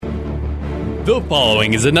The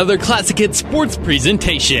following is another Classic Hit Sports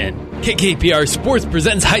presentation. KKPR Sports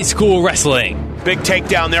presents high school wrestling. Big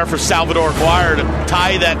takedown there for Salvador Guire to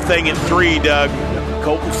tie that thing at 3, Doug.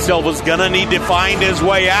 Colton Silva's going to need to find his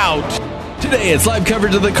way out. Today it's live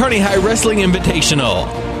coverage of the Kearney High Wrestling Invitational.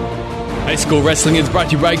 High school wrestling is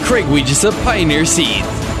brought to you by Craig Weegis of Pioneer Seeds.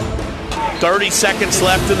 30 seconds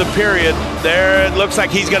left in the period. There, it looks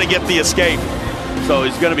like he's going to get the escape. So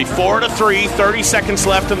he's going to be 4-3, 30 seconds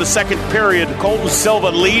left in the second period. Colton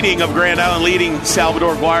Silva leading of Grand Island, leading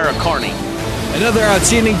Salvador Guire of Kearney. Another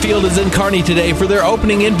outstanding field is in Kearney today for their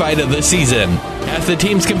opening invite of the season. Half the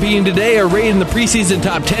teams competing today are rated in the preseason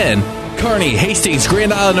top 10. Kearney, Hastings,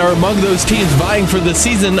 Grand Island are among those teams vying for the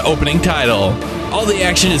season opening title. All the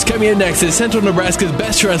action is coming up next as Central Nebraska's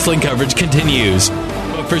best wrestling coverage continues.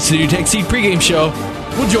 But first, the New Tech Seed pregame show.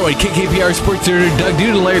 We'll join KKPR Sports Editor Doug Dude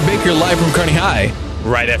and Larry Baker live from Kearney High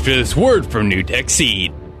right after this word from New Tech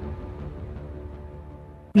Seed.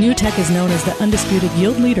 New Tech is known as the undisputed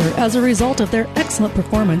yield leader as a result of their excellent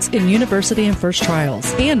performance in university and first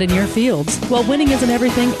trials and in your fields. While winning isn't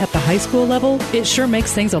everything at the high school level, it sure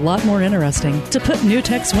makes things a lot more interesting. To put New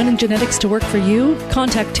Tech's winning genetics to work for you,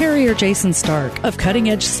 contact Terry or Jason Stark of Cutting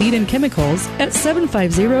Edge Seed and Chemicals at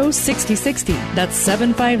 750-6060. That's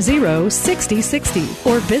 750-6060.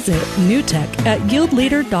 Or visit newtech at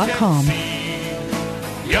yieldleader.com.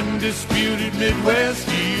 The undisputed Midwest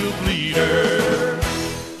yield leader.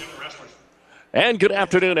 And good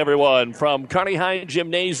afternoon, everyone. From Kearney High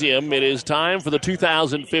Gymnasium, it is time for the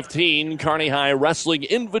 2015 Kearney High Wrestling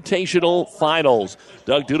Invitational Finals.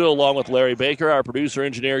 Doug Duda along with Larry Baker, our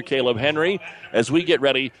producer-engineer Caleb Henry, as we get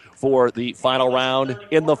ready for the final round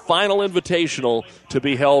in the final invitational to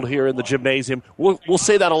be held here in the gymnasium. We'll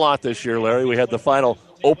say that a lot this year, Larry. We had the final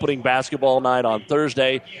opening basketball night on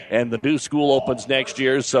Thursday, and the new school opens next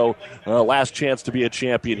year, so last chance to be a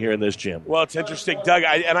champion here in this gym. Well, it's interesting, Doug,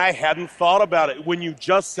 I hadn't thought about it. When you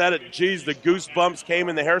just said it, geez, the goosebumps came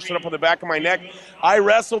and the hair stood up on the back of my neck. I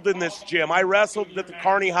wrestled in this gym. I wrestled at the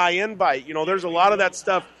Kearney High Invite. You know, there's a lot of that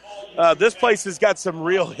stuff. This place has got some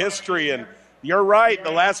real history, and you're right,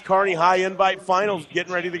 the last Kearney High Invite Finals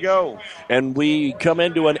getting ready to go. And we come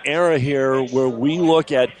into an era here where we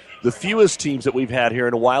look at the fewest teams that we've had here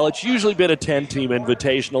in a while. It's usually been a 10-team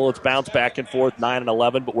invitational. It's bounced back and forth, 9 and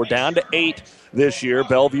 11, but we're down to 8 this year.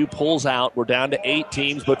 Bellevue pulls out. We're down to 8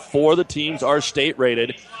 teams, but 4 of the teams are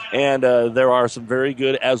state-rated, and there are some very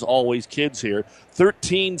good, as always, kids here.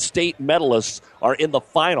 13 state medalists are in the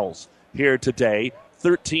finals here today.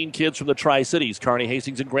 13 kids from the Tri-Cities. Kearney,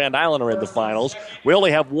 Hastings, and Grand Island are in the finals. We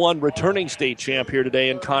only have one returning state champ here today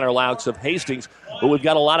in Connor Laux of Hastings, but we've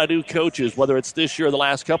got a lot of new coaches, whether it's this year or the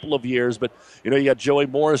last couple of years. But, you know, you got Joey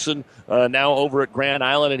Morrison now over at Grand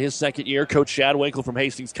Island in his second year. Coach Shadwinkle from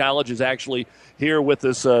Hastings College is actually here with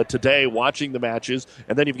us today watching the matches.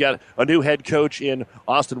 And then you've got a new head coach in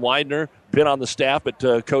Austin Widener, been on the staff, but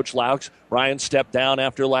Coach Laux, Ryan stepped down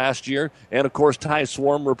after last year. And, of course, Ty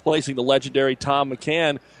Swarm replacing the legendary Tom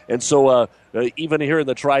McCann. And so even here in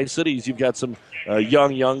the Tri-Cities, you've got some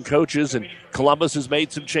young coaches, and Columbus has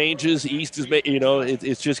made some changes. East has made,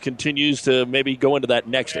 it just continues to maybe go into that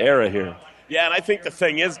next era here. Yeah, and I think the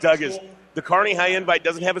thing is, Doug, is the Kearney High Invite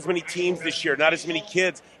doesn't have as many teams this year, not as many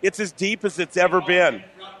kids. It's as deep as it's ever been.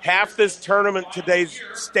 Half this tournament today's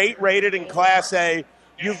state-rated in Class A.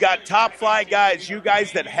 You've got top-flight guys, you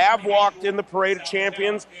guys that have walked in the Parade of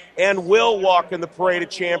Champions and will walk in the Parade of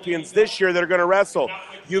Champions this year that are going to wrestle.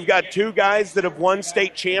 You've got 2 guys that have won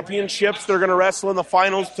state championships that are going to wrestle in the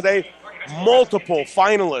finals today. Multiple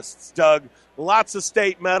finalists, Doug. Lots of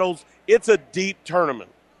state medals. It's a deep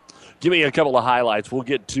tournament. Give me a couple of highlights. We'll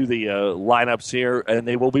get to the lineups here, and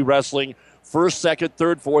they will be wrestling first, second,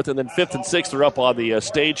 third, fourth, and then fifth and sixth are up on the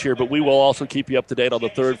stage here, but we will also keep you up to date on the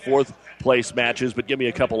third, fourth place matches, but give me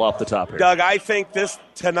a couple off the top here. Doug, I think this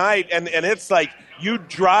tonight, and it's like you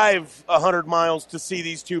drive 100 miles to see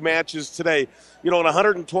these 2 matches today. You know, at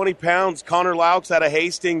 120 pounds, Connor Laux out of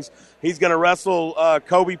Hastings, he's going to wrestle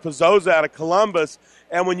Kobe Pizzoza out of Columbus.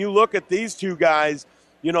 And when you look at these 2 guys,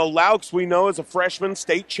 you know, Laux we know is a freshman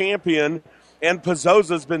state champion, and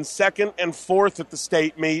Pizzoza's been 2nd and 4th at the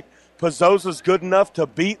state meet. Pizzoza's good enough to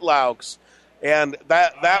beat Laux. And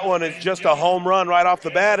that one is just a home run right off the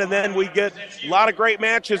bat. And then we get a lot of great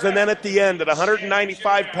matches. And then at the end, at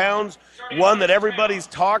 195 pounds, one that everybody's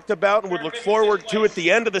talked about and would look forward to at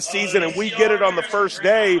the end of the season, and we get it on the first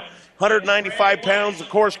day, 195 pounds. Of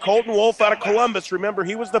course, Colton Wolf out of Columbus. Remember,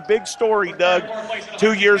 he was the big story, Doug,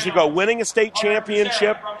 2 years ago, winning a state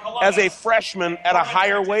championship as a freshman at a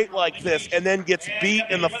higher weight like this, and then gets beat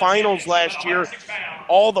in the finals last year.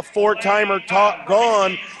 All the 4-timer talk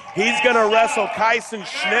gone. He's going to wrestle Kyson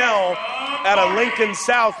Schnell out of Lincoln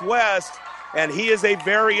Southwest, and he is a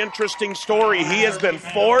very interesting story. He has been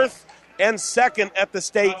 4th and 2nd at the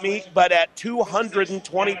state meet, but at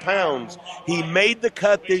 220 pounds. He made the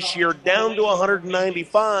cut this year down to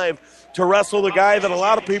 195 to wrestle the guy that a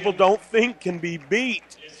lot of people don't think can be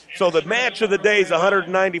beat. So the match of the day is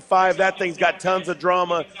 195. That thing's got tons of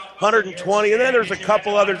drama. 120, and then there's a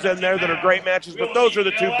couple others in there that are great matches, but those are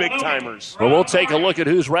the two big-timers. Well, we'll take a look at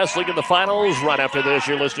who's wrestling in the finals right after this.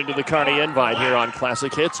 You're listening to the Kearney Invite here on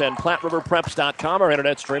Classic Hits and PlatteRiverPreps.com. Our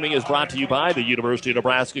internet streaming is brought to you by the University of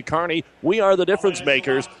Nebraska-Kearney. We are the difference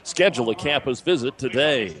makers. Schedule a campus visit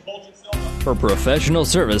today. For professional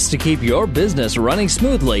service to keep your business running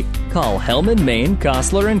smoothly, call Hellman, Maine,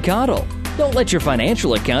 Kostler, and Cottle. Don't let your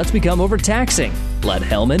financial accounts become overtaxing. Let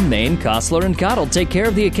Hellman, Maine, Kostler, and Cottle take care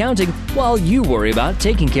of the accounting while you worry about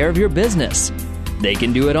taking care of your business. They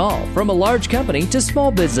can do it all, from a large company to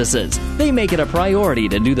small businesses. They make it a priority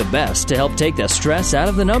to do the best to help take the stress out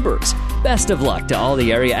of the numbers. Best of luck to all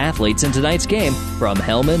the area athletes in tonight's game from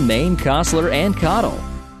Hellman, Maine, Kostler, and Cottle.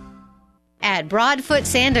 At Broadfoot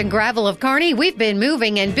Sand and Gravel of Kearney, we've been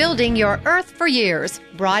moving and building your earth for years.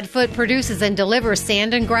 Broadfoot produces and delivers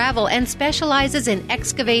sand and gravel and specializes in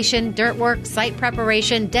excavation, dirt work, site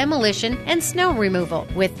preparation, demolition, and snow removal,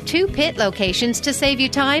 with 2 pit locations to save you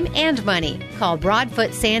time and money. Call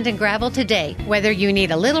Broadfoot Sand and Gravel today, whether you need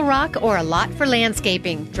a little rock or a lot for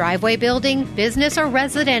landscaping, driveway building, business, or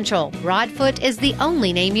residential. Broadfoot is the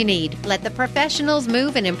only name you need. Let the professionals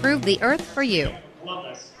move and improve the earth for you.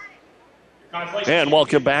 And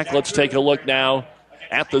welcome back. Let's take a look now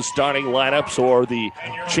at the starting lineups or the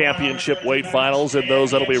championship weight finals and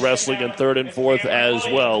those that'll be wrestling in 3rd and 4th as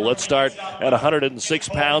well. Let's start at 106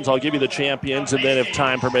 pounds. I'll give you the champions, and then if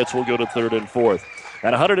time permits, we'll go to 3rd and 4th.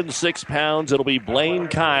 At 106 pounds, it'll be Blaine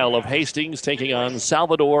Kyle of Hastings taking on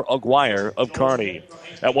Salvador Aguirre of Kearney.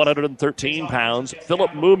 At 113 pounds,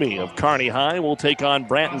 Philip Moomey of Kearney High will take on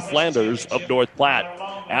Branton Flanders of North Platte.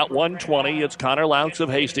 At 120, it's Connor Laux of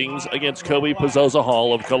Hastings against Kobe Pizzoza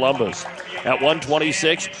Hall of Columbus. At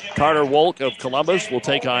 126, Carter Wolk of Columbus will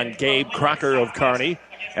take on Gabe Crocker of Kearney.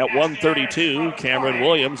 At 132, Cameron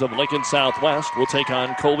Williams of Lincoln Southwest will take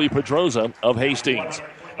on Colby Pedroza of Hastings.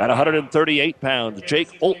 At 138 pounds,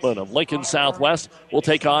 Jake Oltman of Lincoln Southwest will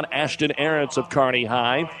take on Ashton Arentz of Kearney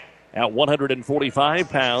High. At 145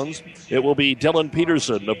 pounds, it will be Dylan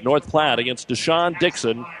Peterson of North Platte against Deshaun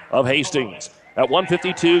Dixon of Hastings. At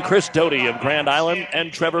 152, Chris Doty of Grand Island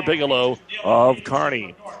and Trevor Bigelow of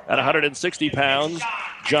Kearney. At 160 pounds,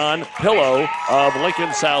 John Pillow of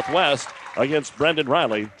Lincoln Southwest against Brendan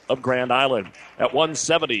Riley of Grand Island. At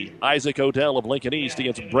 170, Isaac Odell of Lincoln East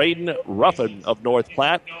against Braden Ruffin of North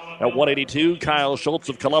Platte. At 182, Kyle Schultz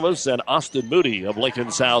of Columbus and Austin Moody of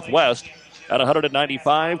Lincoln Southwest. At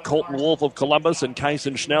 195, Colton Wolf of Columbus and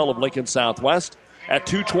Kyson Schnell of Lincoln Southwest. At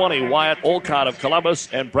 220, Wyatt Olcott of Columbus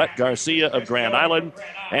and Brett Garcia of Grand Island.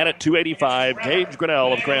 And at 285, Gage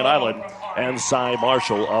Grinnell of Grand Island and Cy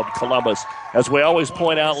Marshall of Columbus. As we always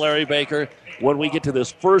point out, Larry Baker, when we get to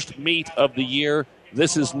this first meet of the year,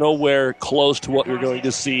 this is nowhere close to what you're going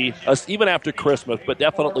to see, even after Christmas, but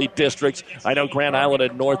definitely districts. I know Grand Island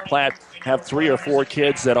and North Platte have 3 or 4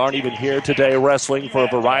 kids that aren't even here today wrestling for a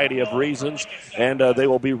variety of reasons, and they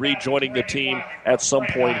will be rejoining the team at some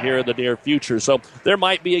point here in the near future. So there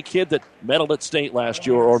might be a kid that medaled at state last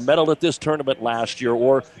year or medaled at this tournament last year,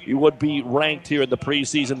 or you would be ranked here in the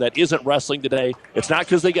preseason that isn't wrestling today. It's not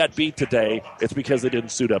because they got beat today. It's because they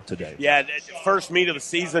didn't suit up today. Yeah, first meet of the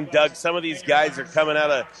season, Doug, some of these guys are coming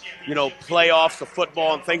out of, playoffs of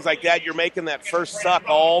football and things like that. You're making that first suck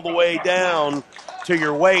all the way down to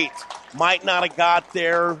your weight. Might not have got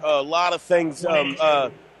there. A lot of things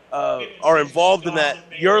are involved in that.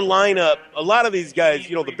 Your lineup, a lot of these guys,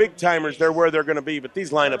 the big timers, they're where they're going to be, but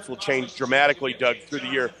these lineups will change dramatically, Doug, through the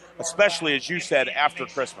year, especially, as you said, after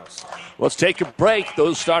Christmas. Let's take a break.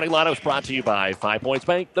 Those starting lineups brought to you by 5 Points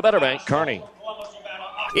Bank, the Better Bank, Kearney.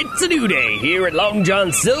 It's a new day here at Long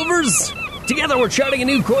John Silver's. Together we're charting a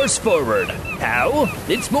new course forward. How?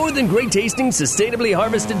 It's more than great tasting, sustainably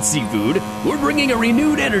harvested seafood. We're bringing a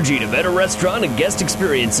renewed energy to better restaurant and guest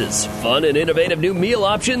experiences, fun and innovative new meal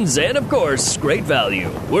options, and of course, great value.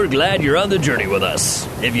 We're glad you're on the journey with us.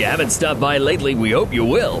 If you haven't stopped by lately, we hope you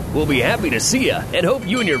will. We'll be happy to see you and hope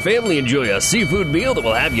you and your family enjoy a seafood meal that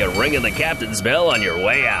will have you ringing the captain's bell on your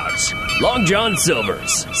way out. Long John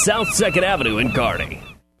Silver's, South 2nd Avenue in Kearney.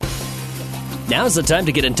 Now's the time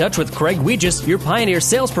to get in touch with Craig Weegis, your Pioneer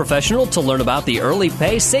sales professional, to learn about the Early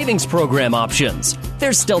Pay Savings Program options.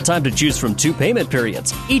 There's still time to choose from 2 payment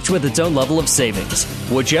periods, each with its own level of savings.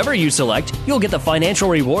 Whichever you select, you'll get the financial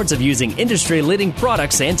rewards of using industry-leading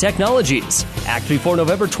products and technologies. Act before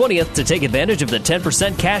November 20th to take advantage of the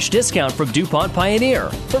 10% cash discount from DuPont Pioneer.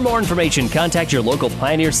 For more information, contact your local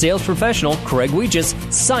Pioneer sales professional, Craig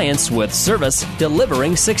Weegis. Science with service,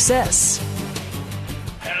 delivering success.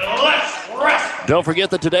 Don't forget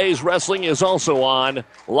that today's wrestling is also online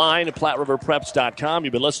at PlatteRiverPreps.com.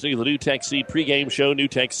 You've been listening to the NewTek Seed pregame show.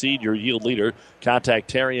 NewTek Seed, your yield leader. Contact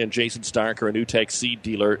Terry and Jason Starker, a NewTek Seed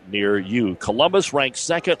dealer near you. Columbus ranked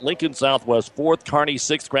 2nd, Lincoln Southwest 4th, Kearney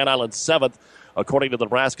 6th, Grand Island 7th. According to the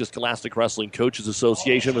Nebraska Scholastic Wrestling Coaches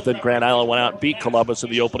Association, within Grand Island went out and beat Columbus in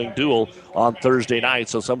the opening duel on Thursday night.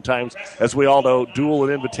 So sometimes, as we all know, duel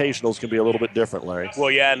and invitationals can be a little bit different, Larry. Well,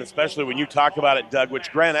 yeah, and especially when you talk about it, Doug,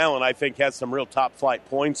 which Grand Island, I think, has some real top-flight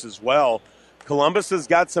points as well. Columbus has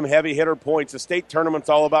got some heavy-hitter points. The state tournament's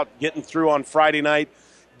all about getting through on Friday night,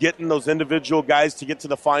 getting those individual guys to get to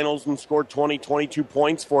the finals and score 20, 22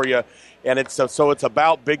 points for you. And it's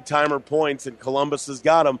about big-timer points, and Columbus has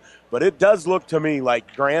got them. But it does look to me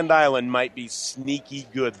like Grand Island might be sneaky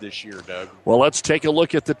good this year, Doug. Well, let's take a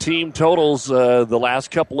look at the team totals the last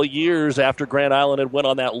couple of years after Grand Island had went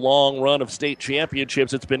on that long run of state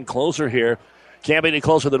championships. It's been closer here. Can't be any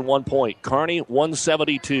closer than 1 point. Kearney,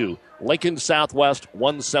 172. Lincoln Southwest,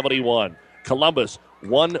 171. Columbus,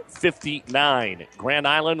 159. Grand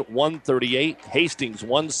Island, 138. Hastings,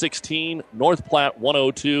 116. North Platte,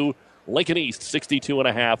 102. Lincoln East,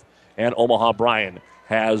 62.5. And Omaha Bryan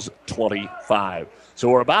has 25. So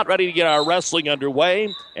we're about ready to get our wrestling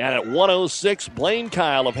underway. And at 106, Blaine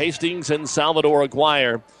Kyle of Hastings and Salvador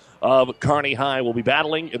Aguirre of Kearney High will be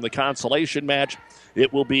battling in the consolation match.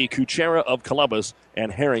 It will be Kuchera of Columbus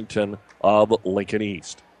and Harrington of Lincoln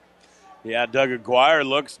East. Yeah, Doug Aguirre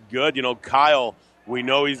looks good. You know, Kyle, we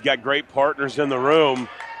know he's got great partners in the room.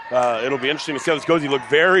 It'll be interesting to see how this goes. He looked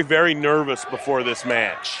very, very nervous before this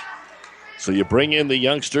match. So you bring in the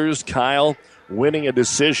youngsters. Kyle winning a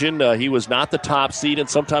decision. He was not the top seed, and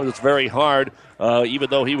sometimes it's very hard. Even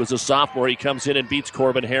though he was a sophomore, he comes in and beats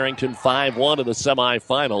Corbin Harrington 5-1 in the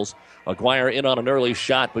semifinals. Aguirre in on an early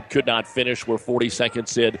shot, but could not finish. We're 40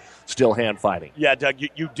 seconds in, still hand fighting. Yeah, Doug,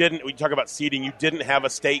 you didn't. We talk about seeding. You didn't have a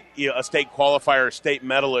state qualifier, a state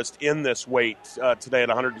medalist in this weight today at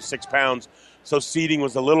 106 pounds. So seeding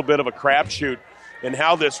was a little bit of a crapshoot. And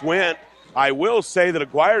how this went, I will say that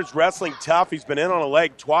Aguirre's wrestling tough. He's been in on a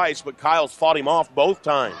leg twice, but Kyle's fought him off both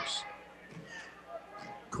times.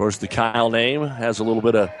 Of course, the Kyle name has a little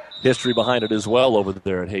bit of history behind it as well over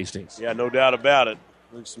there at Hastings. Yeah, no doubt about it.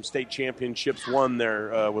 There's some state championships won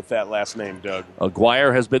there with that last name, Doug.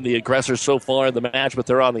 Aguirre has been the aggressor so far in the match, but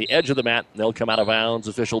they're on the edge of the mat. They'll come out of bounds.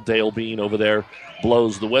 Official Dale Bean over there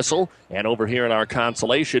blows the whistle. And over here in our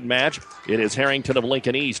consolation match, it is Harrington of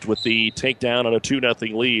Lincoln East with the takedown on a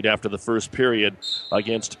 2-0 lead after the first period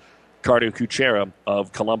against Carter Kuchera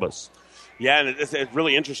of Columbus. Yeah, and it's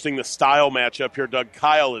really interesting, the style matchup here, Doug.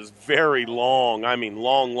 Kyle is very long. I mean,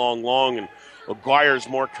 long, and Aguirre's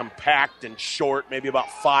more compact and short, maybe about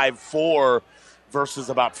 5'4", versus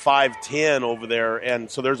about 5'10" over there. And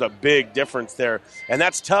so there's a big difference there. And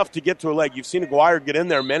that's tough to get to a leg. You've seen Aguirre get in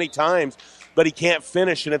there many times, but he can't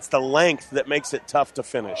finish, and it's the length that makes it tough to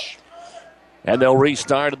finish. And they'll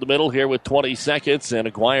restart in the middle here with 20 seconds. And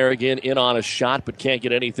Aguirre again in on a shot, but can't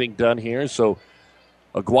get anything done here. So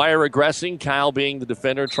Aguirre aggressing, Kyle being the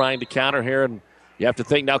defender, trying to counter here. And you have to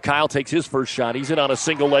think now Kyle takes his first shot. He's in on a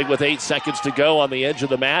single leg with 8 seconds to go on the edge of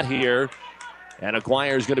the mat here. And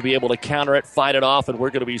Aguirre is going to be able to counter it, fight it off, and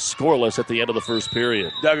we're going to be scoreless at the end of the first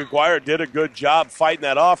period. Doug Aguirre did a good job fighting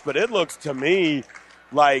that off, but it looks to me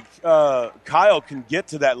like Kyle can get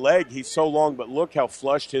to that leg. He's so long, but look how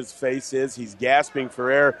flushed his face is. He's gasping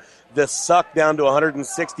for air. The suck down to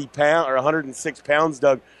 160 pounds or 106 pounds,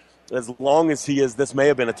 Doug. As long as he is, this may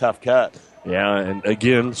have been a tough cut. Yeah, and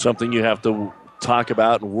again, something you have to talk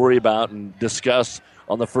about and worry about and discuss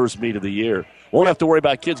on the first meet of the year. Won't have to worry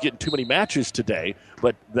about kids getting too many matches today,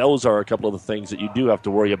 but those are a couple of the things that you do have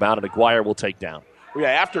to worry about, and Aguirre will take down. Well,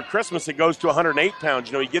 yeah, after Christmas, it goes to 108 pounds.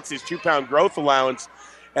 You know, he gets his 2-pound growth allowance,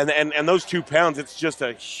 and those 2 pounds, it's just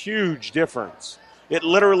a huge difference. It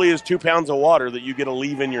literally is 2 pounds of water that you get to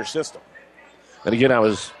leave in your system. And again, I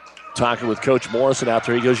was talking with Coach Morrison out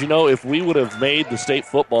there. He goes, you know, if we would have made the state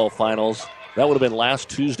football finals, that would have been last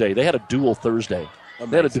Tuesday. They had a dual Thursday.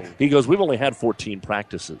 He goes, we've only had 14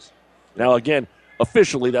 practices. Now, again,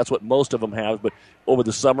 officially that's what most of them have, but over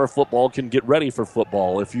the summer, football can get ready for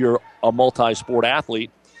football. If you're a multi-sport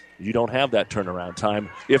athlete, you don't have that turnaround time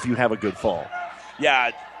if you have a good fall.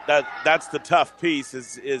 Yeah, that's the tough piece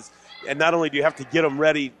is and not only do you have to get them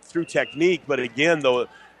ready through technique, but again, though,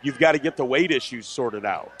 you've got to get the weight issues sorted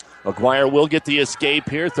out. Aguirre will get the escape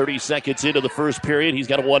here. 30 seconds into the first period. He's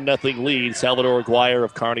got a 1-0 lead. Salvador Aguirre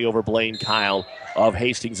of Kearney over Blaine Kyle of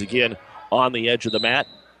Hastings again on the edge of the mat.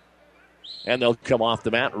 And they'll come off the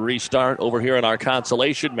mat and restart over here in our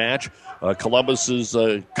consolation match. Columbus's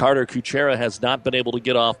Carter Kuchera has not been able to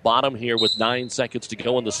get off bottom here with 9 seconds to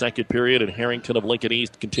go in the second period, and Harrington of Lincoln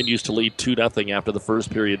East continues to lead 2-0 after the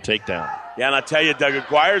first period takedown. Yeah, and I tell you, Doug,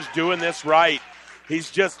 Aguirre's doing this right. He's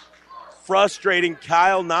just frustrating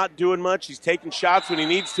Kyle, not doing much. He's taking shots when he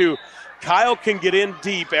needs to. Kyle can get in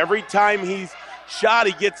deep. Every time he's shot,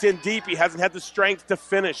 he gets in deep. He hasn't had the strength to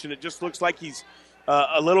finish, and it just looks like he's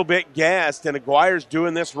a little bit gassed, and Aguirre's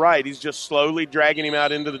doing this right. He's just slowly dragging him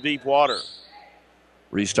out into the deep water.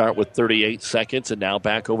 Restart with 38 seconds, and now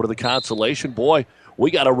back over to the consolation. Boy, we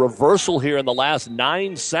got a reversal here in the last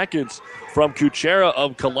 9 seconds from Kuchera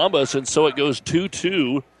of Columbus, and so it goes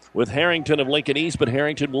 2-2 with Harrington of Lincoln East, but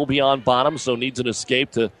Harrington will be on bottom, so needs an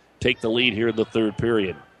escape to take the lead here in the third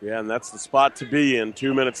period. Yeah, and that's the spot to be in.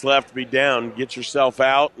 2 minutes left to be down. Get yourself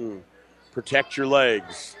out and protect your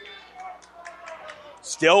legs.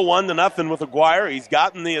 Still 1-0 with Aguirre. He's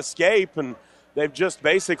gotten the escape, and they've just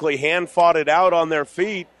basically hand-fought it out on their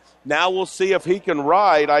feet. Now we'll see if he can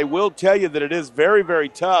ride. I will tell you that it is very, very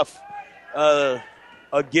tough.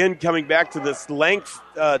 Again, coming back to this length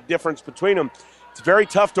difference between them, it's very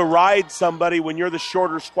tough to ride somebody when you're the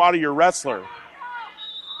shorter, squattier wrestler.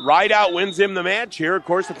 Ride out wins him the match here. Of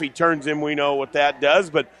course, if he turns him, we know what that does,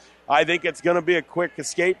 but I think it's going to be a quick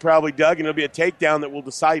escape probably, Doug, and it'll be a takedown that will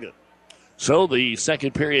decide it. So the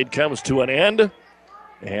second period comes to an end,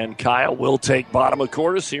 and Kyle will take bottom of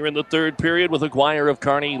course here in the third period with Aguirre of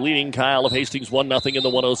Kearney leading Kyle of Hastings 1-0 in the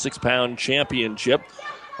 106-pound championship.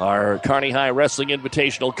 Our Kearney High Wrestling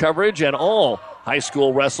Invitational coverage and all high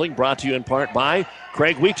school wrestling brought to you in part by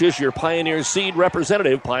Craig Weeches, your Pioneer Seed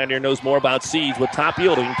representative. Pioneer knows more about seeds with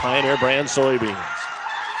top-yielding Pioneer brand soybeans.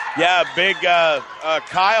 Yeah, big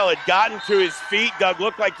Kyle had gotten to his feet. Doug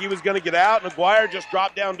looked like he was going to get out, and Aguirre just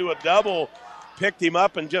dropped down to a double, picked him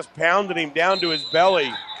up, and just pounded him down to his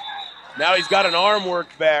belly. Now he's got an arm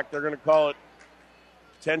worked back. They're going to call it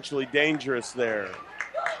potentially dangerous there.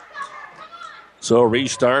 So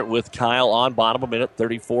restart with Kyle on bottom,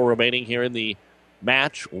 1:34 remaining here in the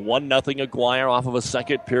match. 1-0 Aguirre off of a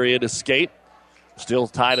second period escape. Still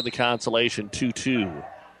tied in the consolation, 2-2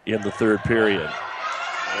 in the third period.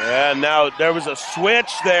 And now there was a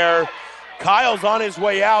switch there. Kyle's on his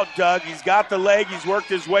way out, Doug. He's got the leg. He's worked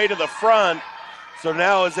his way to the front. So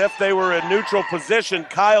now as if they were in neutral position,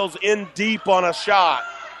 Kyle's in deep on a shot.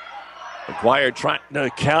 Aguirre trying to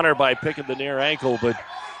counter by picking the near ankle, but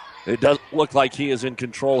it doesn't look like he is in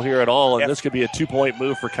control here at all, and this could be a 2-point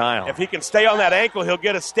move for Kyle. If he can stay on that ankle, he'll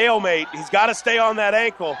get a stalemate. He's got to stay on that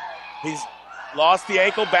ankle. He's lost the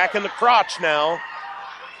ankle, back in the crotch now.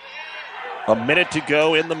 A minute to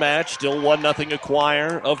go in the match. Still 1-0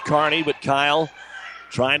 Aguirre of Kearney, but Kyle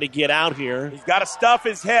trying to get out here. He's got to stuff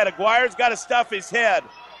his head. Aguirre's got to stuff his head.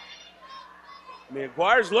 I mean,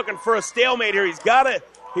 Aguirre's looking for a stalemate here. He's got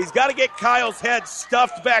to get Kyle's head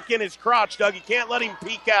stuffed back in his crotch, Doug. You can't let him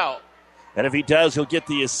peek out. And if he does, he'll get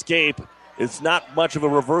the escape. It's not much of a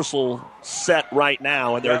reversal set right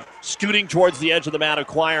now, and they're scooting towards the edge of the mat.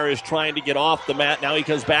 Aguirre is trying to get off the mat. Now he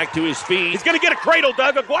comes back to his feet. He's going to get a cradle,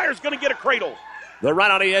 Doug. Aguirre's going to get a cradle. They're right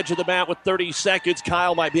on the edge of the mat with 30 seconds.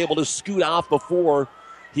 Kyle might be able to scoot off before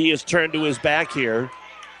he is turned to his back here.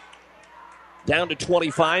 Down to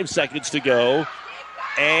 25 seconds to go.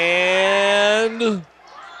 And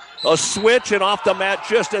a switch and off the mat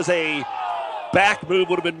just as a back move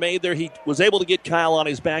would have been made there. He was able to get Kyle on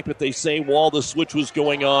his back, but they say while the switch was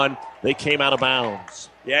going on, they came out of bounds.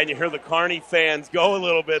 Yeah, and you hear the Kearney fans go a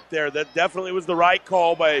little bit there. That definitely was the right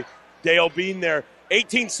call by Dale Bean there.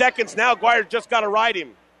 18 seconds now. Aguirre just got to ride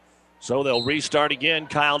him. So they'll restart again.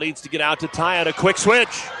 Kyle needs to get out to tie it. A quick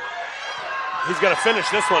switch. He's going to finish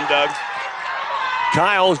this one, Doug.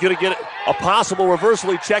 Kyle is going to get a possible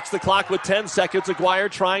reversal. He checks the clock with 10 seconds. Aguirre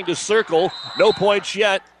trying to circle. No points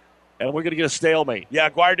yet. And we're going to get a stalemate. Yeah,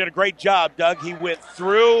 Aguirre did a great job, Doug. He went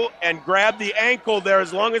through and grabbed the ankle there.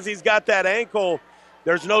 As long as he's got that ankle,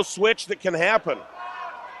 there's no switch that can happen.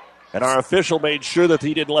 And our official made sure that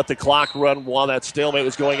he didn't let the clock run while that stalemate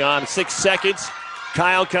was going on. 6 seconds.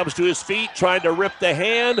 Kyle comes to his feet, trying to rip the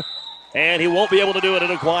hand, and he won't be able to do it.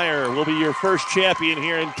 And Aguirre will be your first champion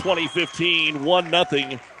here in 2015,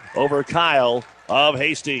 1-0 over Kyle of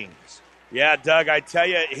Hastings. Yeah, Doug, I tell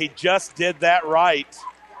you, he just did that right.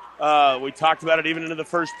 We talked about it even into the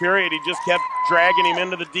first period. He just kept dragging him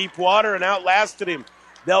into the deep water and outlasted him.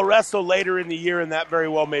 They'll wrestle later in the year, and that very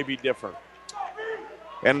well may be different.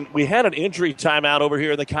 And we had an injury timeout over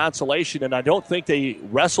here in the consolation, and I don't think they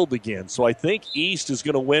wrestled again. So I think East is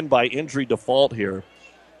going to win by injury default here.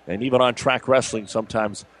 And even on track wrestling,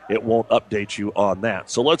 sometimes it won't update you on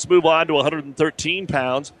that. So let's move on to 113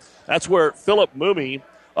 pounds. That's where Philip Mooney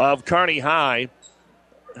of Kearney High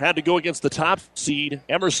had to go against the top seed,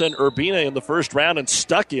 Emerson Urbina, in the first round and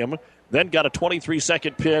stuck him. Then got a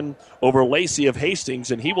 23-second pin over Lacey of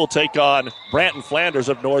Hastings, and he will take on Branton Flanders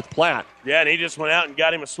of North Platte. Yeah, and he just went out and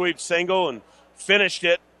got him a sweep single and finished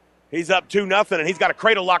it. He's up 2-0, and he's got a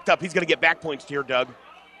cradle locked up. He's going to get back points here, Doug.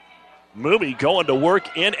 Mooney going to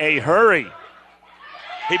work in a hurry.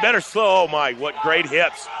 He better slow. Oh, my, what great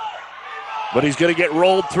hits. But he's going to get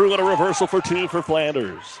rolled through in a reversal for 2 for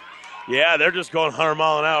Flanders. Yeah, they're just going 100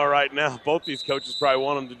 mile an hour right now. Both these coaches probably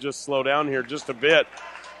want them to just slow down here just a bit.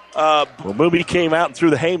 Well, Mooney came out and threw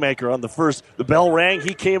the haymaker on the first. The bell rang.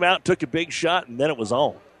 He came out, took a big shot, and then it was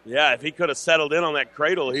on. Yeah, if he could have settled in on that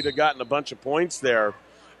cradle, he'd have gotten a bunch of points there.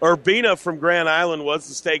 Urbina from Grand Island was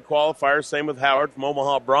the state qualifier. Same with Howard from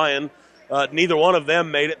Omaha Bryan. Neither one of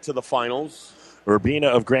them made it to the finals. Urbina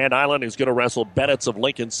of Grand Island is going to wrestle Bennett's of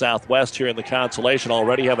Lincoln Southwest here in the consolation.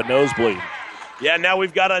 Already have a nosebleed. Yeah, now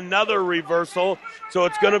we've got another reversal. So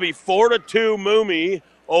it's going to be 4-2 Mooney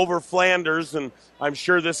over Flanders, and I'm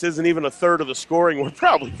sure this isn't even a third of the scoring. We're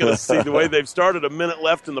probably going to see the way they've started. A minute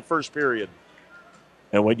left in the first period.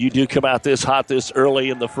 And when you do come out this hot this early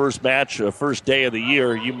in the first match, first day of the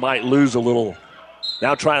year, you might lose a little.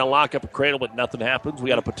 Now trying to lock up a cradle, but nothing happens. We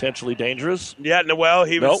got a potentially dangerous. Yeah, well,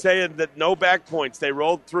 he was saying that no back points. They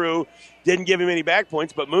rolled through, didn't give him any back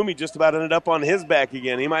points, but Mooney just about ended up on his back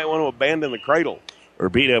again. He might want to abandon the cradle.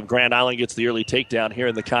 Urbina of Grand Island gets the early takedown here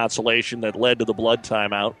in the consolation that led to the blood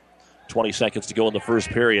timeout. 20 seconds to go in the first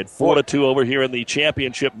period. 4-2 over here in the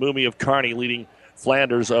championship. Mooney of Kearney leading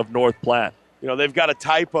Flanders of North Platte. You know, they've got a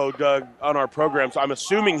typo, Doug, on our program, so I'm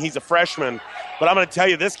assuming he's a freshman. But I'm going to tell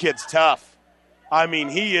you, this kid's tough. I mean,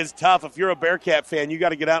 he is tough. If you're a Bearcat fan, you got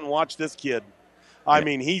to get out and watch this kid. I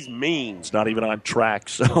mean, he's mean. It's not even on track,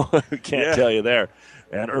 so can't tell you there.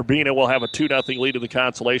 And Urbina will have a 2-0 lead in the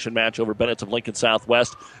consolation match over Bennett's of Lincoln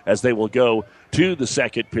Southwest as they will go to the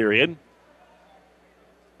second period.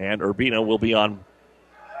 And Urbina will be on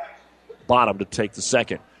bottom to take the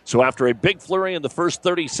second. So after a big flurry in the first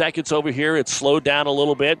 30 seconds over here, it's slowed down a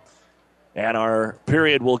little bit. And our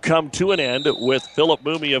period will come to an end with Philip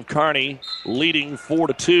Mooney of Kearney leading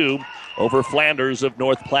 4-2 over Flanders of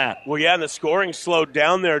North Platte. Well, yeah, and the scoring slowed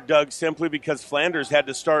down there, Doug, simply because Flanders had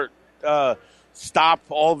to stop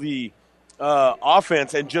all the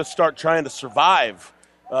offense and just start trying to survive.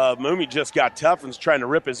 Mooney just got tough and was trying to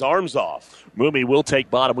rip his arms off. Mooney will take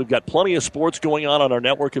bottom. We've got plenty of sports going on our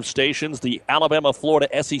network of stations. The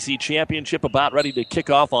Alabama-Florida SEC Championship about ready to kick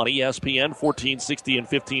off on ESPN, 1460 and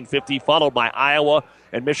 1550, followed by Iowa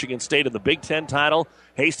and Michigan State in the Big Ten title.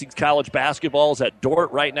 Hastings College basketball is at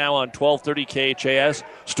Dort right now on 1230 KHAS.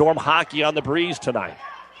 Storm hockey on the breeze tonight.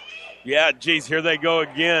 Yeah, geez, here they go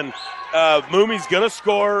again. Mooney's going to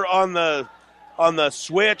score on the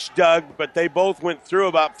switch, Doug, but they both went through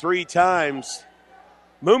about 3 times.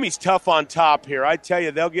 Mooney's tough on top here. I tell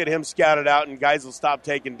you, they'll get him scouted out and guys will stop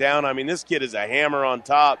taking down. I mean, this kid is a hammer on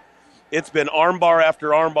top. It's been armbar after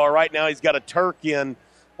armbar. Right now he's got a Turk in.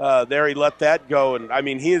 There he let that go. And, I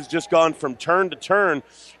mean, he has just gone from turn to turn.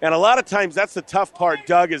 And a lot of times that's the tough part,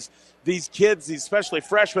 Doug, is these kids, especially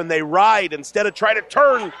freshmen, they ride instead of try to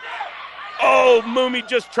turn. Oh, Mooney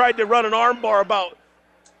just tried to run an armbar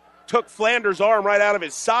took Flanders' arm right out of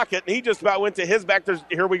his socket, and he just about went to his back.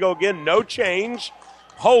 Here we go again. No change.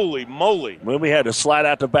 Holy moly. Mooney had to slide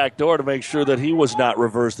out the back door to make sure that he was not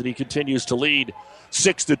reversed, and he continues to lead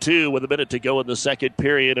 6-2 with a minute to go in the second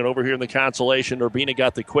period. And over here in the consolation, Urbina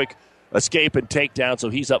got the quick escape and takedown, so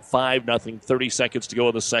he's up 5-0, 30 seconds to go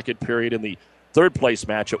in the second period in the third place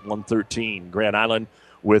match at 113. Grand Island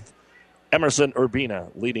with Emerson Urbina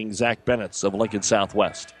leading Zach Bennett's of Lincoln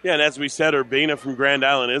Southwest. Yeah, and as we said, Urbina from Grand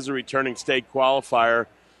Island is a returning state qualifier.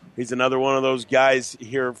 He's another one of those guys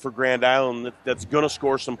here for Grand Island that's going to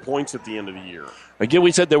score some points at the end of the year. Again,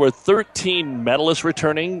 we said there were 13 medalists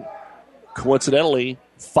returning. Coincidentally,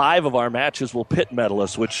 5 of our matches will pit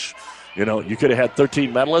medalists, which, you know, you could have had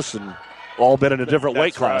 13 medalists and all been in a different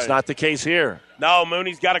weight class. Right. Not the case here. No,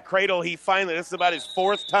 Mooney's got a cradle. This is about his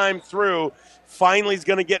 4th time through. Finally, he's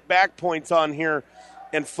going to get back points on here.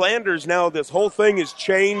 And Flanders now, this whole thing has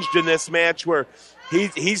changed in this match where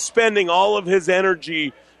he's spending all of his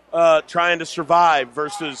energy trying to survive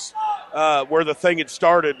versus where the thing had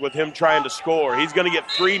started with him trying to score. He's going to get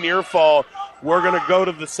 3 near fall. We're going to go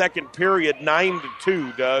to the second period,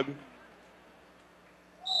 9-2, Doug.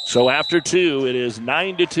 So after 2, it is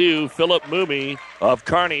 9-2. Philip Mooney of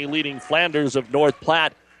Kearney leading Flanders of North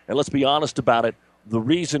Platte. And let's be honest about it. The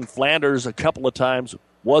reason Flanders a couple of times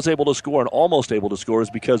was able to score and almost able to score is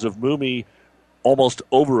because of Mooney almost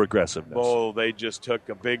over-aggressiveness. Oh, they just took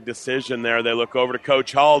a big decision there. They look over to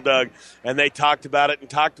Coach Hall, Doug, and they talked about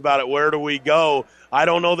it. Where do we go? I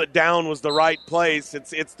don't know that down was the right place.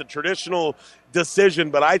 It's the traditional decision,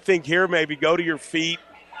 but I think here maybe go to your feet.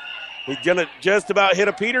 He's going to just about hit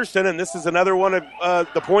a Peterson, and this is another one of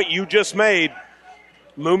the point you just made.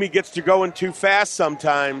 Mooney gets to going too fast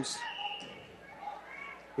sometimes.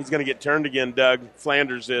 He's going to get turned again, Doug.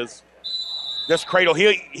 Flanders is. This cradle,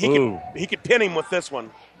 he could pin him with this one.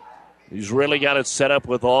 He's really got it set up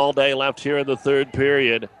with all day left here in the third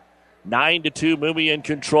period. 9-2, Mooney in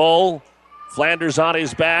control. Flanders on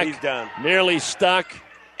his back. He's done. Nearly stuck.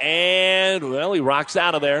 And, well, he rocks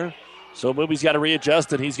out of there. So Mooney's got to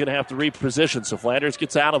readjust, and he's going to have to reposition. So Flanders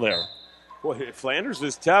gets out of there. Boy, Flanders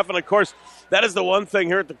is tough. And, of course, that is the one thing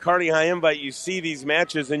here at the Kearney High Invite. You see these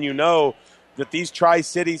matches, and you know that these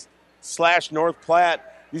Tri-Cities / North Platte,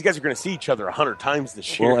 these guys are going to see each other 100 times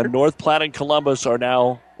this year. Well, and North Platte and Columbus are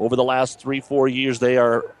now, over the last 3-4 years, they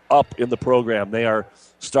are up in the program. They are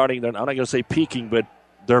starting, I'm not going to say peaking, but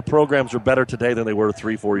their programs are better today than they were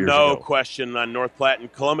 3-4 years ago. No question on North Platte,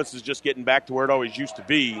 and Columbus is just getting back to where it always used to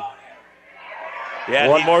be. Yeah,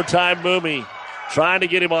 One more time, Mooney trying to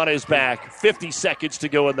get him on his back. 50 seconds to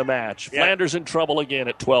go in the match. Yeah. Flanders in trouble again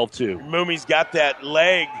at 12-2. Mooney's got that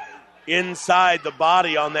leg inside the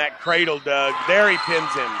body on that cradle, Doug. There he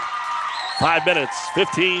pins him. 5 minutes,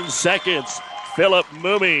 15 seconds. Philip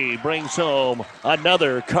Mooney brings home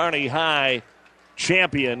another Kearney High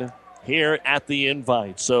champion here at the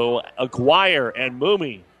Invite. So Aguirre and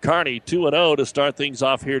Mooney, Kearney 2-0 to start things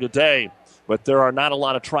off here today. But there are not a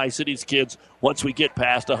lot of Tri-Cities kids once we get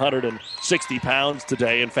past 160 pounds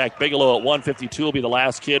today. In fact, Bigelow at 152 will be the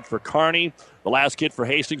last kid for Kearney. The last kid for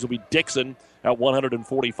Hastings will be Dixon at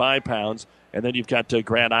 145 pounds. And then you've got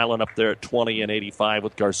Grand Island up there at 20 and 85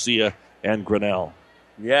 with Garcia and Grinnell.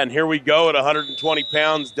 Yeah, and here we go at 120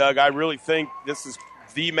 pounds, Doug. I really think this is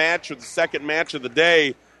the match or the second match of the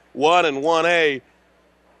day, 1 and 1A.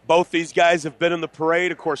 Both these guys have been in the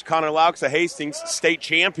parade. Of course, Connor Laux of Hastings, state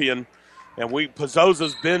champion. And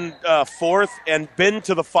Pizzoza's been fourth and been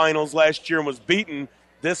to the finals last year and was beaten.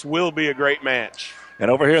 This will be a great match. And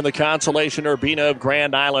over here in the consolation, Urbina of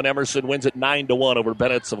Grand Island, Emerson wins it 9-1 over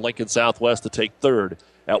Bennett's of Lincoln Southwest to take third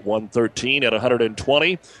at 113 at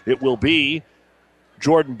 120. It will be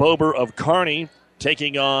Jordan Bober of Kearney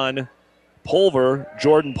taking on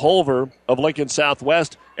Jordan Pulver of Lincoln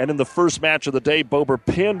Southwest. And in the first match of the day, Bober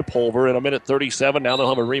pinned Pulver in 1:37. Now they'll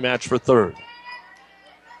have a rematch for third.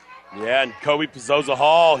 Yeah, and Kobe Pizzoza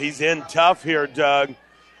Hall, he's in tough here, Doug.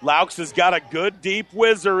 Laux has got a good deep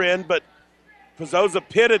whizzer in, but Pizzoza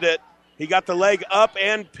pitted it. He got the leg up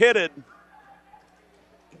and pitted.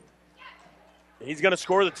 He's going to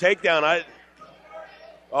score the takedown.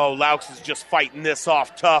 Laux is just fighting this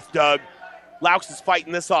off tough, Doug. Laux is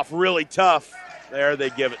fighting this off really tough. There,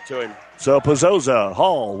 they give it to him. So Pizzoza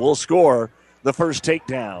Hall will score the first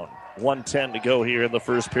takedown. 1:10 to go here in the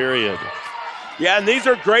first period. Yeah, and these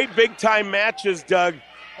are great big-time matches, Doug,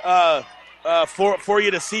 for you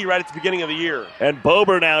to see right at the beginning of the year. And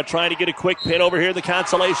Bober now trying to get a quick pin over here in the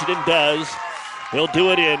consolation, and does. He'll do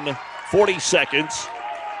it in 40 seconds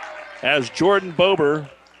as Jordan Bober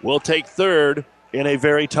will take third in a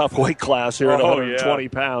very tough weight class here at 120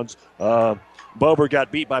 pounds. Bober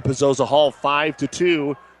got beat by Pizzoza Hall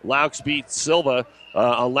 5-2. Laux beat Silva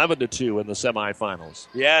 11-2 in the semifinals.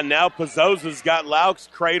 Yeah, now Pizzoza's got Laux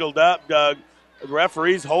cradled up, Doug. The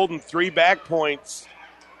referee's holding 3 back points.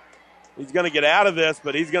 He's going to get out of this,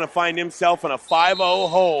 but he's going to find himself in a 5-0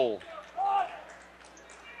 hole.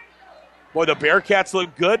 Boy, the Bearcats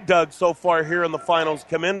look good, Doug, so far here in the finals.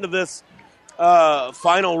 Come into this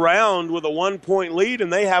final round with a 1-point lead,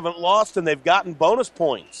 and they haven't lost, and they've gotten bonus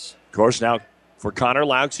points. Of course, now for Connor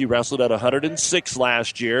Laux, he wrestled at 106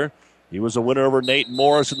 last year. He was a winner over Nate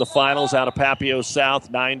Morris in the finals out of Papio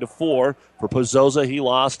South, 9-4. For Pizzoza, he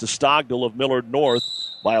lost to Stogdell of Millard North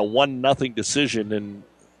by a 1-0 decision, and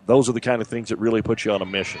those are the kind of things that really put you on a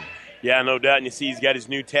mission. Yeah, no doubt. And you see he's got his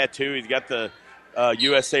new tattoo. He's got the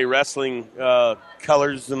USA Wrestling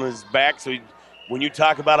colors in his back. So when you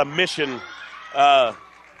talk about a mission,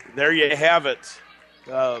 there you have it.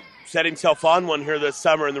 Set himself on one here this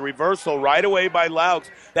summer in the reversal right away by Laux.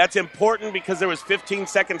 That's important because there was 15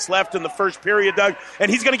 seconds left in the first period, Doug. And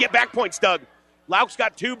he's going to get back points, Doug. Laux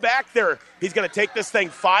got 2 back there. He's going to take this thing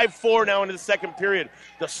 5-4 now into the second period.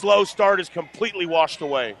 The slow start is completely washed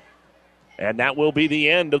away. And that will be the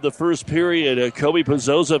end of the first period. Kobe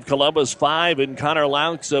Pizzoza of Columbus 5 and Connor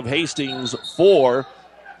Laux of Hastings 4.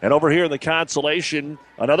 And over here in the consolation,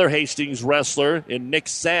 another Hastings wrestler in Nick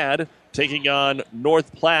Sad taking on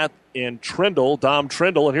North Platte in Trindle, Dom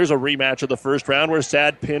Trindle. And here's a rematch of the first round where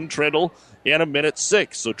Sad pinned Trindle in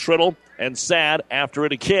 1:06. So Trindle and Sad after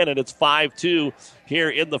it again, and it's 5-2 here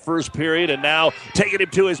in the first period. And now taking him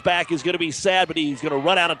to his back is going to be Sad, but he's going to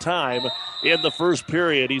run out of time in the first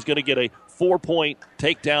period. He's going to get a 4-point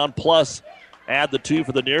takedown plus add the 2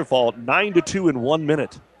 for the near fall. 9-2 in 1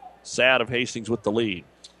 minute. Sad of Hastings with the lead.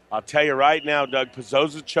 I'll tell you right now, Doug,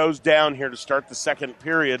 Pizzoza chose down here to start the second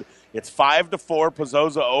period. It's 5-4,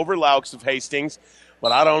 Pizzoza over Laux of Hastings.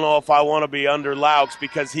 But I don't know if I want to be under Laux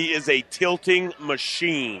because he is a tilting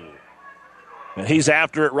machine. And he's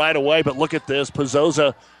after it right away, but look at this.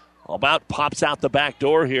 Pizzoza about pops out the back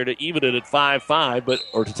door here to even it at 5-5,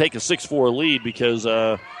 or to take a 6-4 lead because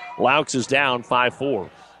Laux is down 5-4.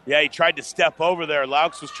 Yeah, he tried to step over there.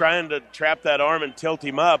 Laux was trying to trap that arm and tilt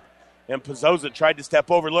him up, and Pizzoza tried to step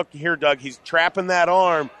over. Look here, Doug. He's trapping that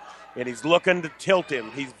arm, and he's looking to tilt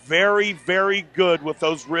him. He's very, very good with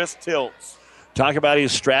those wrist tilts. Talk about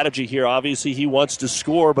his strategy here. Obviously, he wants to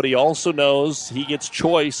score, but he also knows he gets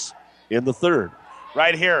choice in the third.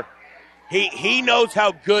 Right here. He knows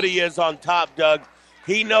how good he is on top, Doug.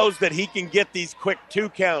 He knows that he can get these quick 2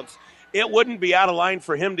 counts. It wouldn't be out of line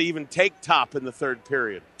for him to even take top in the third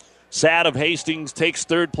period. Sad of Hastings takes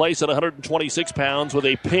third place at 126 pounds with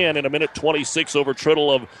a pin in 1:26 over Triddle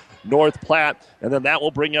of North Platte. And then that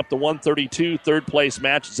will bring up the 132 third place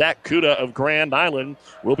match. Zach Kuda of Grand Island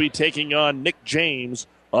will be taking on Nick James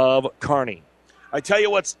of Kearney. I tell you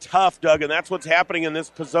what's tough, Doug, and that's what's happening in this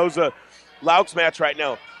Pizzoza-Laux match right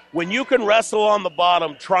now. When you can wrestle on the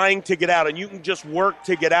bottom trying to get out and you can just work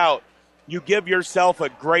to get out, you give yourself a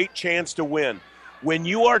great chance to win. When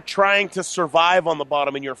you are trying to survive on the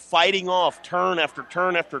bottom and you're fighting off turn after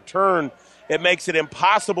turn after turn, it makes it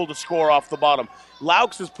impossible to score off the bottom.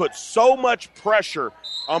 Laux has put so much pressure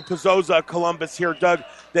on Pizzoza Columbus here, Doug,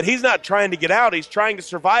 that he's not trying to get out. He's trying to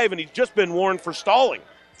survive, and he's just been warned for stalling.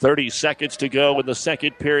 30 seconds to go in the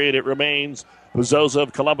second period. It remains Pizzoza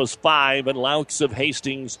of Columbus 5 and Laux of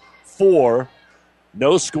Hastings 4.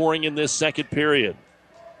 No scoring in this second period.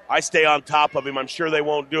 I stay on top of him. I'm sure they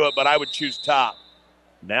won't do it, but I would choose top.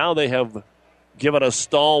 Now they have given a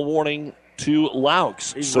stall warning to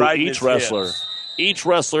Laux. So each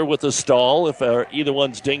wrestler with a stall, if either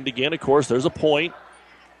one's dinged again, of course, there's a point.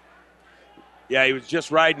 Yeah, he was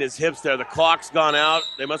just riding his hips there. The clock's gone out.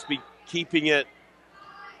 They must be keeping it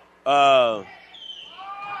by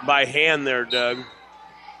hand there, Doug.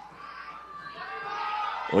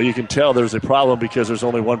 Well, you can tell there's a problem because there's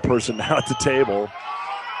only one person now at the table.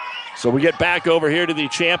 So we get back over here to the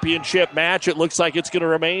championship match. It looks like it's going to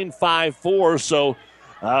remain 5-4. So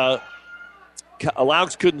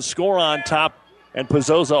Laux couldn't score on top, and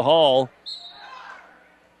Pizzoza Hall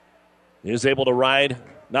is able to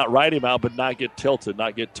not ride him out, but not get tilted,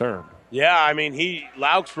 not get turned. Yeah, I mean,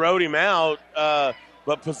 Laux rode him out,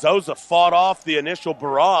 but Pizzoza fought off the initial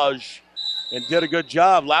barrage and did a good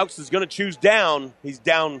job. Laux is going to choose down. He's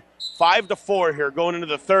down 5-4 here going into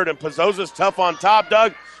the third, and Pizzoza's tough on top,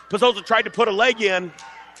 Doug. Pizzoza tried to put a leg in.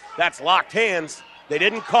 That's locked hands. They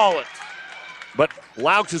didn't call it. But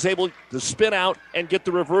Laux is able to spin out and get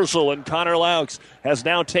the reversal, and Connor Laux has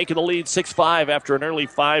now taken the lead 6-5 after an early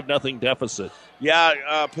 5-0 deficit.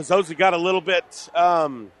 Yeah, Pizzoza got a little bit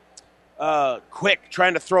quick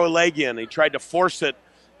trying to throw a leg in. He tried to force it,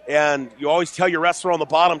 and you always tell your wrestler on the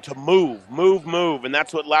bottom to move, and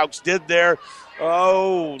that's what Laux did there.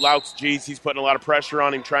 Oh, Laux, geez, he's putting a lot of pressure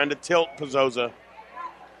on him, trying to tilt Pizzoza.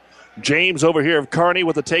 James over here of Kearney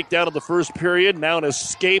with a takedown of the first period. Now an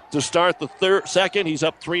escape to start the second. He's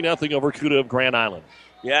up 3-0 over Kuda of Grand Island.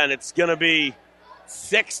 Yeah, and it's going to be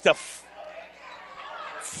 6-6.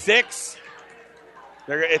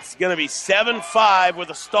 It's going to be 7-5 with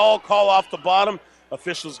a stall call off the bottom.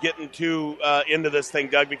 Officials getting into this thing,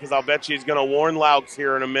 Doug, because I'll bet you he's going to warn Laux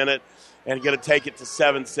here in a minute and going to take it to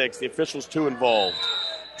 7-6. The officials too involved.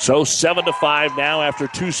 So 7-5 now after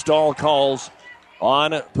 2 stall calls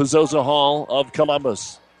on Pizzoza Hall of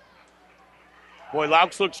Columbus. Boy,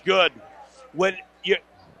 Laux looks good.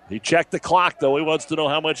 He checked the clock, though. He wants to know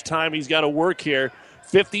how much time he's got to work here.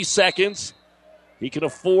 50 seconds. He can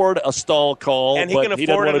afford a stall call, and but he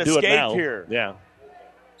doesn't want to do it now. Here. Yeah.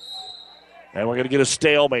 And we're going to get a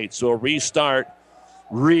stalemate, so a restart.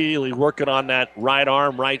 Really working on that right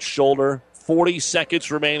arm, right shoulder. 40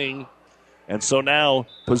 seconds remaining And so now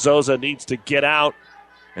Pizzoza needs to get out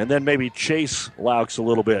and then maybe chase Laux a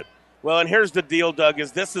little bit. Well, and here's the deal, Doug,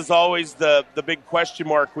 is this is always the big question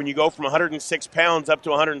mark when you go from 106 pounds up to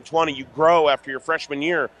 120. You grow after your freshman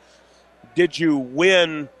year. Did you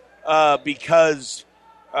win because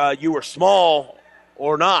you were small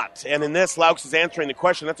or not? And in this, Laux is answering the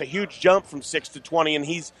question. That's a huge jump from 6 to 20, and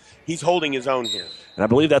he's holding his own here. And I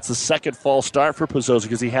believe that's the second false start for Pizzoza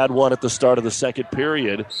because he had one at the start of the second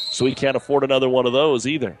period, so he can't afford another one of those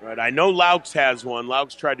either. Right. I know Laux has one.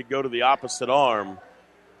 Laux tried to go to the opposite arm.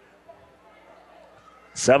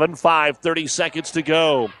 7-5, 30 seconds to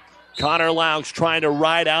go. Connor Laux trying to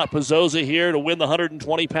ride out Pizzoza here to win the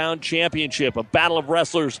 120-pound championship. A battle of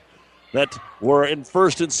wrestlers that were in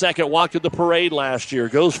first and second, walked in the parade last year.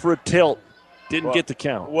 Goes for a tilt. Didn't get the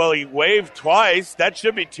count. Well, he waved twice. That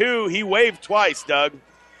should be 2. He waved twice, Doug.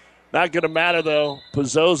 Not going to matter, though.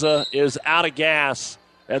 Pizzoza is out of gas,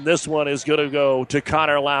 and this one is going to go to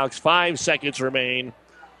Connor Laux. 5 seconds remain.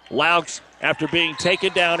 Laux, after being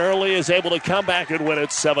taken down early, is able to come back and win it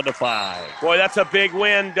 7-5. Boy, that's a big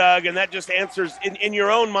win, Doug, and that just answers, in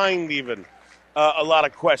your own mind even, a lot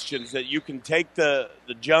of questions. That you can take the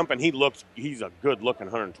jump, and he's a good-looking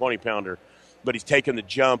 120-pounder, but he's taken the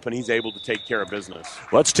jump, and he's able to take care of business.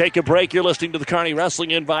 Let's take a break. You're listening to the Kearney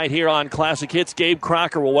Wrestling Invite here on Classic Hits. Gabe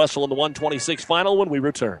Crocker will wrestle in the 126 final when we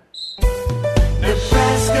return.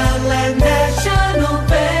 Nebraska Land National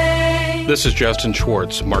Bank. This is Justin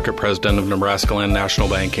Schwartz, Market President of Nebraska Land National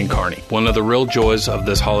Bank in Kearney. One of the real joys of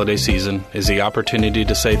this holiday season is the opportunity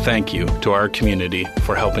to say thank you to our community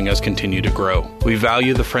for helping us continue to grow. We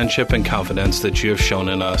value the friendship and confidence that you have shown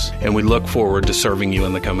in us, and we look forward to serving you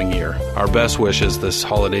in the coming year. Our best wishes this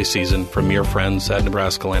holiday season from your friends at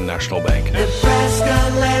Nebraska Land National Bank.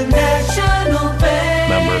 Nebraska Land National Bank.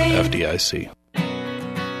 Member FDIC.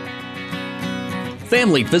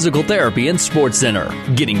 Family Physical Therapy and Sports Center,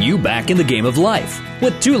 getting you back in the game of life.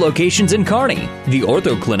 With 2 locations in Kearney, the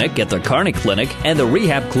Ortho Clinic at the Kearney Clinic and the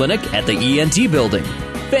Rehab Clinic at the ENT Building.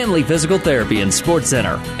 Family Physical Therapy and Sports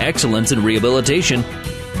Center, excellence in rehabilitation.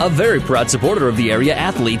 A very proud supporter of the area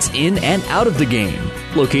athletes in and out of the game.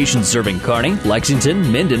 Locations serving Kearney, Lexington,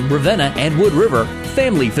 Minden, Ravenna, and Wood River.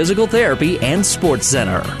 Family Physical Therapy and Sports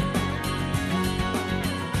Center.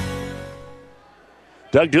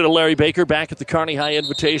 Doug Duda, Larry Baker back at the Kearney High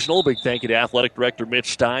Invitational. Big thank you to Athletic Director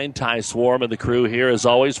Mitch Stein, Ty Swarm, and the crew here, as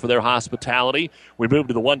always, for their hospitality. We move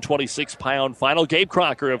to the 126-pound final. Gabe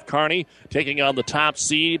Crocker of Kearney taking on the top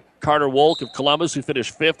seed, Carter Wolk of Columbus, who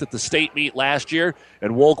finished 5th at the state meet last year.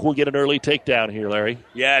 And Wolk will get an early takedown here, Larry.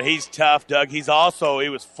 Yeah, he's tough, Doug. He was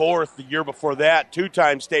 4th the year before that.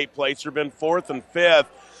 2-time state placer, been 4th and 5th.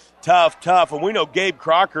 Tough. And we know Gabe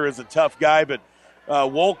Crocker is a tough guy, but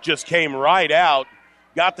Wolk just came right out.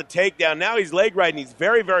 Got the takedown. Now he's leg riding. He's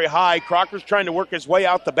very, very high. Crocker's trying to work his way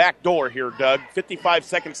out the back door here, Doug. 55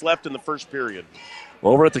 seconds left in the first period.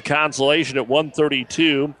 Over at the consolation at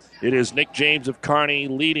 132, it is Nick James of Kearney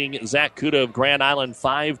leading Zach Kuda of Grand Island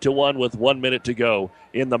 5-1 with 1 minute to go.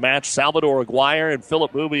 In the match, Salvador Aguirre and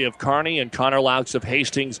Philip Moody of Kearney and Connor Laux of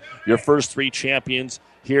Hastings, your first 3 champions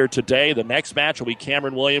here today. The next match will be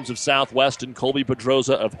Cameron Williams of Southwest and Colby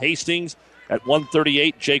Pedroza of Hastings. At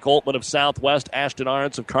 138, Jake Oltman of Southwest, Ashton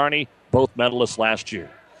Arntz of Kearney, both medalists last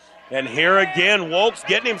year. And here again, Wolf's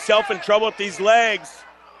getting himself in trouble with these legs.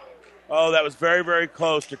 Oh, that was very, very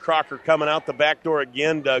close to Crocker coming out the back door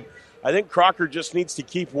again, Doug. I think Crocker just needs to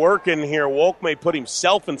keep working here. Wolf may put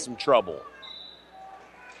himself in some trouble.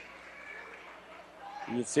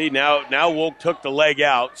 You see, now Wolf took the leg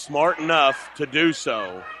out, smart enough to do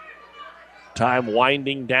so. Time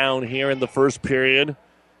winding down here in the first period.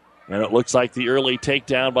 And it looks like the early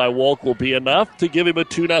takedown by Wolk will be enough to give him a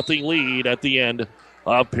 2-0 lead at the end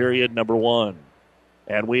of period number 1.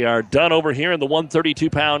 And we are done over here in the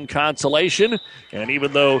 132-pound consolation. And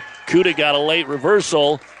even though Kuda got a late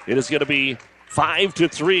reversal, it is going to be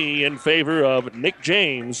 5-3 in favor of Nick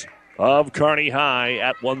James of Kearney High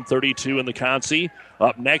at 132 in the consi.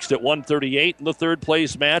 Up next at 138 in the third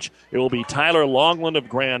place match, it will be Tyler Longland of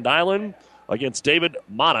Grand Island against David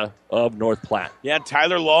Mata of North Platte. Yeah,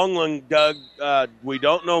 Tyler Longland, Doug, we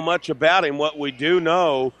don't know much about him. What we do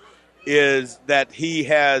know is that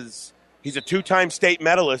he's a 2-time state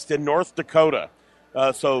medalist in North Dakota.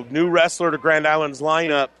 So new wrestler to Grand Island's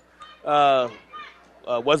lineup.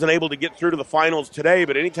 Wasn't able to get through to the finals today,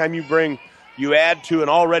 but anytime you add to an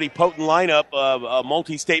already potent lineup of a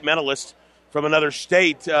multi-state medalist from another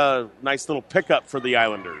state, nice little pickup for the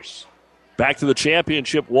Islanders. Back to the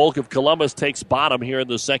championship, Wolk of Columbus takes bottom here in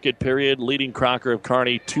the second period, leading Crocker of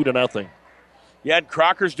Kearney 2-0. Yeah,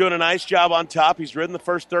 Crocker's doing a nice job on top. He's ridden the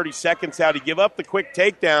first 30 seconds out. He gave up the quick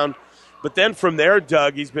takedown, But then from there,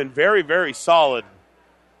 Doug, he's been very, very solid.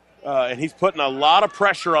 And he's putting a lot of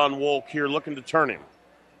pressure on Wolk here, looking to turn him.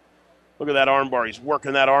 Look at that armbar. He's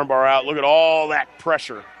working that armbar out. Look at all that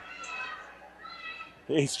pressure.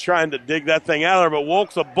 He's trying to dig that thing out of there, but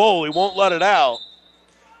Wolk's a bull. He won't let it out.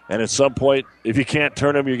 And at some point, if you can't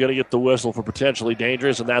turn him, you're going to get the whistle for potentially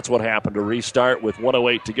dangerous, and that's what happened. A restart with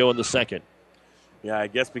 1:08 to go in the second. Yeah, I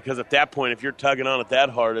guess because at that point, if you're tugging on it that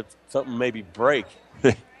hard, it's something maybe break.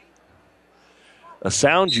 A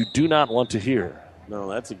sound you do not want to hear. No,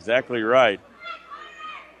 that's exactly right.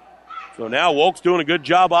 So now Wolk's doing a good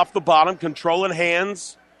job off the bottom, controlling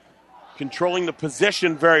hands, controlling the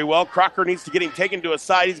position very well. Crocker needs to get him taken to a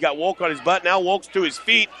side. He's got Wolk on his butt. Now Wolk's to his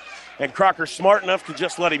feet, and Crocker's smart enough to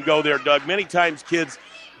just let him go there, Doug. Many times kids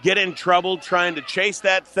get in trouble trying to chase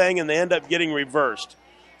that thing, and they end up getting reversed.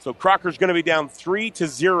 So Crocker's going to be down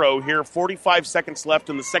 3-0 here, 45 seconds left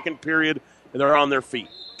in the second period, and they're on their feet.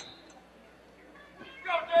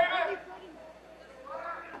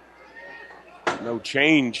 No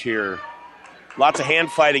change here. Lots of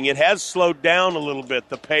hand fighting. It has slowed down a little bit,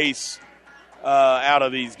 the pace out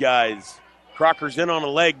of these guys. Crocker's in on a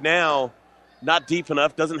leg now. Not deep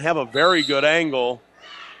enough. Doesn't have a very good angle.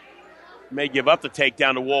 May give up the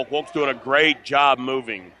takedown to Wolk. Wolk's doing a great job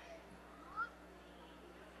moving.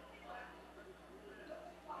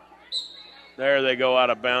 There they go out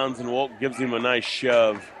of bounds, and Wolk gives him a nice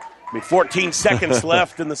shove. 14 seconds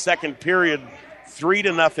left in the second period.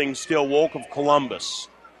 3-0 still, Wolk of Columbus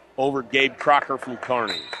over Gabe Crocker from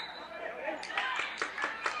Kearney.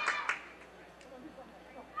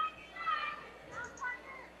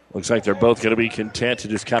 Looks like they're both going to be content to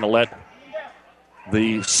just kind of let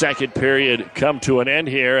the second period come to an end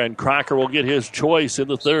here, and Crocker will get his choice in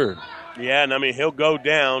the third. Yeah, and he'll go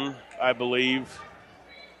down, I believe.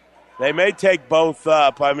 They may take both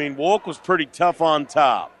up. Wolk was pretty tough on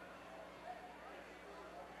top.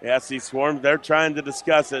 Yes, he swarmed. They're trying to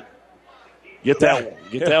discuss it. Get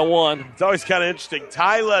that one. It's always kind of interesting.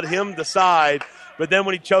 Ty let him decide, but then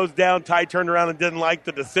when he chose down, Ty turned around and didn't like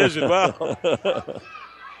the decision. Well,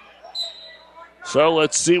 so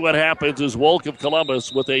let's see what happens as Wolk of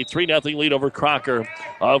Columbus with a 3-0 lead over Crocker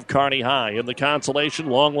of Kearney High. In the consolation,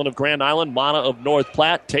 Longland of Grand Island, Mana of North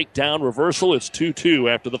Platte, takedown reversal. It's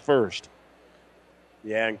 2-2 after the first.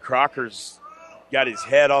 Yeah, and Crocker's got his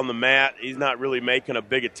head on the mat. He's not really making a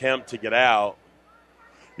big attempt to get out.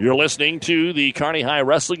 You're listening to the Kearney High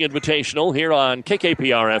Wrestling Invitational here on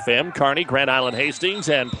KKPR-FM, Kearney, Grand Island Hastings,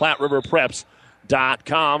 and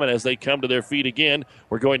PlatteRiverPreps.com. And as they come to their feet again,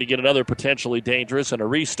 we're going to get another potentially dangerous and a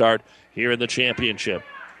restart here in the championship.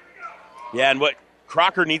 Yeah, and what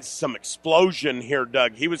Crocker needs some explosion here,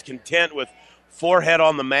 Doug. He was content with forehead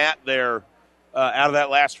on the mat there out of that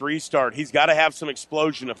last restart. He's got to have some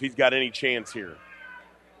explosion if he's got any chance here.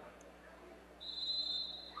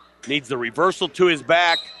 Needs the reversal to his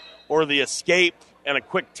back or the escape and a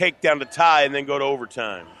quick takedown to tie and then go to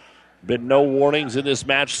overtime. Been no warnings in this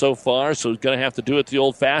match so far, so he's going to have to do it the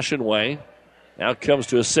old-fashioned way. Now it comes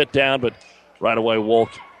to a sit-down, but right away Wolk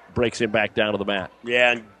breaks him back down to the mat.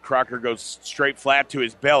 Yeah, and Crocker goes straight flat to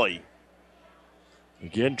his belly.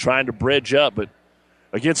 Again, trying to bridge up, but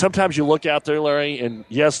again, sometimes you look out there, Larry, and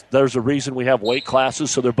yes, there's a reason we have weight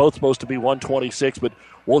classes, so they're both supposed to be 126, but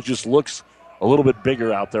Wolk just looks a little bit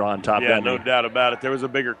bigger out there on top. Yeah, no doubt about it. There was a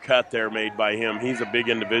bigger cut there made by him. He's a big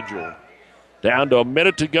individual. Down to a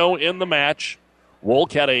minute to go in the match.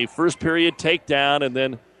 Wolk had a first period takedown and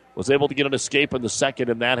then was able to get an escape in the second,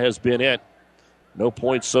 and that has been it. No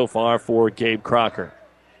points so far for Gabe Crocker.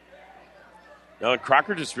 No, and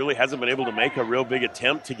Crocker just really hasn't been able to make a real big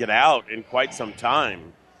attempt to get out in quite some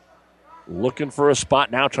time. Looking for a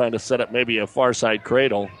spot now, trying to set up maybe a far side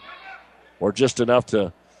cradle or just enough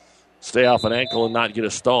to stay off an ankle and not get a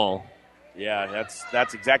stall. Yeah,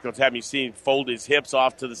 that's exactly what's happening. You see him fold his hips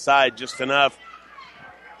off to the side just enough.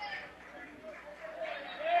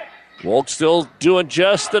 Wolk still doing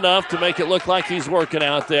just enough to make it look like he's working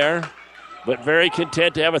out there, but very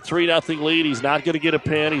content to have a 3-0 lead. He's not going to get a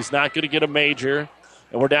pin. He's not going to get a major.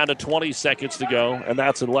 And we're down to 20 seconds to go, and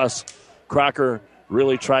that's unless Crocker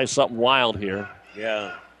really tries something wild here.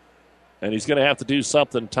 Yeah. And he's going to have to do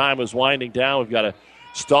something. Time is winding down. We've got a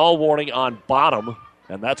stall warning on bottom,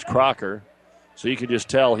 and that's Crocker. So you can just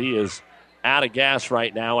tell he is out of gas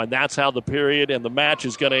right now, and that's how the period and the match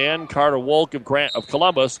is going to end. Carter Wolk of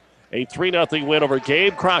Columbus, a 3-0 win over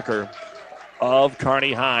Gabe Crocker of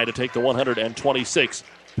Kearney High to take the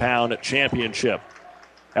 126-pound championship.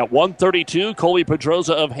 At 132, Colby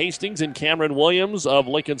Pedroza of Hastings and Cameron Williams of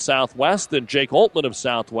Lincoln Southwest, then Jake Oltman of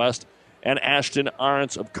Southwest and Ashton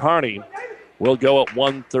Arntz of Kearney will go at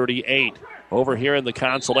 138. Over here in the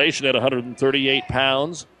consolation at 138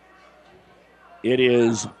 pounds, it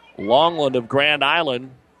is Longland of Grand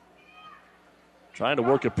Island trying to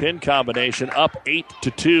work a pin combination, up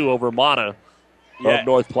 8-2 over Mata of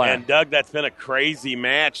North Platte. And, Doug, that's been a crazy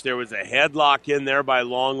match. There was a headlock in there by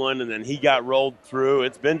Longland, and then he got rolled through.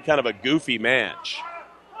 It's been kind of a goofy match.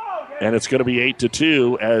 And it's going to be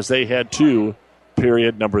 8-2 as they head to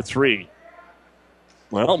period number 3.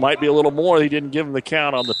 Well, it might be a little more. He didn't give him the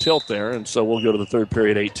count on the tilt there, and so we'll go to the third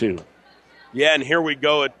period, 8-2. Yeah, and here we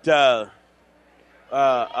go at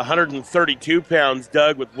 132 pounds,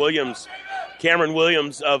 Doug, with Williams. Cameron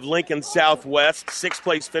Williams of Lincoln Southwest,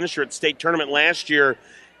 6th-place finisher at state tournament last year,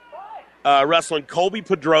 wrestling Colby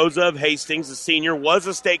Pedroza of Hastings, a senior, was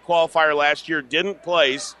a state qualifier last year, didn't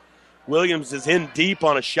place. Williams is in deep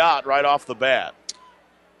on a shot right off the bat.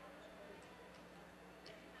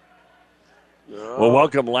 Well,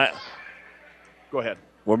 welcome. Go ahead.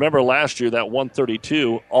 Remember last year that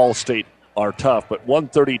 132, all state are tough, but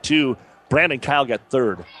 132, Brandon Kyle got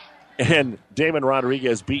third. And Damon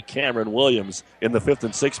Rodriguez beat Cameron Williams in the 5th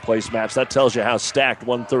and 6th place match. That tells you how stacked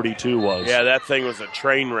 132 was. Yeah, that thing was a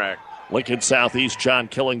train wreck. Lincoln Southeast, John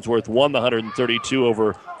Killingsworth won the 132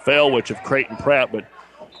 over Failwich of Creighton Prep, but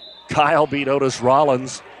Kyle beat Otis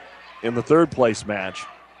Rollins in the 3rd place match.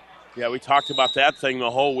 Yeah, we talked about that thing the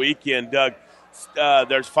whole weekend, Doug.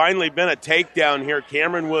 There's finally been a takedown here.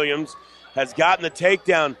 Cameron Williams has gotten the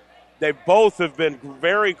takedown. They both have been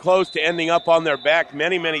very close to ending up on their back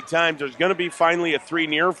many, many times. There's going to be finally a 3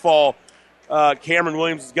 near fall. Cameron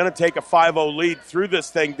Williams is going to take a 5-0 lead through this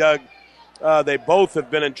thing, Doug. They both have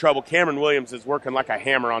been in trouble. Cameron Williams is working like a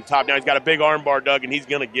hammer on top. Now he's got a big arm bar, Doug, and he's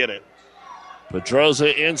going to get it.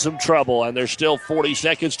 Pedroza in some trouble, and there's still 40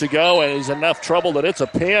 seconds to go, and he's enough trouble that it's a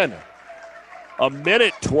pin.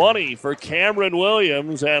 1:20 for Cameron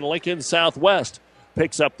Williams, and Lincoln Southwest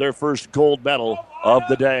picks up their first gold medal of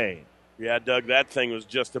the day. Yeah, Doug, that thing was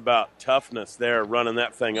just about toughness there, running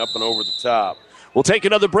that thing up and over the top. We'll take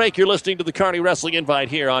another break. You're listening to the Kearney Wrestling Invite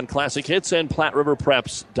here on Classic Hits and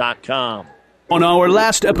PlatteRiverPreps.com. On our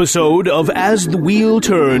last episode of As the Wheel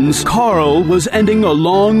Turns, Carl was ending a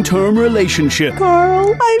long-term relationship.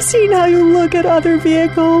 Carl, I've seen how you look at other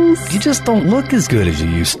vehicles. You just don't look as good as you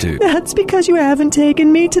used to. That's because you haven't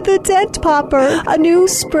taken me to the Dent Popper. A new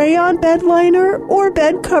spray-on bed liner or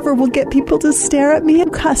bed cover will get people to stare at me,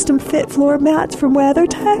 and custom-fit floor mats from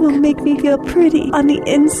WeatherTech will make me feel pretty on the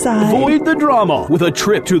inside. Avoid the drama with a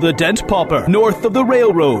trip to the Dent Popper, north of the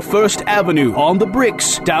railroad, 1st Avenue, on the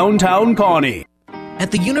Bricks, downtown Kearney. At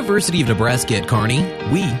the University of Nebraska at Kearney,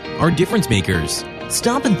 we are difference makers.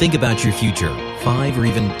 Stop and think about your future, 5 or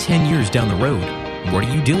even 10 years down the road. What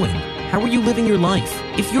are you doing? How are you living your life?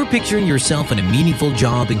 If you're picturing yourself in a meaningful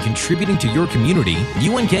job and contributing to your community,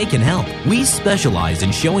 UNK can help. We specialize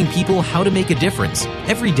in showing people how to make a difference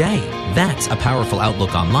every day. That's a powerful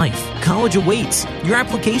outlook on life. College awaits. Your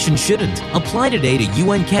application shouldn't. Apply today to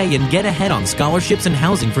UNK and get ahead on scholarships and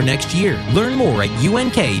housing for next year. Learn more at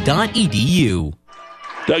unk.edu.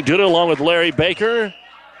 Doug Duda along with Larry Baker,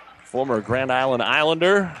 former Grand Island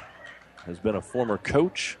Islander, has been a former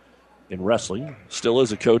coach in wrestling, still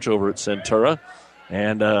is a coach over at Centura,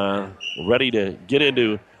 and ready to get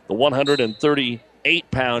into the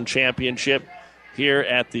 138-pound championship here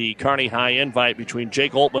at the Kearney High Invite between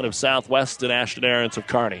Jake Oltman of Southwest and Ashton Aarons of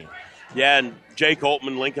Kearney. Yeah, and Jake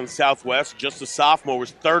Oltman, Lincoln Southwest, just a sophomore,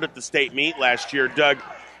 was 3rd at the state meet last year, Doug.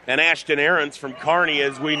 And Ashton Aarons from Kearney,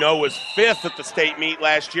 as we know, was 5th at the state meet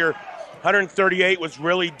last year. 138 was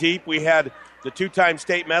really deep. We had the 2-time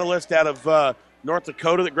state medalist out of North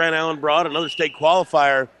Dakota that Grand Island brought, another state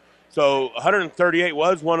qualifier. So 138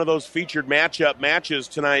 was one of those featured matches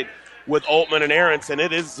tonight with Oltman and Aarons, and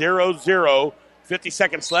it is 0-0. 50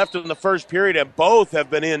 seconds left in the first period, and both have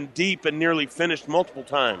been in deep and nearly finished multiple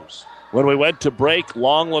times. When we went to break,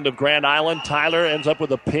 Longland of Grand Island, Tyler ends up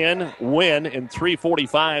with a pin win in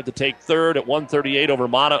 3:45 to take 3rd at 138 over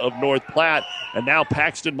Mata of North Platte. And now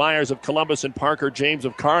Paxton Myers of Columbus and Parker James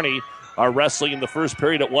of Kearney are wrestling in the first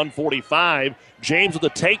period at 145. James with a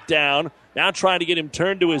takedown, now trying to get him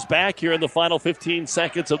turned to his back here in the final 15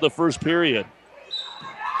 seconds of the first period.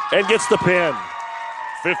 And gets the pin.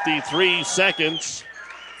 53 seconds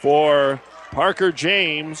for Parker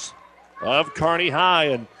James of Kearney High.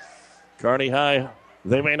 And Kearney High,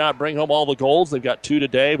 they may not bring home all the golds. They've got 2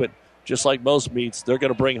 today, but just like most meets, they're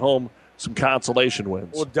going to bring home some consolation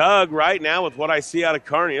wins. Well, Doug, right now with what I see out of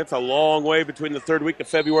Kearney, it's a long way between the 3rd week of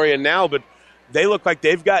February and now, but they look like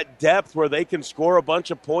they've got depth where they can score a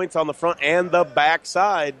bunch of points on the front and the back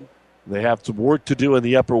side. They have some work to do in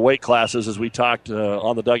the upper weight classes, as we talked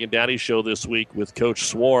on the Doug and Daddy show this week with Coach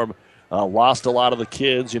Swarm. Lost a lot of the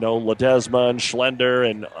kids, Ledesma and Schlender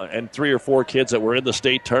and 3 or 4 kids that were in the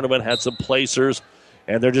state tournament, had some placers,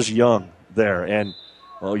 and they're just young there. And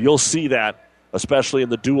you'll see that, especially in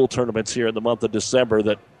the dual tournaments here in the month of December,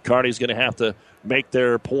 that Kearney's going to have to make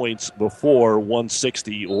their points before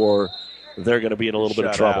 160 or they're going to be in a little bit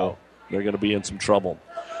of trouble. They're going to be in some trouble.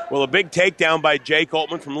 Well, a big takedown by Jake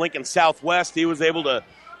Altman from Lincoln Southwest. He was able to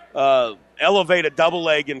elevate a double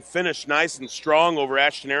leg and finish nice and strong over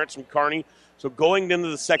Ashton Aarons from Kearney. So going into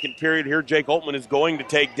the second period here, Jake Altman is going to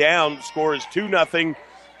take down. The score is 2-0.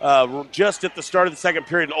 Just at the start of the second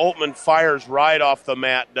period, Altman fires right off the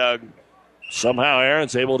mat, Doug. Somehow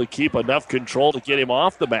Aaron's able to keep enough control to get him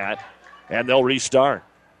off the mat, and they'll restart.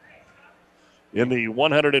 In the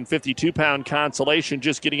 152-pound consolation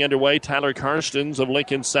just getting underway, Tyler Karstens of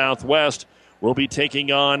Lincoln Southwest will be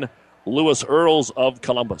taking on Lewis Earls of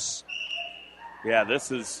Columbus. Yeah,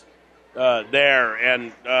 this is there,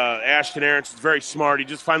 and Ashton Aarons is very smart. He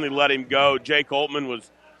just finally let him go. Jake Altman was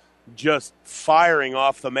just firing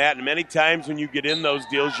off the mat, and many times when you get in those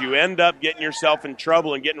deals, you end up getting yourself in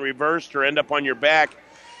trouble and getting reversed or end up on your back.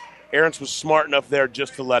 Aarons was smart enough there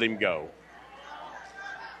just to let him go.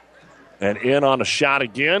 And in on a shot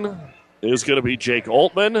again is going to be Jake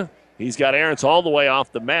Altman. He's got Aarons all the way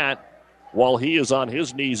off the mat while he is on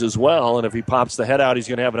his knees as well, and if he pops the head out, he's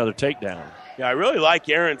going to have another takedown. Yeah, I really like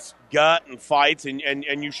Aarons' gut and fights, and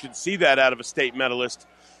you should see that out of a state medalist.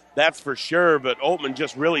 That's for sure, but Altman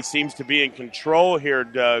just really seems to be in control here,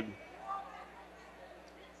 Doug.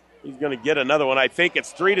 He's going to get another one. I think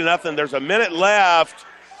it's 3-0. There's a minute left,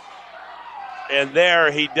 and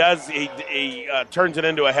there he does. He turns it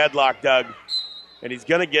into a headlock, Doug, and he's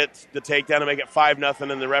going to get the takedown to make it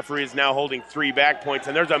 5-0, and the referee is now holding 3 back points,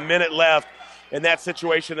 and there's a minute left in that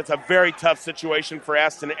situation. It's a very tough situation for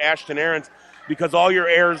Ashton Aarons because all your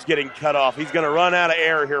air is getting cut off. He's going to run out of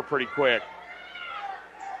air here pretty quick.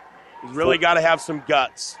 He's really got to have some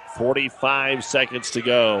guts. 45 seconds to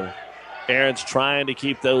go. Aarons trying to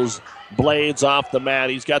keep those blades off the mat.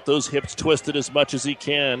 He's got those hips twisted as much as he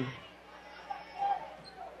can.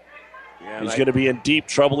 Yeah, he's going to be in deep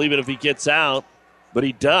trouble even if he gets out, but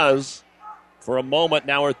he does for a moment.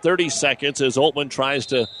 Now we're 30 seconds as Altman tries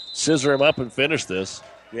to scissor him up and finish this.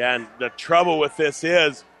 Yeah, and the trouble with this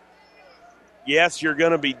is, yes, you're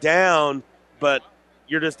going to be down, but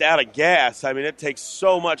you're just out of gas. I mean, it takes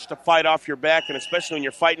so much to fight off your back, and especially when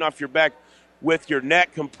you're fighting off your back with your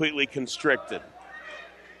neck completely constricted.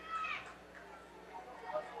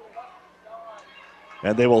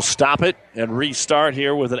 And they will stop it and restart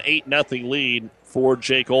here with an 8-0 lead for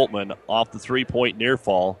Jake Altman off the 3-point near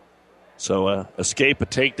fall. So escape, a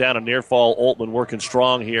takedown, a near fall. Altman working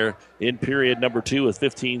strong here in period number 2 with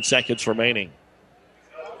 15 seconds remaining.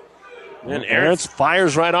 And Aarons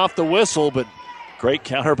fires right off the whistle, but great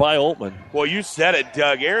counter by Altman. Well, you said it,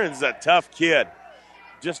 Doug. Aaron's a tough kid.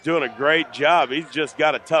 Just doing a great job. He's just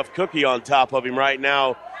got a tough cookie on top of him right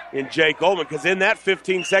now in Jake Altman, because in that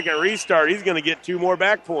 15-second restart, he's going to get 2 more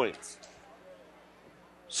back points.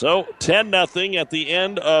 So 10-0 at the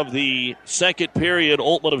end of the second period.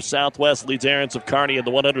 Altman of Southwest leads Aarons of Kearney in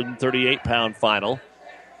the 138-pound final.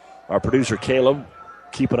 Our producer, Caleb,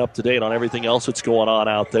 keeping up to date on everything else that's going on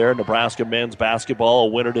out there. Nebraska men's basketball, a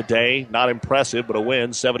winner today. Not impressive, but a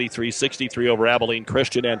win, 73-63 over Abilene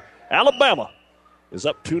Christian. And Alabama is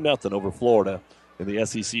up 2-0 over Florida in the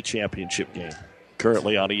SEC championship game,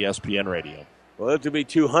 currently on ESPN Radio. Well, it would be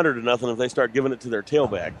 200-0 if they start giving it to their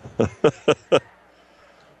tailback.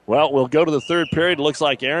 Well, we'll go to the third period. It looks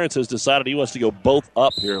like Aarons has decided he wants to go both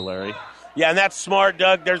up here, Larry. Yeah, and that's smart,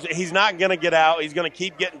 Doug. He's not going to get out. He's going to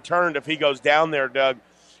keep getting turned if he goes down there, Doug.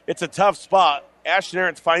 It's a tough spot. Ashton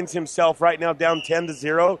Aarons finds himself right now down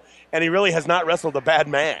 10-0, and he really has not wrestled a bad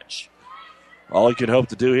match. All he can hope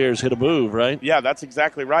to do here is hit a move, right? Yeah, that's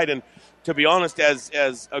exactly right. And to be honest,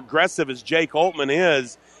 as aggressive as Jake Altman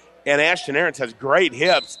is, and Ashton Aarons has great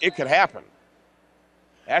hips, it could happen.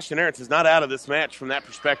 Ashton Aarons is not out of this match from that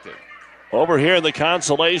perspective. Over here in the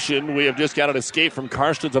consolation, we have just got an escape from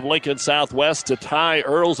Karstens of Lincoln Southwest to tie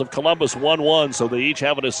Earls of Columbus 1-1. So they each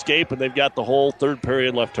have an escape, and they've got the whole third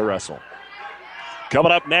period left to wrestle.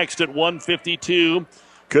 Coming up next at 1:52,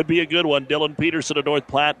 could be a good one. Dylan Peterson of North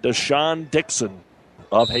Platte, Deshaun Dixon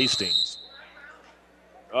of Hastings.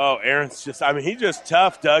 Oh, Aaron's he's just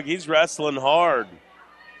tough, Doug. He's wrestling hard.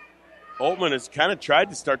 Altman has kind of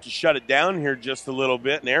tried to start to shut it down here just a little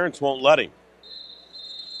bit, and Aarons won't let him.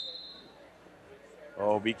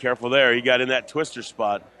 Oh, be careful there. He got in that twister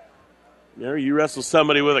spot. There, you wrestle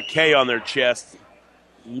somebody with a K on their chest,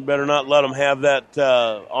 you better not let them have that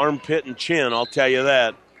armpit and chin, I'll tell you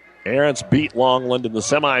that. Arents beat Longland in the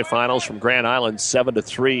semifinals from Grand Island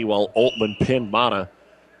 7-3, while Oltman pinned Mana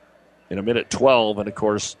in a minute 12. And, of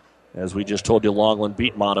course, as we just told you, Longland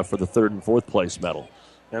beat Mana for the 3rd and 4th place medal.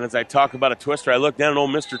 And as I talk about a twister, I look down at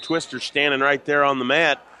old Mr. Twister standing right there on the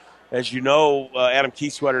mat. As you know, Adam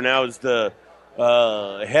Kieswetter now is the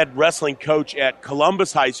head wrestling coach at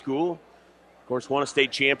Columbus High School. Of course, won a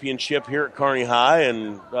state championship here at Kearney High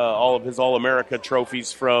and all of his All-America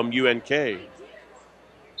trophies from UNK.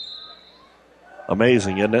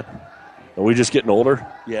 Amazing, isn't it? Are we just getting older?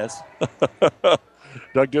 Yes.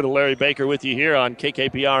 Doug Duda, Larry Baker with you here on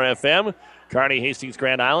KKPR-FM, Kearney, Hastings,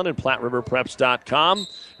 Grand Island, and PlatteRiverPreps.com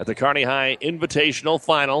at the Kearney High Invitational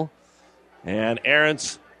Final. And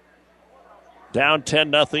Arents down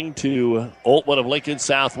 10-0 to Oltman of Lincoln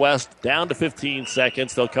Southwest, down to 15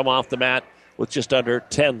 seconds. They'll come off the mat with just under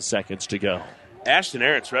 10 seconds to go. Ashton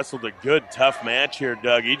Arents wrestled a good, tough match here,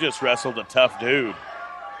 Doug. He just wrestled a tough dude.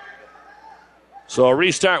 So a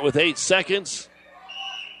restart with 8 seconds.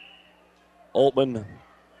 Oltman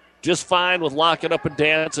just fine with locking up and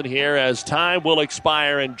dancing here as time will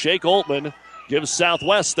expire. And Jake Oltman gives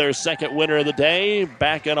Southwest their second winner of the day,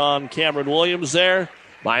 backing on Cameron Williams there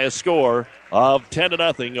by a score of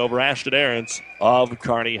 10-0 over Ashton Arents of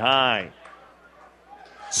Kearney High.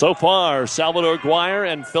 So far, Salvador Guire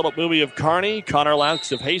and Philip Mooney of Kearney, Connor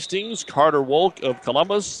Laux of Hastings, Carter Wolk of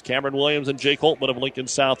Columbus, Cameron Williams and Jake Oltman of Lincoln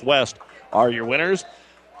Southwest are your winners.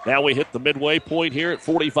 Now we hit the midway point here at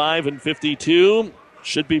 45 and 52.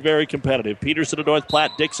 Should be very competitive. Peterson of North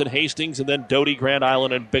Platte, Dixon, Hastings, and then Doty, Grand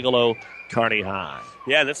Island, and Bigelow, Kearney High.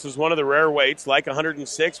 Yeah, this is one of the rare weights, like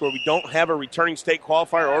 106, where we don't have a returning state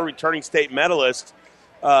qualifier or returning state medalist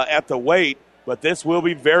at the weight. But this will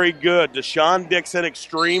be very good. Deshaun Dixon,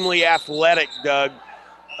 extremely athletic, Doug.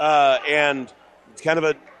 And it's kind of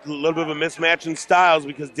a little bit of a mismatch in styles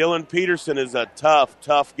because Dylan Peterson is a tough,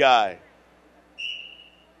 tough guy.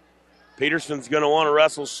 Peterson's going to want to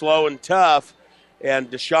wrestle slow and tough,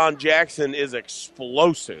 and Deshaun Jackson is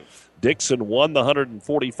explosive. Dixon won the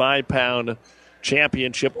 145-pound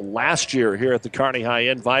championship last year here at the Kearney High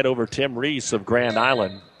Invite over Tim Reese of Grand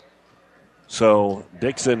Island. So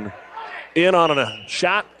Dixon in on a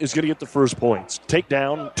shot is going to get the first points.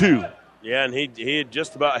 Takedown 2. Yeah, and he had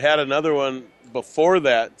just about had another one before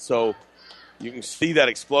that, so you can see that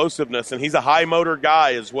explosiveness, and he's a high motor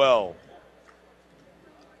guy as well.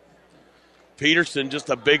 Peterson,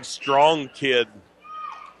 just a big, strong kid.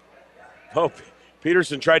 Oh,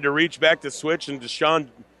 Peterson tried to reach back to switch, and Deshaun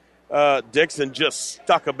Dixon just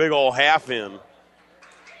stuck a big old half in.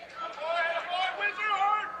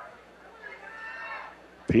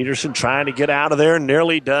 Peterson trying to get out of there,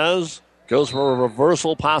 nearly does. Goes for a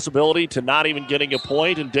reversal possibility to not even getting a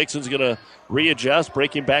point, and Dixon's going to readjust,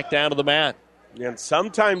 breaking back down to the mat. And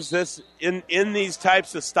sometimes this in these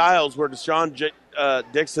types of styles where Deshaun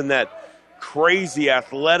Dixon, that crazy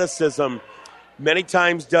athleticism, many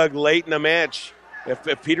times, Doug, late in a match,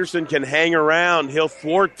 if Peterson can hang around, he'll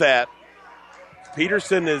thwart that.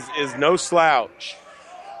 Peterson is no slouch.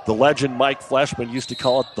 The legend Mike Fleshman used to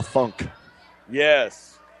call it the funk. Yes.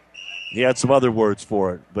 He had some other words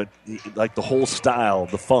for it, but like the whole style,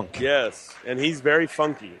 the funk. Yes, and he's very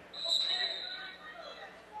funky.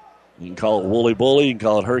 You can call it woolly bully, you can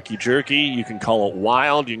call it herky jerky, you can call it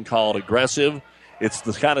wild, you can call it aggressive. It's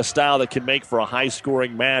the kind of style that can make for a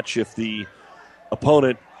high-scoring match if the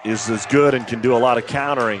opponent is as good and can do a lot of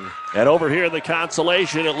countering. And over here in the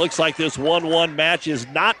consolation, it looks like this 1-1 match is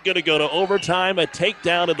not going to go to overtime. A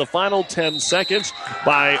takedown in the final 10 seconds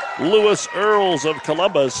by Lewis Earls of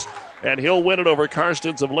Columbus. And he'll win it over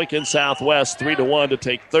Karstens of Lincoln Southwest 3-1 to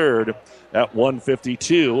take third at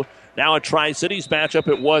 152. Now a Tri-Cities matchup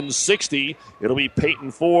at 160. It'll be Peyton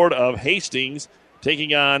Ford of Hastings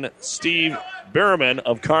taking on Steve Berman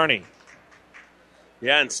of Kearney.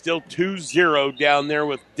 Yeah, and still 2-0 down there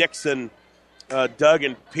with Dixon, Doug,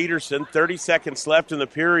 and Peterson. 30 seconds left in the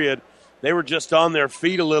period. They were just on their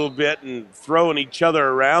feet a little bit and throwing each other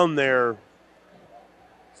around there.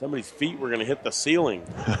 Somebody's feet were going to hit the ceiling.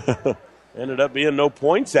 Ended up being no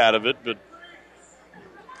points out of it, but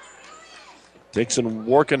Dixon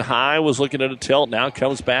working high, was looking at a tilt, now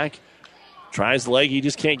comes back, tries the leg. He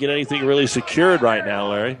just can't get anything really secured right now,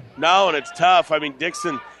 Larry. No, and it's tough. I mean,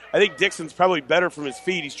 I think Dixon's probably better from his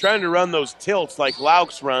feet. He's trying to run those tilts like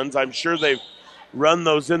Laux runs. I'm sure they've run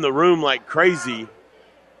those in the room like crazy.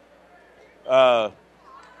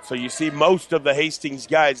 So you see most of the Hastings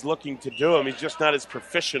guys looking to do them. He's just not as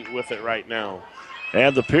proficient with it right now.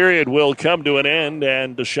 And the period will come to an end,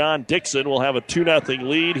 and Deshaun Dixon will have a 2-0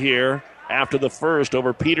 lead here after the first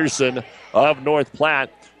over Peterson of North Platte.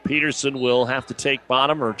 Peterson will have to take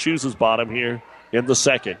bottom or chooses bottom here in the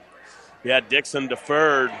second. Yeah, Dixon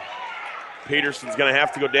deferred. Peterson's going to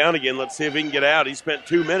have to go down again. Let's see if he can get out. He spent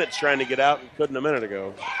 2 minutes trying to get out and couldn't a minute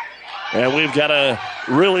ago. And we've got a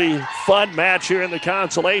really fun match here in the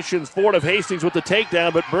consolations. Ford of Hastings with the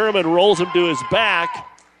takedown, but Berman rolls him to his back.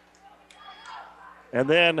 And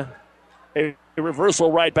then a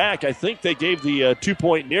reversal right back. I think they gave the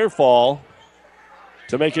 2-point near fall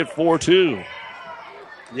to make it 4-2.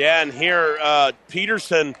 Yeah, and here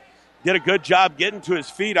Peterson did a good job getting to his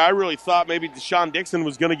feet. I really thought maybe Deshaun Dixon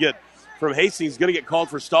was going to get, from Hastings, going to get called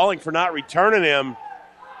for stalling for not returning him.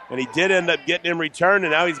 And he did end up getting him returned,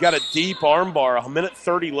 and now he's got a deep arm bar.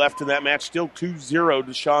 1:30 left in that match. Still 2-0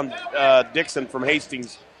 Deshaun Dixon from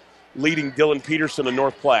Hastings leading Dylan Peterson of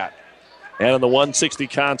North Platte. And in the 160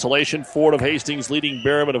 consolation, Ford of Hastings leading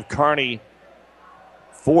Berryman of Kearney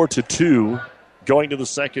 4-2 going to the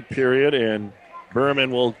second period, and Berryman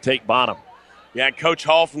will take bottom. Yeah, Coach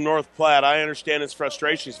Hall from North Platte, I understand his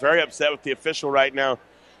frustration. He's very upset with the official right now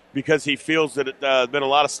because he feels that it's been a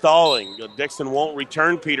lot of stalling. Dixon won't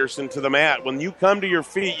return Peterson to the mat. When you come to your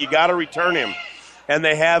feet, you got to return him. And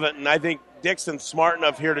they haven't, and I think Dixon's smart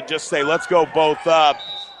enough here to just say, let's go both up.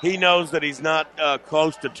 He knows that he's not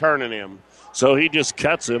close to turning him. So he just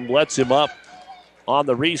cuts him, lets him up on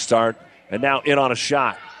the restart, and now in on a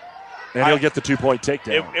shot. And he'll get the 2-point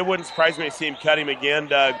takedown. It wouldn't surprise me to see him cut him again,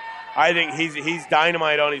 Doug. I think he's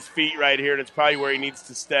dynamite on his feet right here, and it's probably where he needs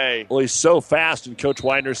to stay. Well, he's so fast, and Coach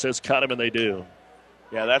Widener says cut him, and they do.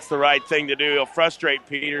 Yeah, that's the right thing to do. He'll frustrate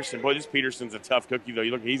Peterson. Boy, this Peterson's a tough cookie, though.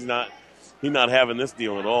 You look, he's not having this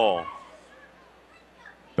deal at all.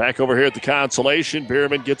 Back over here at the consolation,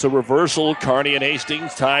 Berryman gets a reversal. Kearney and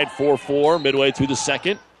Hastings tied 4-4 midway through the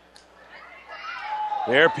second.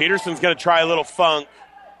 There, Peterson's going to try a little funk.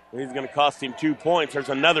 He's going to cost him 2 points. There's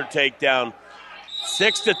another takedown.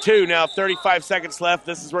 6-2 now, 35 seconds left.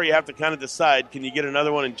 This is where you have to kind of decide, can you get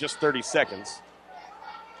another one in just 30 seconds?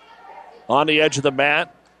 On the edge of the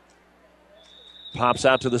mat. Pops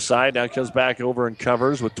out to the side, now comes back over and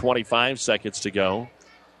covers with 25 seconds to go.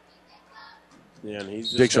 Yeah, and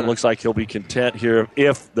he's Dixon looks like he'll be content here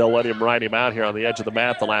if they'll let him ride him out here on the edge of the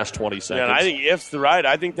mat the last 20 seconds. Yeah, and I think if's the right.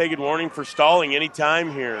 I think they could warn him for stalling any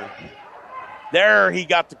time here. There, he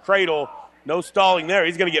got the cradle. No stalling there.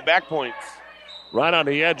 He's going to get back points. Right on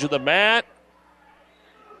the edge of the mat.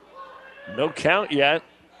 No count yet.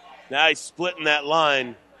 Now he's splitting that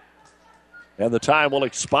line. And the time will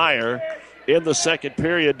expire in the second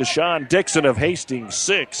period. Deshaun Dixon of Hastings,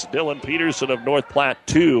 6. Dylan Peterson of North Platte,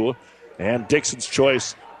 2. And Dixon's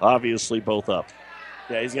choice, obviously, both up.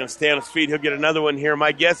 Yeah, he's going to stay on his feet. He'll get another one here.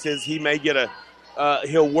 My guess is he may get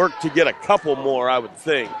he'll work to get a couple more, I would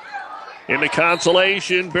think. In the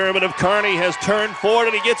consolation, Berryman of Kearney has turned forward,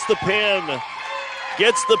 and he gets the pin.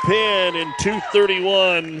 Gets the pin in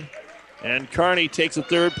 2:31. And Kearney takes a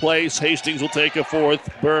third place. Hastings will take a fourth.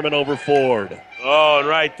 Berryman over Ford. Oh, and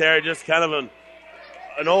right there, just kind of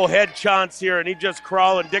an old head chance here, and he just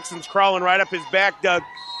crawling. Dixon's crawling right up his back, Doug.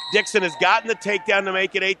 Dixon has gotten the takedown to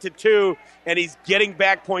make it 8-2, and he's getting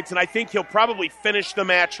back points, and I think he'll probably finish the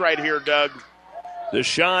match right here, Doug.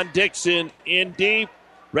 Deshaun Dixon in deep,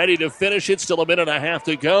 ready to finish it. Still a minute and a half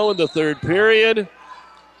to go in the third period.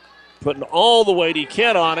 Putting all the weight he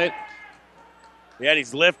can on it. Yeah, and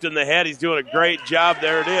he's lifting the head. He's doing a great job.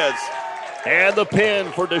 There it is. And the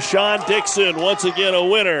pin for Deshaun Dixon. Once again, a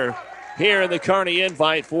winner here in the Kearney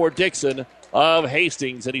Invite for Dixon of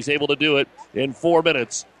Hastings, and he's able to do it in 4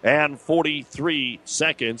 minutes and 43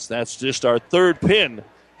 seconds. That's just our third pin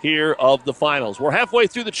here of the finals. We're halfway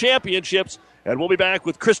through the championships, and we'll be back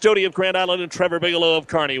with Chris Doty of Grand Island and Trevor Bigelow of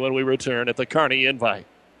Kearney when we return at the Kearney Invite.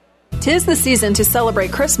 'Tis the season to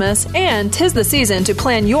celebrate Christmas, and 'tis the season to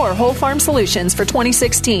plan your whole farm solutions for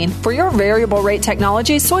 2016. For your variable rate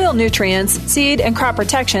technology, soil nutrients, seed, and crop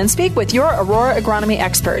protection, speak with your Aurora agronomy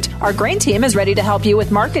expert. Our grain team is ready to help you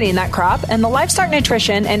with marketing that crop, and the livestock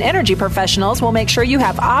nutrition and energy professionals will make sure you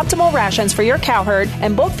have optimal rations for your cow herd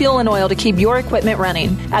and bulk fuel and oil to keep your equipment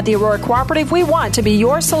running. At the Aurora Cooperative, we want to be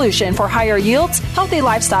your solution for higher yields, healthy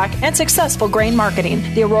livestock, and successful grain marketing.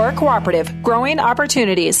 The Aurora Cooperative, growing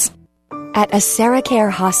opportunities. At AseraCare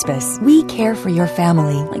Hospice, we care for your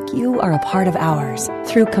family like you are a part of ours.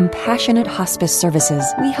 Through compassionate hospice services,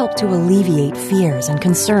 we help to alleviate fears and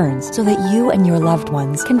concerns so that you and your loved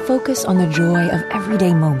ones can focus on the joy of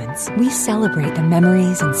everyday moments. We celebrate the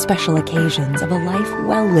memories and special occasions of a life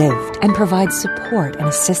well lived and provide support and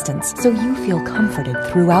assistance so you feel comforted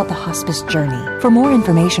throughout the hospice journey. For more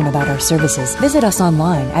information about our services, visit us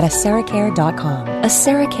online at aseracare.com.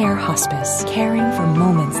 AseraCare Hospice, caring for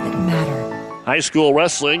moments that matter. High school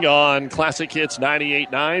wrestling on Classic Hits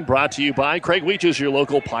 98.9, brought to you by Craig Weeches, your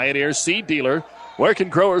local Pioneer seed dealer. Where can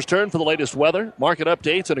growers turn for the latest weather, market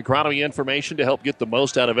updates, and agronomy information to help get the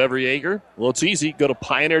most out of every acre? Well, it's easy. Go to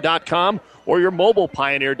Pioneer.com or your mobile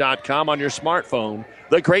Pioneer.com on your smartphone.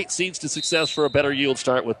 The great seeds to success for a better yield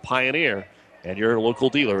start with Pioneer and your local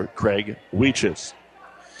dealer, Craig Weeches.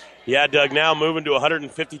 Yeah, Doug, now moving to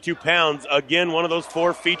 152 pounds. Again, one of those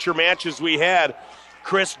 4 feature matches we had.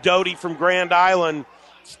 Chris Doty from Grand Island,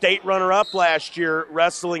 state runner-up last year,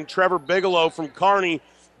 wrestling Trevor Bigelow from Kearney.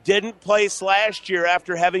 Didn't place last year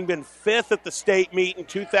after having been 5th at the state meet in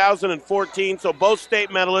 2014. So both state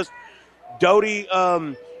medalists. Doty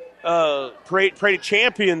parade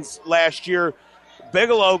champions last year.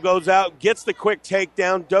 Bigelow goes out, gets the quick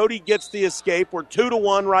takedown. Doty gets the escape. We're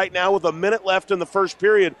 2-1 right now with a minute left in the first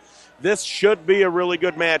period. This should be a really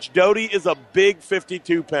good match. Doty is a big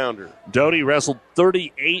 52-pounder. Doty wrestled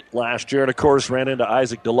 38 last year and, of course, ran into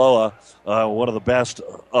Isaac DeLoa, one of the best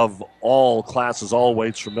of all classes, all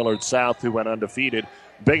weights from Millard South, who went undefeated.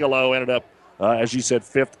 Bigelow ended up, as you said,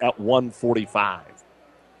 5th at 145.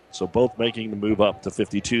 So both making the move up to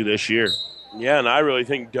 52 this year. Yeah, and I really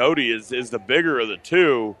think Doty is the bigger of the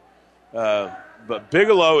two. But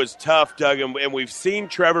Bigelow is tough, Doug, and we've seen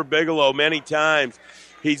Trevor Bigelow many times.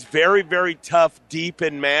 He's very, very tough deep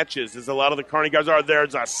in matches, as a lot of the Kearney guys are.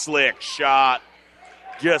 There's a slick shot.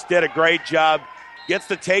 Just did a great job. Gets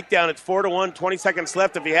the takedown. It's 4-1, 20 seconds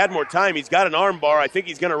left. If he had more time, he's got an arm bar. I think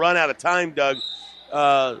he's going to run out of time, Doug,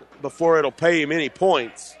 before it'll pay him any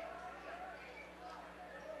points.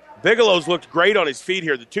 Bigelow's looked great on his feet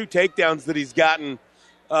here. The 2 takedowns that he's gotten,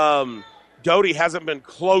 Doty hasn't been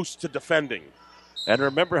close to defending. And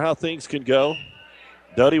remember how things can go.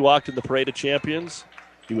 Doty walked in the Parade of Champions.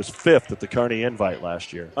 He was 5th at the Kearney Invite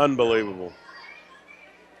last year. Unbelievable.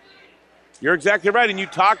 You're exactly right, and you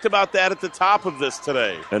talked about that at the top of this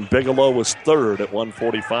today. And Bigelow was 3rd at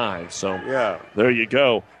 145, so yeah, there you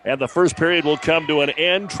go. And the first period will come to an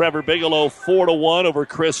end. Trevor Bigelow 4-1 over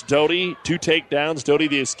Chris Doty. 2 takedowns. Doty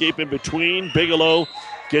the escape in between. Bigelow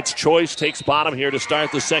gets choice, takes bottom here to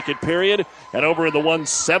start the second period. And over in the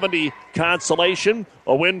 170 consolation,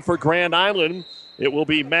 a win for Grand Island. It will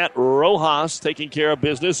be Matt Rojas taking care of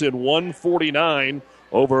business in 149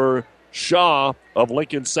 over Shaw of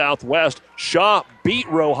Lincoln Southwest. Shaw beat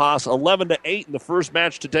Rojas 11-8 in the first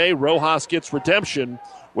match today. Rojas gets redemption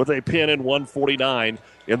with a pin in 149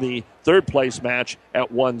 in the third place match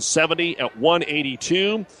at 170. At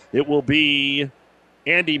 182, it will be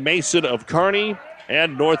Andy Mason of Kearney,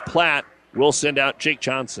 and North Platte will send out Jake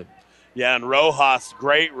Johnson. Yeah, and Rojas,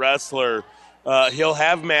 great wrestler. He'll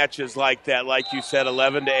have matches like that, like you said,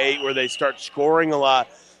 11-8, where they start scoring a lot.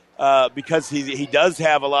 Because he does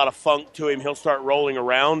have a lot of funk to him. He'll start rolling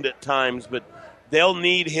around at times, but they'll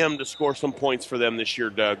need him to score some points for them this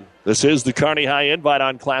year, Doug. This is the Kearney High Invite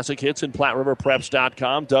on Classic Hits and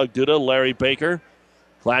PlatteRiverPreps.com. Doug Duda, Larry Baker,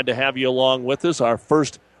 glad to have you along with us. Our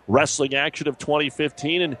first wrestling action of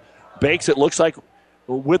 2015. And, Bakes, it looks like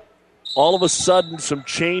with all of a sudden some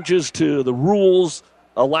changes to the rules,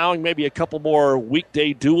 allowing maybe a couple more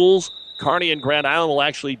weekday duels, Kearney and Grand Island will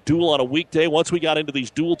actually duel on a weekday. Once we got into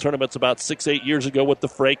these dual tournaments about 6-8 years ago with the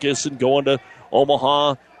Fracas and going to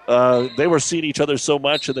Omaha, they were seeing each other so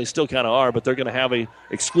much, and they still kind of are, but they're going to have a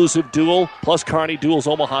exclusive duel, plus Kearney duels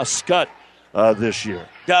Omaha Scott this year.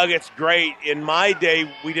 Doug, it's great. In my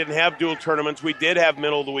day, we didn't have dual tournaments. We did have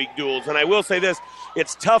middle-of-the-week duels, and I will say this,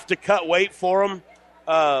 it's tough to cut weight for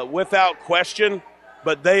them without question.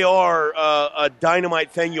 But they are a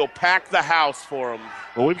dynamite thing. You'll pack the house for them.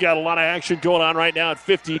 Well, we've got a lot of action going on right now at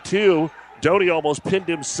 52. Doty almost pinned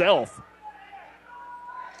himself.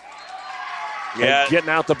 Yeah. And getting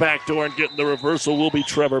out the back door and getting the reversal will be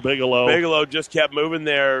Trevor Bigelow. Bigelow just kept moving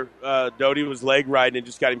there. Doty was leg riding and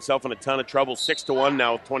just got himself in a ton of trouble. 6-1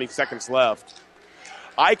 now with 20 seconds left.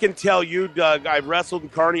 I can tell you, Doug, I've wrestled in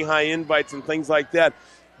Kearney High Invites and things like that.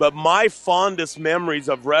 But my fondest memories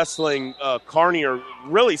of wrestling Kearney, or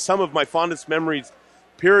really some of my fondest memories,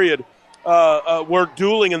 period, were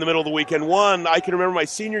dueling in the middle of the weekend. One, I can remember my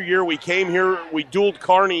senior year, we came here, we dueled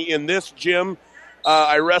Kearney in this gym.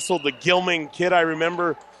 I wrestled the Gilming kid, I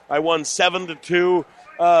remember. I won 7-2.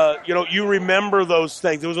 You remember those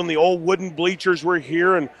things. It was when the old wooden bleachers were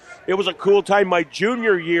here, and it was a cool time. My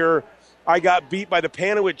junior year, I got beat by the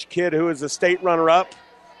Panowich kid, who is a state runner-up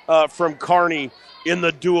from Kearney in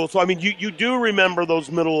the duel. So, I mean, you do remember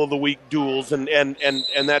those middle-of-the-week duels and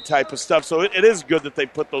that type of stuff. So it is good that they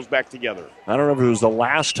put those back together. I don't know if it was the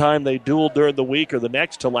last time they dueled during the week or the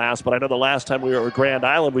next to last, but I know the last time we were at Grand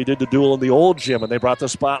Island, we did the duel in the old gym, and they brought the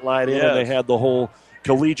spotlight in, and they had the whole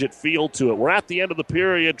collegiate feel to it. We're at the end of the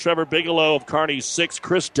period. Trevor Bigelow of Kearney 6,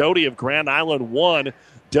 Chris Doty of Grand Island 1.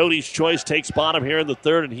 Doty's choice takes bottom here in the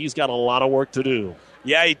third, and he's got a lot of work to do.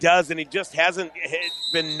 Yeah, he does, and he just hasn't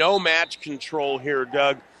been no match control here,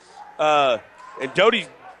 Doug. And Doty,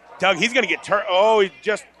 Doug, he's going to get turned. Oh, he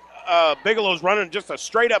just Bigelow's running just a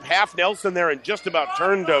straight-up half Nelson there and just about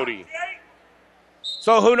turned Doty.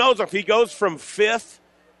 So who knows if he goes from 5th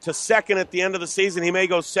to 2nd at the end of the season, he may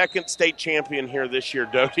go 2nd state champion here this year,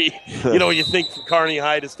 Doty. You think from Kearney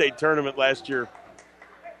High to state tournament last year.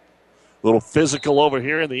 Little physical over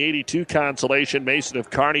here in the 82 consolation. Mason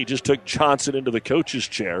of Kearney just took Johnson into the coaches'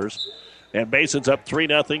 chairs. And Mason's up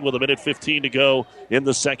 3-0 with 1:15 to go in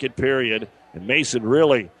the second period. And Mason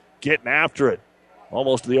really getting after it.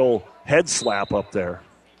 Almost the old head slap up there.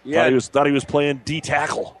 Yeah. Thought he was playing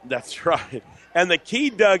D-tackle. That's right. And the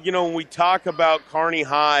key, Doug, when we talk about Kearney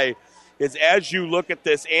High, is as you look at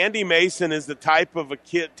this, Andy Mason is the type of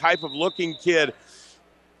looking kid.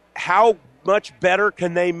 How much better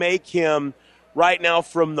can they make him right now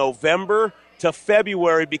from November to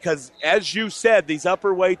February? Because, as you said, these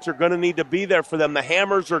upper weights are going to need to be there for them. The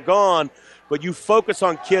hammers are gone, but you focus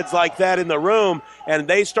on kids like that in the room, and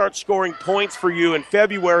they start scoring points for you in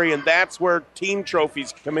February, and that's where team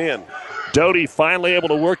trophies come in. Doty finally able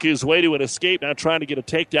to work his way to an escape, now trying to get a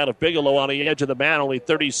takedown of Bigelow on the edge of the mat. Only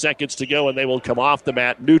 30 seconds to go, and they will come off the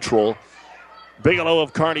mat neutral. Bigelow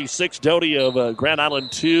of Kearney 6, Doty of Grand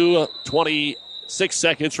Island 2, 26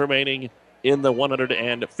 seconds remaining in the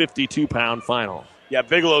 152-pound final. Yeah,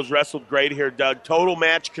 Bigelow's wrestled great here, Doug. Total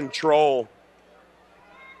match control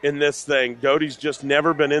in this thing. Doty's just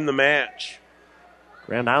never been in the match.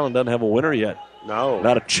 Grand Island doesn't have a winner yet. No.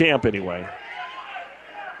 Not a champ, anyway.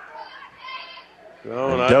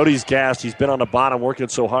 No, Doty's gassed. He's been on the bottom working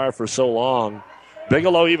so hard for so long.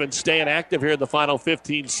 Bigelow even staying active here in the final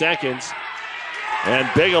 15 seconds. And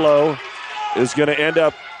Bigelow is going to end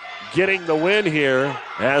up getting the win here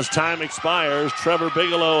as time expires. Trevor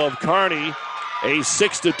Bigelow of Kearney, a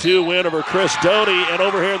 6-2 win over Chris Doty. And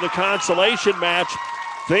over here in the consolation match,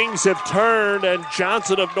 things have turned, and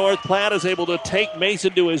Johnson of North Platte is able to take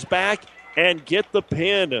Mason to his back and get the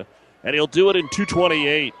pin. And he'll do it in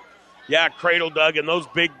 2:28. Yeah, cradle, Doug, and those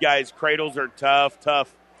big guys, cradles are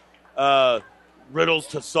tough riddles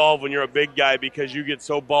to solve when you're a big guy because you get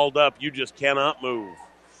so balled up you just cannot move.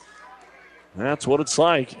 That's what it's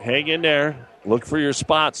like. Hang in there. Look for your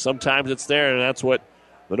spots. Sometimes it's there, and that's what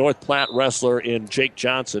the North Platte wrestler in Jake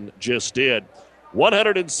Johnson just did.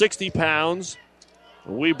 160 pounds.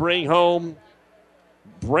 We bring home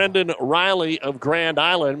Brendan Riley of Grand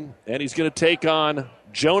Island, and he's going to take on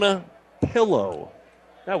Jonah Pillow.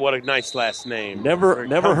 Yeah, what a nice last name. Never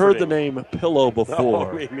heard the name Pillow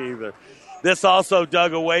before. No, me neither. This also,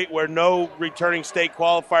 Doug, a weight where no returning state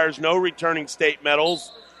qualifiers, no returning state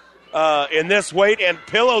medals in this weight, and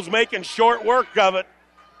Pillow's making short work of it.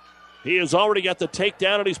 He has already got the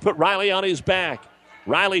takedown, and he's put Riley on his back.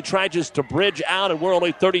 Riley tried just to bridge out, and we're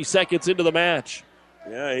only 30 seconds into the match.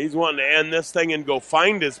 Yeah, he's wanting to end this thing and go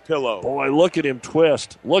find his Pillow. Boy, look at him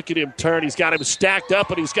twist. Look at him turn. He's got him stacked up,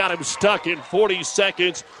 and he's got him stuck in 40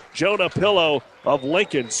 seconds. Jonah Pillow of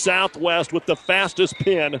Lincoln Southwest with the fastest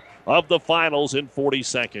pin of the finals in 40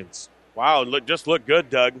 seconds. Wow, just looked good,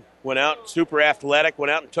 Doug. Went out super athletic, went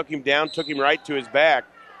out and took him down, took him right to his back.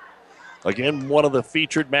 Again, one of the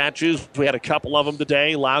featured matches. We had a couple of them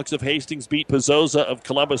today. Laux of Hastings beat Pizzoza of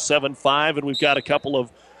Columbus 7-5, and we've got a couple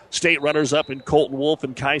of state runners-up in Colton Wolf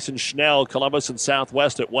and Kyson Schnell, Columbus and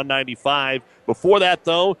Southwest at 195. Before that,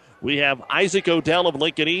 though, we have Isaac Odell of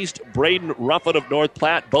Lincoln East, Braden Ruffin of North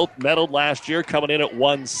Platte, both medaled last year, coming in at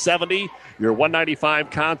 170. Your 195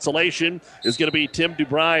 consolation is going to be Tim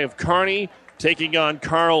Dubry of Kearney, taking on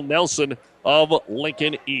Carl Nelson of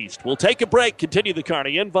Lincoln East. We'll take a break, continue the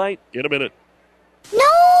Kearney Invite in a minute. No,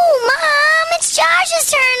 Mom, it's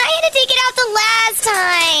Josh's turn. I had to take it out the last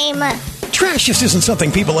time. Trash just isn't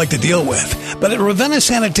something people like to deal with. But at Ravenna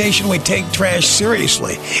Sanitation, we take trash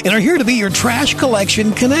seriously and are here to be your trash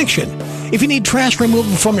collection connection. If you need trash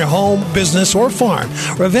removal from your home, business, or farm,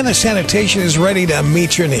 Ravenna Sanitation is ready to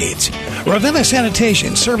meet your needs. Ravenna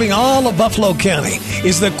Sanitation, serving all of Buffalo County,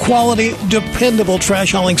 is the quality, dependable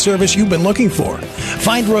trash hauling service you've been looking for.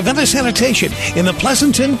 Find Ravenna Sanitation in the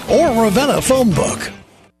Pleasanton or Ravenna phone book.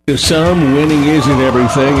 To some, winning isn't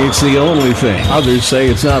everything, it's the only thing. Others say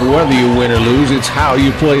it's not whether you win or lose, it's how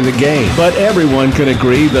you play the game. But everyone can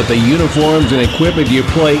agree that the uniforms and equipment you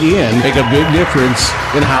play in make a big difference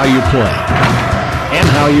in how you play and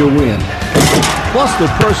how you win. Plus the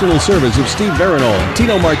personal service of Steve Barinol,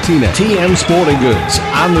 Tino Martinez, TM Sporting Goods,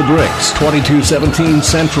 on the Bricks, 2217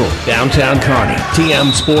 Central, downtown Kearney. TM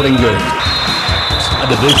Sporting Goods, a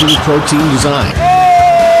division of Protein Design.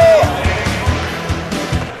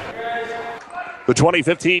 The The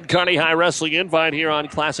 2015 Kearney High Wrestling Invite here on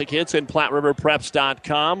Classic Hits and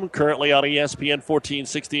PlatteRiverPreps.com. Currently on ESPN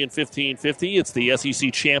 1460 and 1550. It's the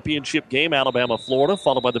SEC Championship game, Alabama, Florida,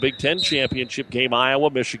 followed by the Big Ten Championship game, Iowa,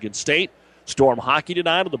 Michigan State. Storm hockey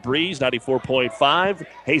tonight on the Breeze, 94.5.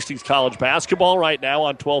 Hastings College basketball right now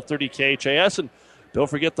on 1230 KHAS. And don't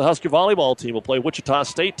forget the Husker volleyball team will play Wichita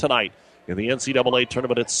State tonight in the NCAA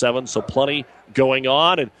tournament at 7. So plenty going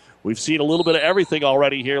on. And we've seen a little bit of everything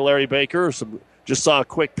already here, Larry Baker. Just saw a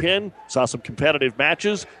quick pin, saw some competitive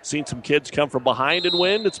matches, seen some kids come from behind and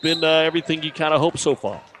win. It's been everything you kind of hope so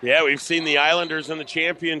far. Yeah, we've seen the Islanders in the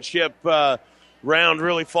championship round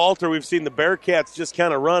really falter. We've seen the Bearcats just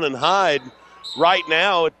kind of run and hide. Right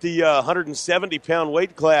now at the 170-pound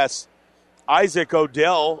weight class, Isaac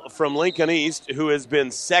Odell from Lincoln East, who has been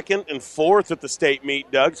second and fourth at the state meet,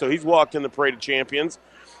 Doug, so he's walked in the Parade of Champions,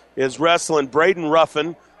 is wrestling Braden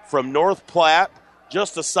Ruffin from North Platte.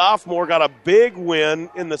 Just a sophomore, got a big win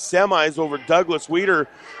in the semis over Douglas Weeder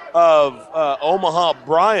of Omaha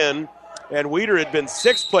Bryan. And Weeder had been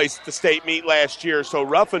sixth place at the state meet last year. So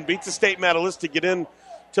Ruffin beats the state medalist to get in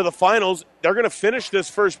to the finals. They're going to finish this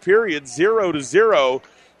first period 0-0.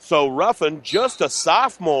 So Ruffin, just a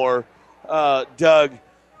sophomore, Doug,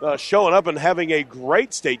 showing up and having a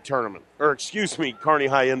great state tournament. Kearney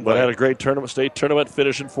High Invite. But had a great state tournament,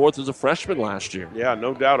 finishing fourth as a freshman last year. Yeah,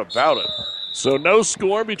 no doubt about it. So no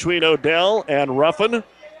score between Odell and Ruffin,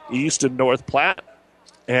 East and North Platte.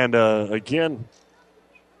 And again,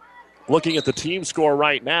 looking at the team score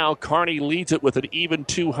right now, Kearney leads it with an even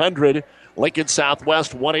 200. Lincoln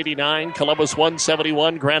Southwest 189, Columbus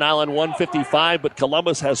 171, Grand Island 155. But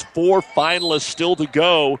Columbus has 4 finalists still to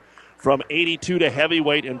go from 82 to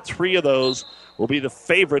heavyweight, and 3 of those will be the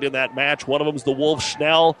favorite in that match. One of them is the Wolf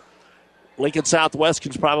Schnell. Lincoln Southwest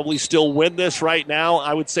can probably still win this right now.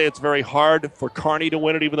 I would say it's very hard for Kearney to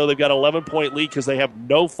win it, even though they've got an 11-point lead because they have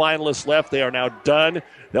no finalists left. They are now done.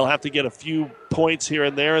 They'll have to get a few points here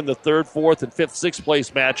and there in the 3rd, 4th, and 5th, 6th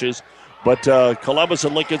place matches. But Columbus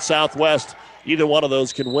and Lincoln Southwest, either one of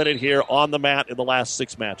those can win it here on the mat in the last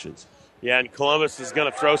 6 matches. Yeah, and Columbus is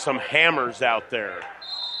going to throw some hammers out there.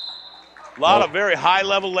 A lot of very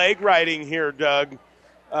high-level leg riding here, Doug.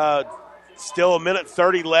 Still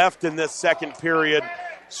 1:30 left in this second period.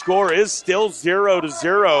 Score is still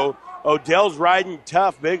 0-0. Odell's riding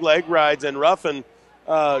tough, big leg rides, and Ruffin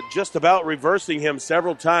just about reversing him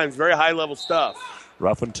several times. Very high-level stuff.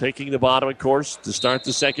 Ruffin taking the bottom, of course, to start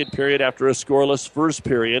the second period after a scoreless first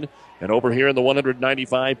period. And over here in the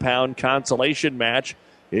 195-pound consolation match,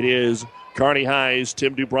 it is Kearney High's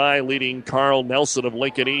Tim Dubry leading Carl Nelson of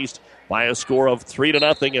Lincoln East by a score of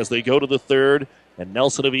 3-0 as they go to the third. And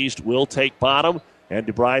Nelson of East will take bottom. And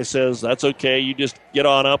Dubry says, that's okay, you just get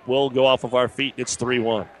on up. We'll go off of our feet. It's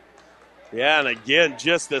 3-1. Yeah, and again,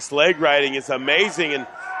 just this leg riding is amazing. And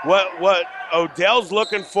what Odell's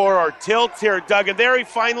looking for are tilts here, Doug. And there he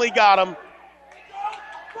finally got him.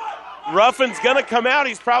 Ruffin's going to come out.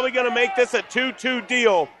 He's probably going to make this a 2-2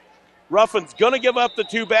 deal. Ruffin's going to give up the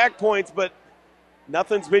 2 back points, but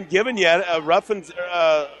nothing's been given yet. Odell's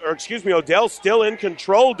still in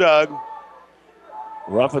control, Doug.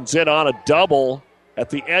 Ruffin's in on a double at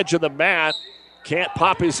the edge of the mat. Can't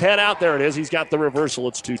pop his head out. There it is. He's got the reversal.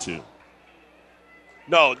 It's 2-2.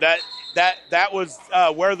 No, that was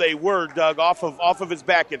where they were, Doug, off of his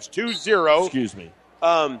back. It's 2-0. Excuse me.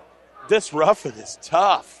 This Ruffin is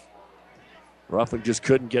tough. Ruffin just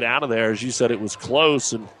couldn't get out of there. As you said, it was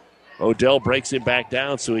close, and Odell breaks him back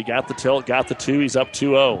down, so he got the tilt, got the 2. He's up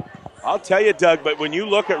 2-0. I'll tell you, Doug, but when you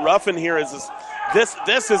look at Ruffin here,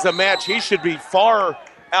 this is a match he should be far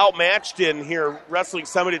outmatched in here. Wrestling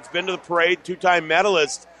Summit, it's been to the parade, 2-time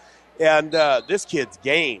medalist, and this kid's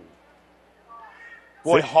game.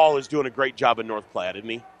 Boy, Hall is doing a great job in North Platte, isn't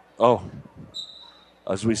he? Oh,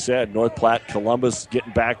 as we said, North Platte, Columbus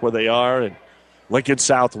getting back where they are, and Lincoln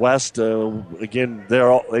Southwest, again,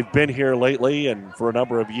 they've been here lately and for a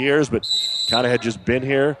number of years, but kind of had just been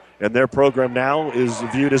here, and their program now is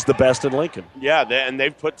viewed as the best in Lincoln. Yeah, and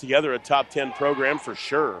they've put together a top 10 program for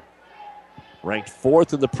sure. Ranked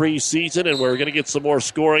 4th in the preseason, and we're going to get some more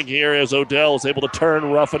scoring here as Odell is able to turn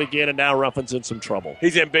Ruffin again, and now Ruffin's in some trouble.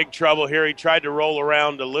 He's in big trouble here. He tried to roll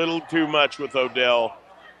around a little too much with Odell.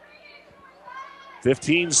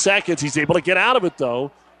 15 seconds. He's able to get out of it,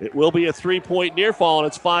 though. It will be a 3-point near fall, and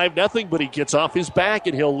it's 5-0, but he gets off his back,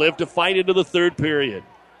 and he'll live to fight into the third period.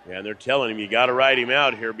 Yeah, and they're telling him you got to ride him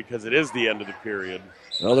out here because it is the end of the period.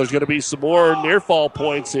 Well, there's going to be some more near fall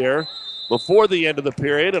points here before the end of the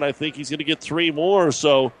period, and I think he's going to get 3 more.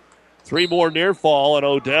 So 3 more near fall, and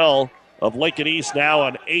Odell of Lincoln East, now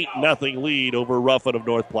an 8-0 lead over Ruffin of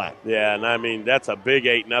North Platte. Yeah, and I mean, that's a big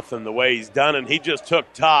 8-0 the way he's done, and he just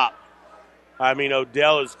took top. I mean,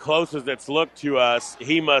 Odell, as close as it's looked to us,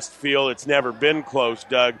 he must feel it's never been close,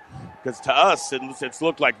 Doug, because to us, it's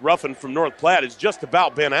looked like Ruffin from North Platte has just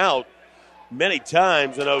about been out many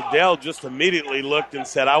times, and Odell just immediately looked and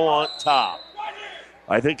said, I want top.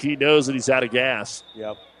 I think he knows that he's out of gas.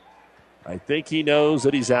 Yep. I think he knows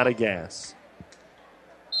that he's out of gas.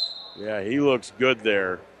 Yeah, he looks good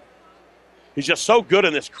there. He's just so good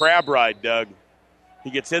in this crab ride, Doug.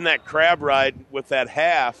 He gets in that crab ride with that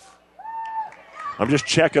half. I'm just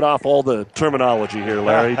checking off all the terminology here,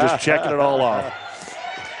 Larry. Just checking it all off.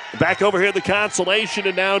 Back over here at the consolation,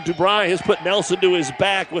 and now Dubry has put Nelson to his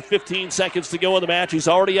back with 15 seconds to go in the match. He's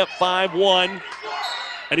already up 5-1,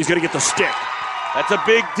 and he's going to get the stick. That's a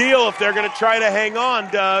big deal if they're going to try to hang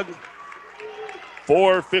on, Doug.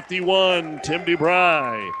 4:51, Tim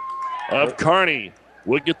Dubry of Kearney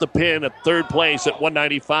would get the pin at third place at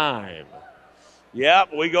 195. Yep,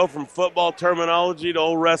 we go from football terminology to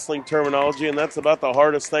old wrestling terminology, and that's about the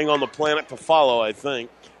hardest thing on the planet to follow, I think.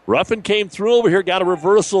 Ruffin came through over here, got a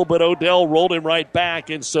reversal, but Odell rolled him right back,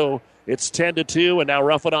 and so it's 10-2, and now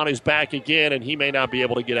Ruffin on his back again, and he may not be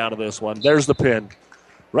able to get out of this one. There's the pin.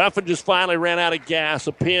 Ruffin just finally ran out of gas.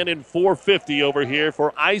 A pin in 450 over here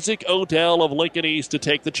for Isaac Odell of Lincoln East to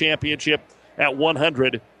take the championship at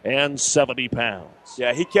 170 pounds.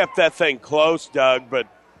 Yeah, he kept that thing close, Doug, but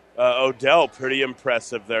Odell pretty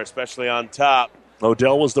impressive there, especially on top.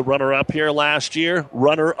 Odell was the runner-up here last year.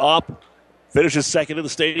 Runner-up. Finishes second in the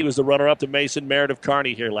state. He was the runner-up to Mason Merritt of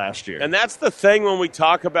Kearney here last year. And that's the thing when we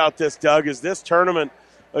talk about this, Doug, is this tournament,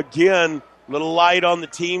 again, a little light on the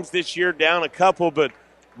teams this year, down a couple, but,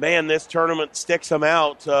 man, this tournament sticks them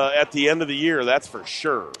out at the end of the year, that's for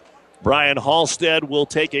sure. Brian Halstead will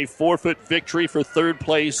take a forfeit victory for third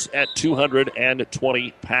place at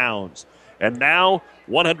 220 pounds. And now,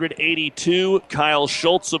 182, Kyle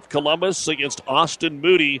Schultz of Columbus against Austin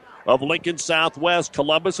Moody of Lincoln Southwest.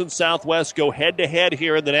 Columbus and Southwest go head-to-head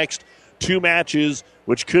here in the next two matches,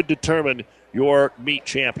 which could determine your meet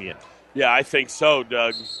champion. Yeah, I think so,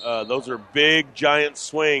 Doug. Those are big, giant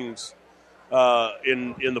swings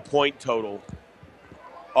in the point total.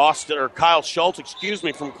 Kyle Schultz,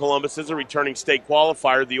 from Columbus is a returning state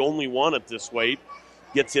qualifier, the only one at this weight,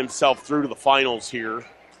 gets himself through to the finals here.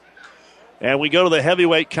 And we go to the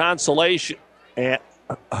heavyweight consolation. And,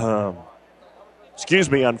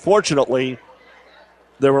 unfortunately,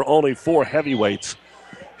 there were only 4 heavyweights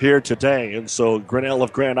here today. And so Grinnell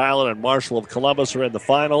of Grand Island and Marshall of Columbus are in the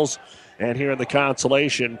finals. And here in the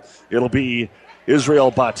consolation, it'll be Israel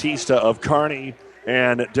Batista of Kearney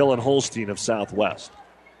and Dylan Holstein of Southwest.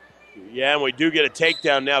 Yeah, and we do get a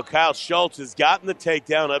takedown now. Kyle Schultz has gotten the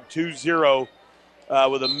takedown up 2-0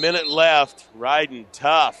 with a minute left, riding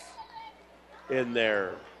tough in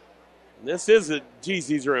there.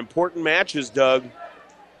 These are important matches, Doug,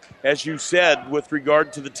 as you said, with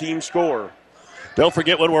regard to the team score. Don't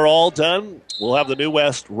forget, when we're all done, we'll have the New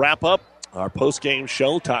West wrap-up, our post-game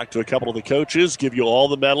show, talk to a couple of the coaches, give you all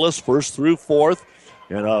the medalists, first through fourth,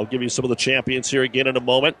 and I'll give you some of the champions here again in a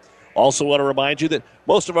moment. Also want to remind you that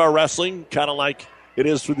most of our wrestling, kind of like it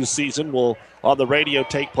is through the season, will on the radio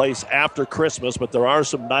take place after Christmas, but there are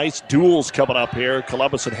some nice duels coming up here.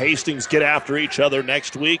 Columbus and Hastings get after each other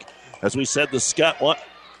next week. As we said, the Scott one,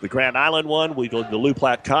 the Grand Island one, we do the Lou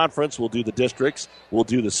Platte Conference, we'll do the districts, we'll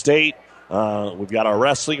do the state. We've got our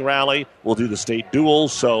wrestling rally, we'll do the state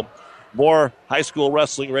duels. So more high school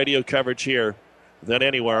wrestling radio coverage here than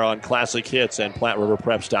anywhere on Classic Hits and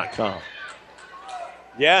PlatteRiverPreps.com.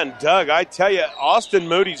 Yeah, and Doug, I tell you, Austin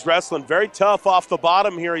Moody's wrestling very tough off the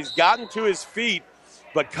bottom here. He's gotten to his feet,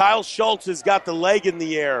 but Kyle Schultz has got the leg in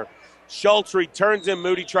the air. Schultz returns him.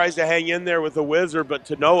 Moody tries to hang in there with the whizzer, but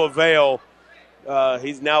to no avail.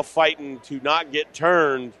 He's now fighting to not get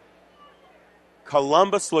turned.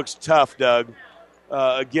 Columbus looks tough, Doug.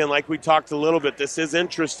 Again, like we talked a little bit, this is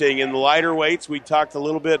interesting. In the lighter weights, we talked a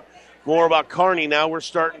little bit more about Kearney. Now we're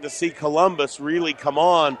starting to see Columbus really come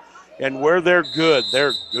on. And where they're good,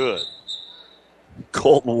 they're good.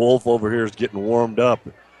 Colton Wolf over here is getting warmed up.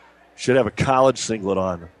 Should have a college singlet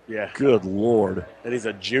on. Yeah. Good Lord. And he's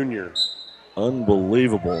a junior.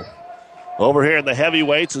 Unbelievable. Over here in the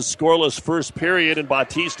heavyweights, a scoreless first period, and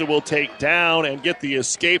Batista will take down and get the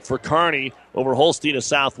escape for Kearney over Holstein of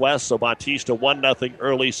Southwest. So Batista 1-0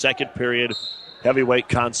 early second period heavyweight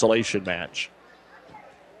consolation match.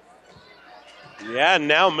 Yeah, and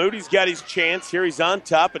now Moody's got his chance. Here he's on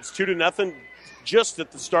top. It's 2-0 just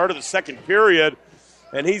at the start of the second period.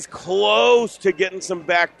 And he's close to getting some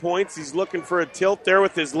back points. He's looking for a tilt there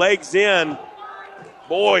with his legs in.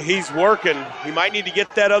 Boy, he's working. He might need to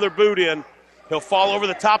get that other boot in. He'll fall over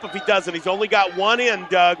the top if he doesn't. He's only got one in,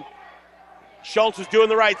 Doug. Schultz is doing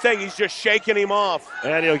the right thing. He's just shaking him off.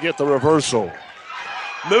 And he'll get the reversal.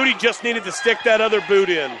 Moody just needed to stick that other boot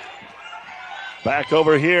in. Back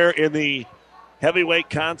over here in the heavyweight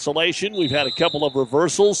consolation, we've had a couple of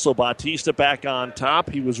reversals, so Bautista back on top.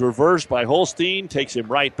 He was reversed by Holstein, takes him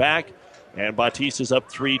right back, and Bautista's up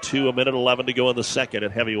 3-2, a minute 11 to go in the second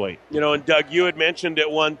at heavyweight. And Doug, you had mentioned at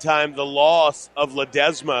one time the loss of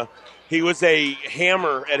Ledesma. He was a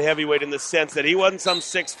hammer at heavyweight in the sense that he wasn't some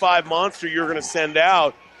 6'5" monster you're going to send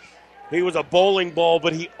out. He was a bowling ball,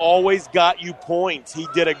 but he always got you points. He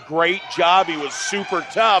did a great job. He was super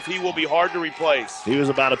tough. He will be hard to replace. He was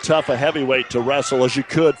about as tough a heavyweight to wrestle as you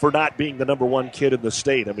could for not being the number one kid in the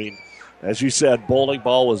state. I mean, as you said, bowling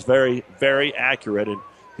ball was very, very accurate, and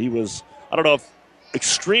he was, I don't know if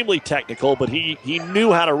extremely technical, but he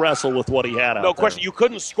knew how to wrestle with what he had out there. No question. You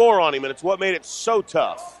couldn't score on him, and it's what made it so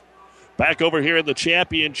tough. Back over here in the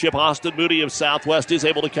championship, Austin Moody of Southwest is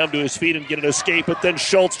able to come to his feet and get an escape, but then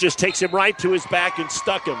Schultz just takes him right to his back and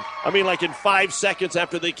stuck him. I mean, like in 5 seconds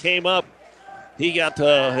after they came up, he got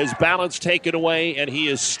his balance taken away, and he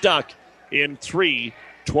is stuck in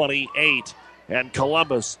 3:28. And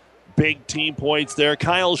Columbus, big team points there.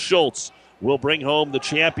 Kyle Schultz will bring home the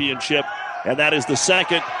championship, and that is the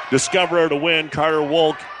second Discoverer to win. Carter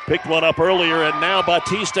Wolk picked one up earlier, and now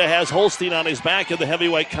Bautista has Holstein on his back in the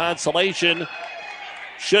heavyweight consolation.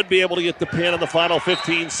 Should be able to get the pin in the final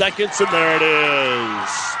 15 seconds, and there it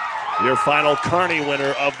is. Your final Kearney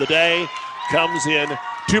winner of the day comes in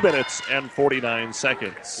 2 minutes and 49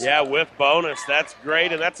 seconds. Yeah, with bonus. That's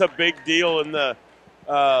great, and that's a big deal in the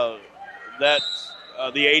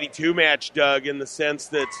 82 match, Doug, in the sense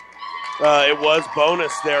that it was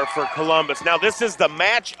bonus there for Columbus. Now, this is the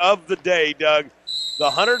match of the day, Doug. The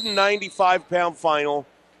 195-pound final.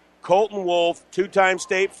 Colton Wolf, two-time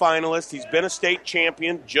state finalist. He's been a state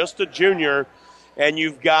champion, just a junior. And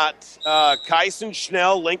you've got Kyson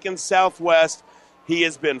Schnell, Lincoln Southwest. He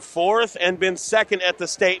has been fourth and been second at the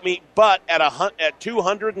state meet, but at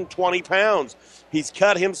 220 pounds. He's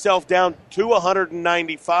cut himself down to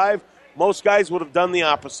 195. Most guys would have done the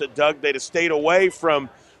opposite, Doug. They'd have stayed away from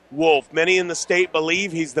Wolf. Many in the state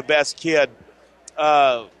believe he's the best kid.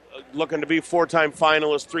 Looking to be 4-time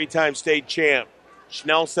finalist, 3-time state champ.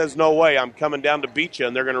 Schnell says, no way, I'm coming down to beat you,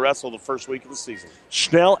 and they're going to wrestle the first week of the season.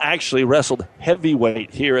 Schnell actually wrestled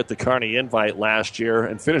heavyweight here at the Kearney Invite last year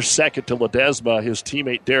and finished second to Ledesma. His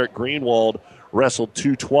teammate Derek Greenwald wrestled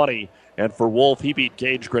 220. And for Wolf, he beat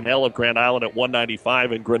Gage Grinnell of Grand Island at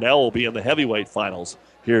 195, and Grinnell will be in the heavyweight finals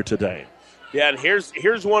here today. Yeah, and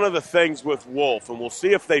here's one of the things with Wolf, and we'll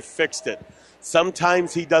see if they fixed it.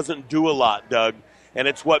 Sometimes he doesn't do a lot, Doug, and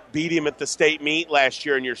it's what beat him at the state meet last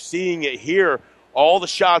year, and you're seeing it here. All the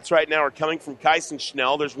shots right now are coming from Kyson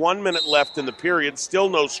Schnell. There's 1 minute left in the period, still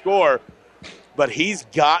no score, but he's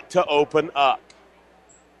got to open up.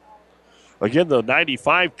 Again, the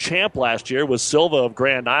 95 champ last year was Silva of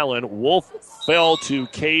Grand Island. Wolf fell to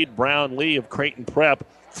Cade Brown-Lee of Creighton Prep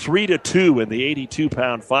 3-2 in the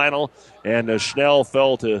 82-pound final, and Schnell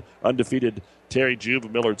fell to undefeated Terry Jube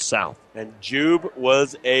of Millard South. And Jube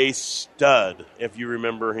was a stud, if you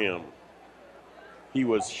remember him. He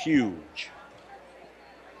was huge.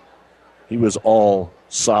 He was all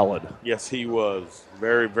solid. Yes, he was.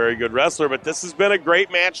 Very, very good wrestler. But this has been a great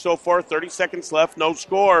match so far. 30 seconds left, no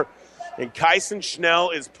score. And Kyson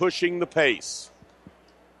Schnell is pushing the pace.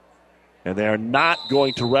 And they are not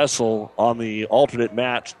going to wrestle on the alternate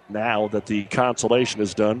match now that the consolation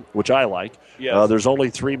is done, which I like. Yes. There's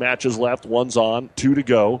only 3 matches left. One's on, 2 to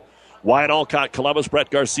go. Wyatt Alcott, Columbus.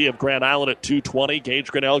 Brett Garcia of Grand Island at 220. Gage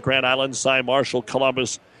Grinnell, Grand Island. Cy Marshall,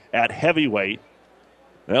 Columbus at heavyweight.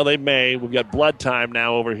 Well, they may. We've got blood time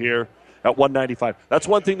now over here at 195. That's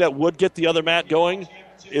one thing that would get the other mat going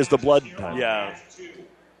is the blood time. Yeah.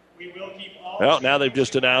 Well, now they've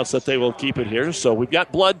just announced that they will keep it here. So we've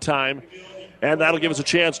got blood time, and that'll give us a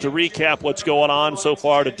chance to recap what's going on so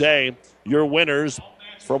far today. Your winners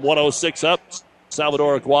from 106 up,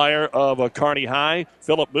 Salvador Aguirre of Kearney High,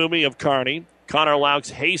 Philip Moomey of Kearney, Connor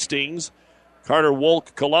Laux Hastings, Carter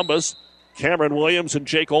Wolk Columbus, Cameron Williams and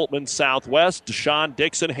Jake Oltman Southwest, Deshaun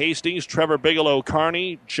Dixon Hastings, Trevor Bigelow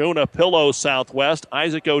Kearney, Jonah Pillow Southwest,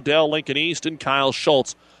 Isaac Odell Lincoln East, and Kyle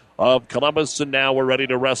Schultz of Columbus. And now we're ready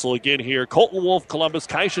to wrestle again here. Colton Wolf Columbus,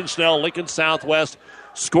 Kyson Schnell Lincoln Southwest.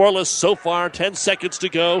 Scoreless so far, 10 seconds to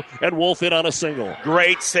go, and Wolf in on a single.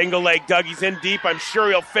 Great single leg, Doug. He's in deep. I'm sure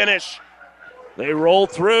he'll finish. They roll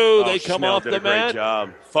through. They come Schnell off did the a great mat.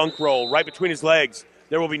 Job. Funk roll right between his legs.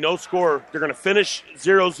 There will be no score. They're going to finish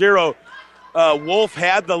 0-0. Wolf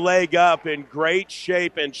had the leg up in great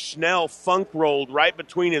shape, and Schnell funk rolled right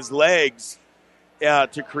between his legs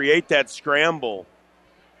to create that scramble.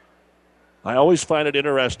 I always find it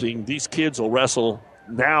interesting. These kids will wrestle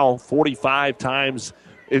now 45 times.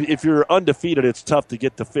 If you're undefeated, it's tough to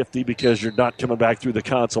get to 50 because you're not coming back through the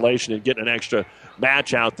consolation and getting an extra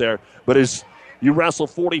match out there. But as you wrestle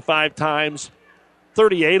 45 times,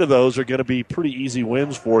 38 of those are going to be pretty easy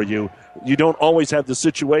wins for you. You don't always have the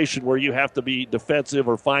situation where you have to be defensive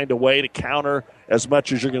or find a way to counter as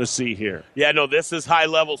much as you're going to see here. Yeah, no, this is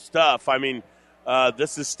high-level stuff. I mean,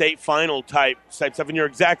 this is state final type stuff, and you're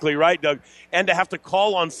exactly right, Doug. And to have to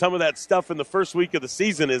call on some of that stuff in the first week of the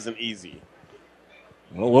season isn't easy.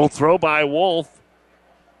 A little throw by Wolf.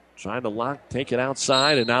 Trying to take it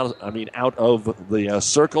outside and out of the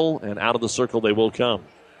circle, and out of the circle they will come.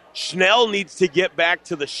 Schnell needs to get back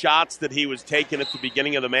to the shots that he was taking at the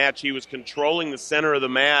beginning of the match. He was controlling the center of the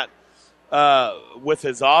mat with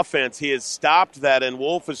his offense. He has stopped that, and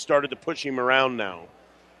Wolf has started to push him around now.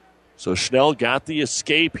 So Schnell got the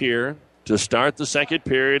escape here to start the second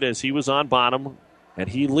period as he was on bottom, and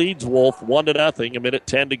he leads Wolf 1-0. A minute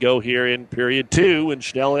 10 to go here in period 2, and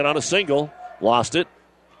Schnell in on a single, lost it,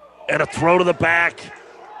 and a throw to the back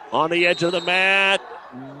on the edge of the mat.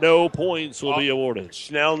 No points will be awarded.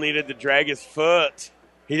 Schnell needed to drag his foot.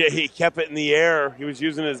 He kept it in the air. He was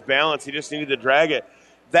using his balance. He just needed to drag it.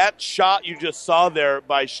 That shot you just saw there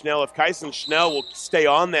by Schnell, if Kyson Schnell will stay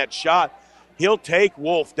on that shot, he'll take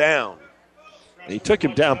Wolf down. He took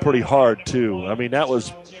him down pretty hard, too. I mean, that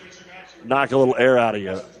was knock a little air out of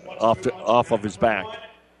you off of his back.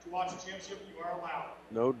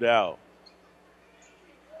 No doubt.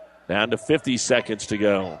 Down to 50 seconds to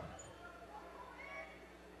go.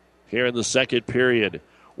 Here in the second period,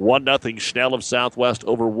 1-0 Schnell of Southwest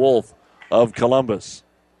over Wolf of Columbus.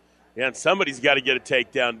 Yeah, and somebody's got to get a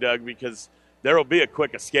takedown, Doug, because there will be a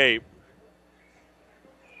quick escape.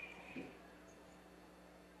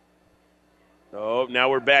 Oh, now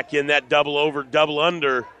we're back in that double over, double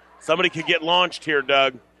under. Somebody could get launched here,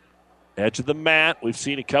 Doug. Edge of the mat. We've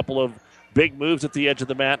seen a couple of big moves at the edge of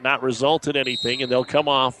the mat not result in anything, and they'll come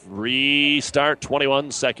off. Restart,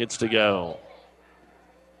 21 seconds to go.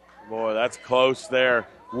 Boy, that's close there.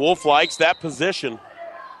 Wolf likes that position.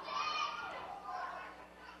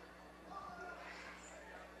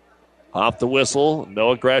 Off the whistle,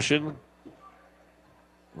 no aggression.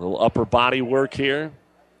 A little upper body work here.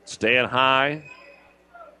 Staying high.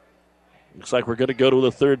 Looks like we're going to go to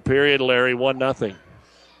the third period, Larry, 1-0.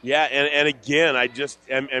 Yeah, and again, I just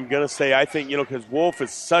am going to say, I think, because Wolf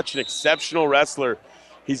is such an exceptional wrestler,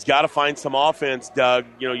 he's got to find some offense, Doug.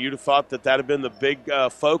 You'd have thought that had been the big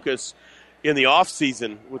focus in the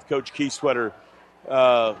offseason with Coach Keysweater.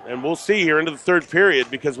 And we'll see here into the third period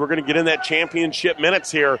because we're going to get in that championship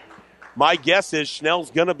minutes here. My guess is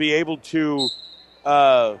Schnell's going to be able to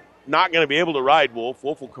not going to be able to ride Wolf.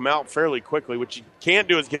 Wolf will come out fairly quickly. What you can't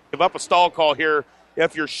do is give up a stall call here.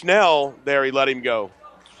 If you're Schnell there, he let him go.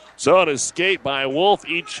 So an escape by Wolf.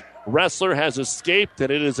 Each wrestler has escaped,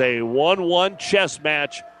 and it is a 1-1 chess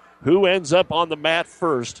match. Who ends up on the mat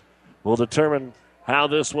first will determine how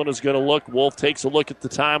this one is going to look. Wolf takes a look at the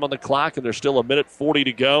time on the clock, and there's still a minute 40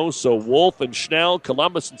 to go. So Wolf and Schnell,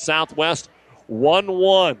 Columbus and Southwest,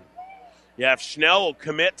 1-1. Yeah, if Schnell will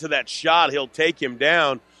commit to that shot, he'll take him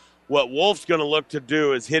down. What Wolf's going to look to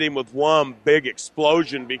do is hit him with one big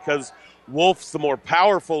explosion because Wolf's the more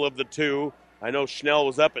powerful of the two. I know Schnell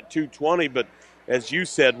was up at 220, but as you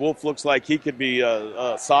said, Wolf looks like he could be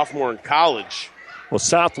a sophomore in college. Well,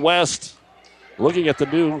 Southwest, looking at the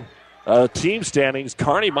new team standings,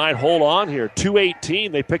 Kearney might hold on here.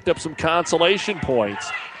 218, they picked up some consolation points.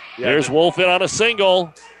 Yeah, there's Wolf in on a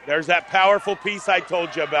single. There's that powerful piece I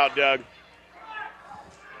told you about, Doug.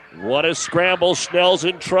 What a scramble. Schnell's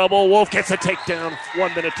in trouble. Wolf gets a takedown.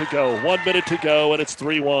 1 minute to go. 1 minute to go, and it's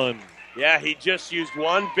 3-1. Yeah, he just used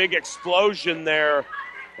one big explosion there,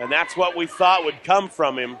 and that's what we thought would come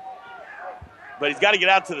from him. But he's got to get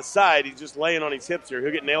out to the side. He's just laying on his hips here.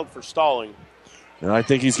 He'll get nailed for stalling. And I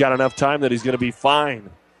think he's got enough time that he's going to be fine.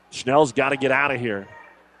 Schnell's got to get out of here.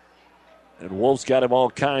 And Wolf's got him all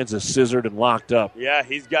kinds of scissored and locked up. Yeah,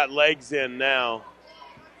 he's got legs in now.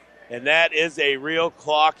 And that is a real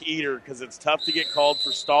clock eater because it's tough to get called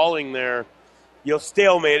for stalling there. You'll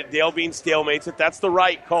stalemate it. Dale Bean stalemates it. That's the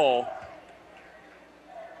right call.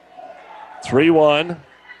 3-1.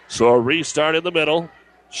 So a restart in the middle.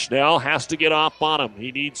 Schnell has to get off bottom.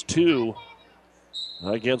 He needs 2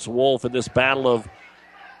 against Wolf in this battle of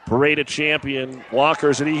Parade of Champion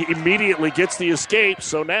walkers. And he immediately gets the escape.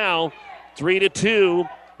 So now 3-2.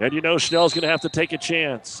 And Schnell's going to have to take a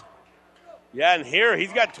chance. Yeah, and here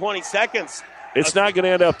he's got 20 seconds. It's not going to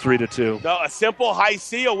end up 3-2. No, a simple high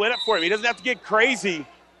C will win it for him. He doesn't have to get crazy.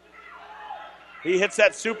 He hits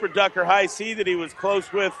that super ducker high C that he was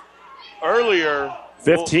close with earlier.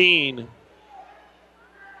 15.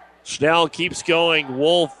 Schnell keeps going.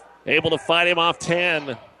 Wolf able to fight him off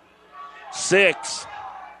 10. 6.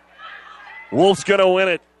 Wolf's going to win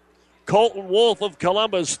it. Colton Wolf of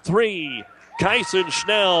Columbus, 3. Kyson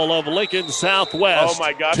Schnell of Lincoln Southwest, Oh,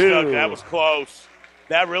 my gosh, 2. Doug, that was close.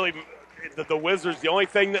 That really, the Wizards, the only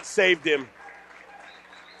thing that saved him.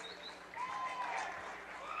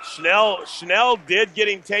 Schnell did get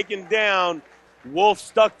him taken down. Wolf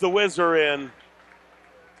stuck the Whizzer in.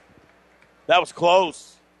 That was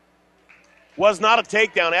close. Was not a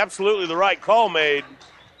takedown. Absolutely the right call made.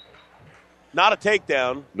 Not a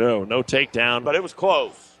takedown. No takedown. But it was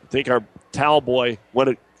close. I think our towel boy, when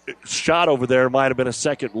it shot over there, might have been a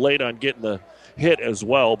second late on getting the hit as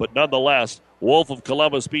well. But nonetheless, Wolf of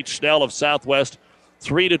Columbus beats Schnell of Southwest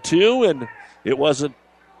 3-2, and it was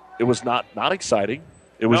not exciting.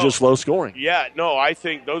 It was just low scoring. Yeah, no, I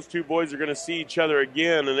think those two boys are going to see each other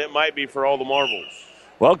again, and it might be for all the marbles.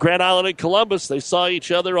 Well, Grand Island and Columbus, they saw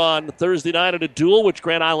each other on Thursday night at a duel, which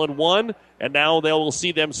Grand Island won, and now they will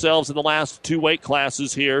see themselves in the last 2 weight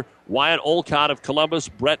classes here. Wyatt Olcott of Columbus,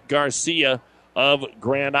 Brett Garcia of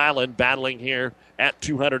Grand Island battling here at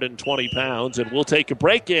 220 pounds. And we'll take a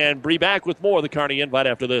break and be back with more of the Kearney Invite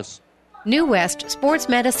after this. New West Sports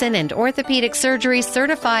Medicine and Orthopedic Surgery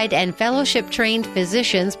certified and fellowship-trained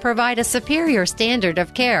physicians provide a superior standard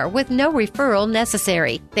of care with no referral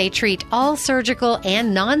necessary. They treat all surgical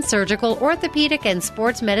and non-surgical orthopedic and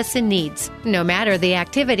sports medicine needs. No matter the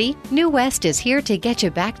activity, New West is here to get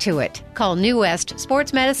you back to it. Call New West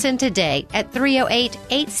Sports Medicine today at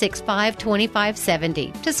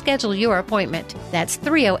 308-865-2570 to schedule your appointment. That's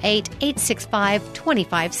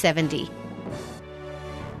 308-865-2570.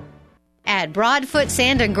 At Broadfoot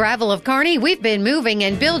Sand and Gravel of Kearney, we've been moving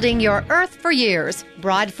and building your earth for years.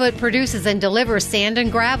 Broadfoot produces and delivers sand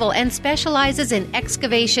and gravel and specializes in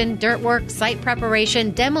excavation, dirt work, site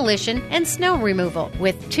preparation, demolition, and snow removal,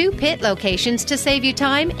 with 2 pit locations to save you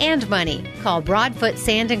time and money. Call Broadfoot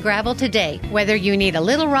Sand and Gravel today, whether you need a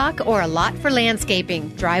little rock or a lot for landscaping,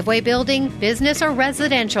 driveway building, business, or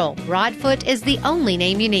residential. Broadfoot is the only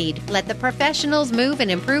name you need. Let the professionals move and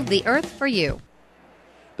improve the earth for you.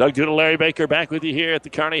 Doug Duda, Larry Baker back with you here at the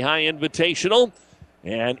Kearney High Invitational.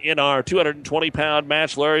 And in our 220-pound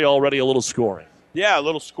match, Larry, already a little scoring. Yeah, a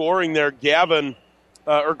little scoring there. Garcia,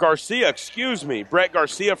 Brett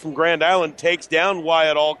Garcia from Grand Island takes down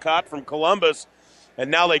Wyatt Olcott from Columbus. And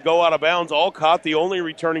now they go out of bounds. Olcott, the only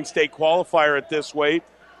returning state qualifier at this weight.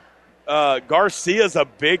 Garcia's a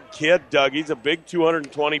big kid, Doug. He's a big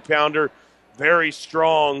 220-pounder, very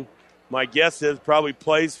strong. My guess is probably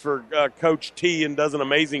plays for Coach T and does an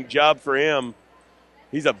amazing job for him.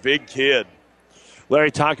 He's a big kid.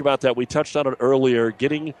 Larry, talk about that. We touched on it earlier.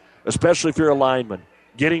 Getting, especially if you're a lineman,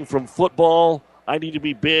 getting from football, I need to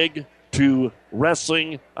be big, to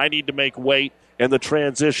wrestling, I need to make weight, and the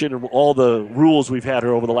transition and all the rules we've had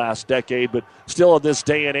here over the last decade. But still in this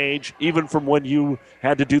day and age, even from when you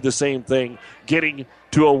had to do the same thing, getting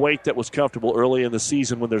to a weight that was comfortable early in the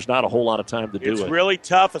season when there's not a whole lot of time to do it. It's really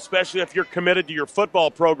tough, especially if you're committed to your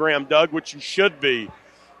football program, Doug, which you should be.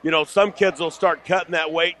 You know, some kids will start cutting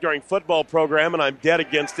that weight during football program, and I'm dead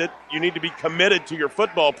against it. You need to be committed to your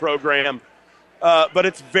football program. But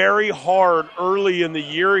it's very hard early in the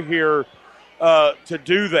year here to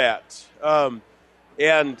do that.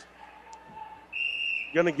 And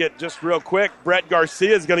going to get just real quick, Brett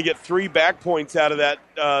Garcia is going to get 3 back points out of that,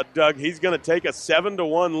 Doug. He's going to take a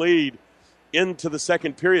 7-1 lead into the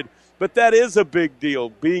second period. But that is a big deal,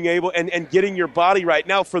 being able and getting your body right.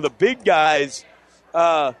 Now, for the big guys,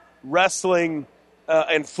 wrestling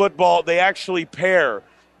and football, they actually pair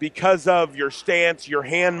because of your stance, your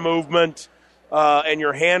hand movement, and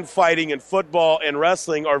your hand fighting in football and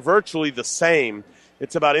wrestling are virtually the same.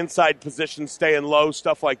 It's about inside position, staying low,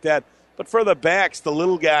 stuff like that. But for the backs, the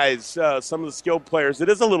little guys, some of the skilled players, it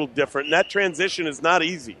is a little different, and that transition is not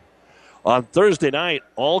easy. On Thursday night,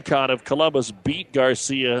 Olcott of Columbus beat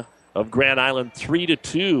Garcia of Grand Island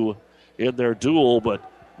 3-2 in their duel, but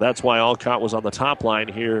that's why Olcott was on the top line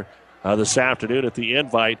here this afternoon at the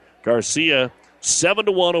Invite. Garcia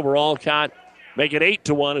 7-1 over Olcott, make it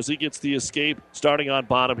 8-1 as he gets the escape starting on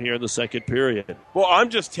bottom here in the second period. Well, I'm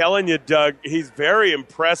just telling you, Doug, he's very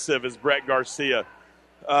impressive as Brett Garcia.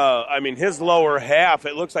 His lower half,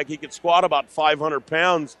 it looks like he could squat about 500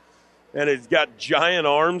 pounds, and he's got giant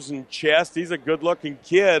arms and chest. He's a good-looking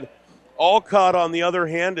kid. Olcott, on the other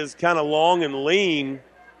hand, is kind of long and lean.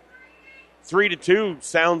 3-2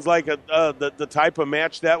 sounds like the type of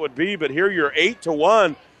match that would be. But here you're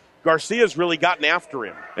 8-1. Garcia's really gotten after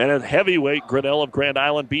him. And at heavyweight, Grinnell of Grand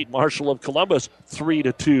Island beat Marshall of Columbus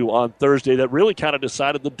 3-2 on Thursday. That really kind of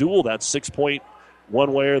decided the duel. That 6-point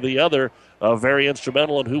one way or the other, very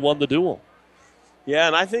instrumental in who won the duel. Yeah,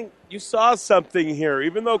 and I think you saw something here.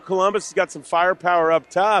 Even though Columbus has got some firepower up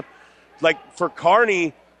top, like for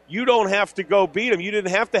Kearney, you don't have to go beat them. You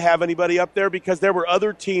didn't have to have anybody up there because there were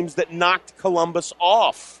other teams that knocked Columbus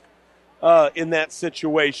off in that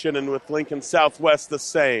situation, and with Lincoln Southwest the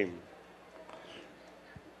same.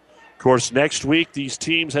 Of course, next week these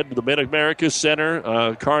teams head to the Mid-America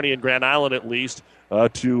Center, Kearney and Grand Island at least,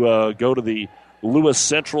 to go to the Lewis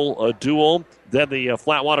Central duel. Then the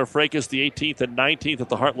Flatwater Fracas the 18th and 19th at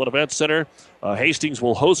the Heartland Event Center. Hastings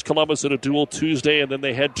will host Columbus in a duel Tuesday, and then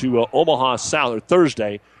they head to Omaha South, or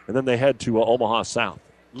Thursday, and then they head to Omaha South.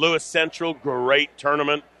 Lewis Central, great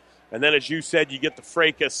tournament. And then, as you said, you get the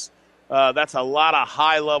Fracas. That's a lot of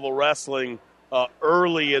high-level wrestling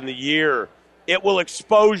early in the year. It will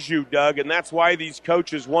expose you, Doug, and that's why these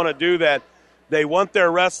coaches want to do that. They want their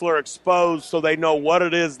wrestler exposed so they know what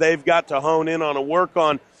it is they've got to hone in on and work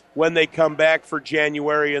on when they come back for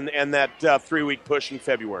January and that 3-week push in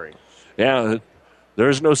February. Yeah,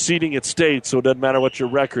 there's no seeding at state, so it doesn't matter what your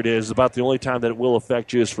record is. About the only time that it will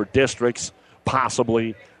affect you is for districts,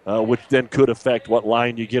 possibly, which then could affect what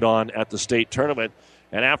line you get on at the state tournament.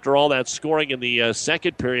 And after all that scoring in the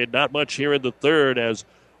second period, not much here in the third, as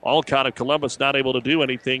Alcott of Columbus not able to do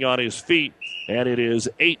anything on his feet, and it is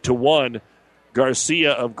 8-1.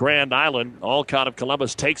 Garcia of Grand Island. Alcott of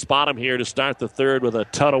Columbus takes bottom here to start the third with a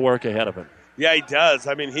ton of work ahead of him. Yeah, he does.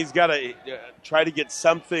 I mean, he's got to try to get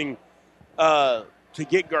something to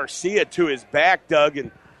get Garcia to his back, Doug.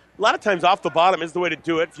 And a lot of times off the bottom is the way to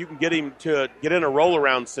do it if you can get him to get in a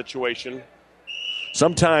roll-around situation.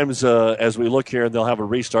 Sometimes as we look here, and they'll have a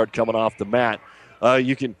restart coming off the mat,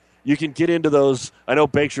 you can get into those. I know,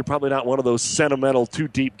 Bakes, you're probably not one of those sentimental, too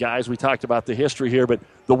deep guys. We talked about the history here, but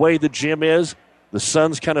the way the gym is, the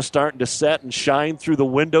sun's kind of starting to set and shine through the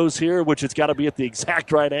windows here, which it's got to be at the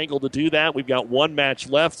exact right angle to do that. We've got one match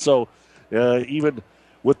left, so even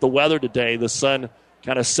with the weather today, the sun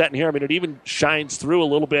kind of setting here. I mean, it even shines through a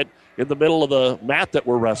little bit in the middle of the mat that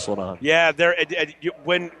we're wrestling on. Yeah,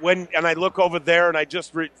 when I look over there, and I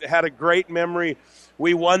just had a great memory.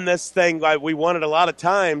 We won this thing. We won it a lot of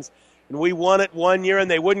times, and we won it one year,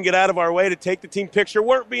 and they wouldn't get out of our way to take the team picture.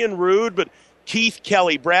 Weren't being rude, but Keith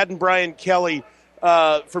Kelly, Brad and Brian Kelly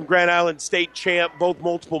from Grand Island state champ, both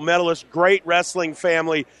multiple medalists, great wrestling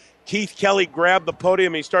family. Keith Kelly grabbed the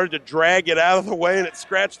podium, and he started to drag it out of the way, and it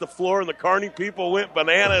scratched the floor, and the Kearney people went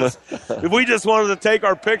bananas. We just wanted to take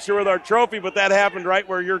our picture with our trophy, but that happened right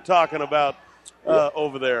where you're talking about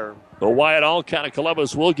over there. The Wyatt Alcott of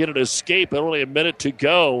Columbus will get an escape, only a minute to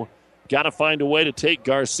go. Got to find a way to take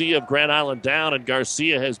Garcia of Grand Island down, and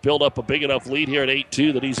Garcia has built up a big enough lead here at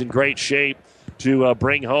 8-2 that he's in great shape to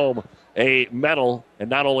bring home a medal, and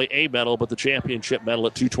not only a medal, but the championship medal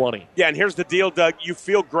at 220. Yeah, and here's the deal, Doug. You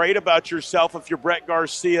feel great about yourself if you're Brett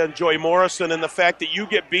Garcia and Joy Morrison, and the fact that you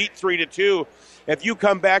get beat 3-2. If you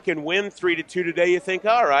come back and win 3-2 today, you think,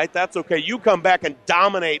 all right, that's okay. You come back and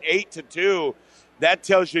dominate 8-2. That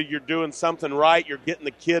tells you you're doing something right. You're getting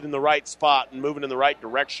the kid in the right spot and moving in the right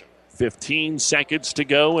direction. 15 seconds to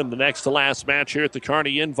go in the next to last match here at the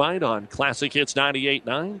Kearney Invite on Classic Hits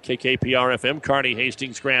 98.9, KKPR-FM, Kearney,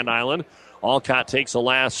 Hastings, Grand Island. Alcott takes a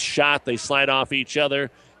last shot. They slide off each other,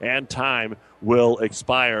 and time will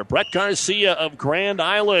expire. Brett Garcia of Grand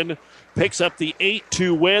Island picks up the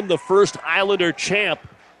 8-2 win, the first Islander champ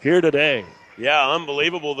here today. Yeah,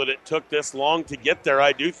 unbelievable that it took this long to get there.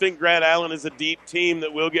 I do think Grand Island is a deep team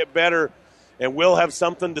that will get better and will have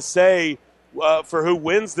something to say for who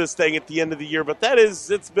wins this thing at the end of the year. But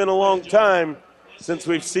it's been a long time since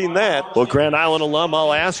we've seen that. Well, Grand Island alum,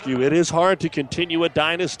 I'll ask you, it is hard to continue a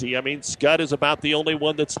dynasty. I mean, Scud is about the only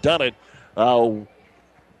one that's done it.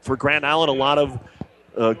 For Grand Island, a lot of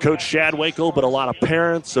Coach Shadwinkle, but a lot of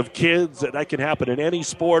parents of kids. That can happen in any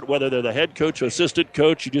sport, whether they're the head coach or assistant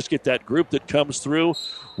coach. You just get that group that comes through.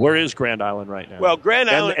 Where is Grand Island right now? Well, Grand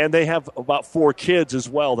Island... And they have about 4 kids as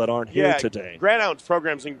well that aren't here today. Grand Island's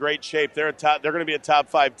program's in great shape. They're going to be a top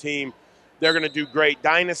 5 team. They're going to do great.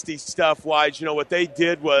 Dynasty stuff-wise, what they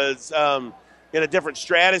did was in a different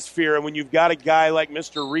stratosphere. And when you've got a guy like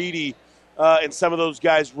Mr. Reedy and some of those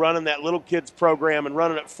guys running that little kids program and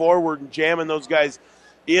running it forward and jamming those guys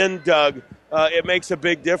in, Doug, it makes a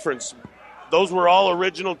big difference. Those were all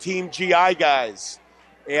original Team GI guys,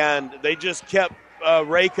 and they just kept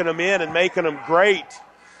raking them in and making them great.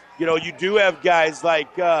 You do have guys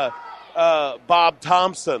like Bob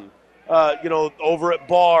Thompson, over at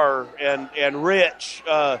Barr and Rich.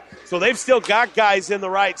 So they've still got guys in the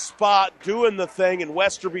right spot doing the thing, and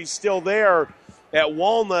Westerby's still there at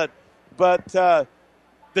Walnut. But the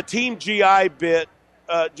Team GI bit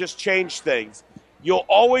just changed things. You'll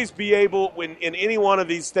always be able, when in any one of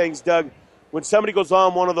these things, Doug, when somebody goes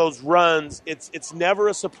on one of those runs, it's never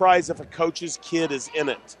a surprise if a coach's kid is in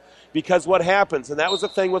it. Because what happens, and that was the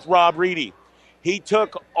thing with Rob Reedy, he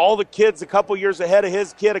took all the kids a couple years ahead of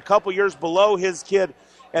his kid, a couple years below his kid,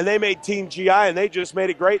 and they made Team GI, and they just made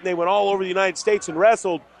it great, and they went all over the United States and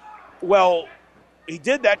wrestled. Well, he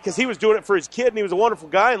did that because he was doing it for his kid, and he was a wonderful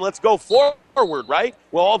guy, and let's go forward, right?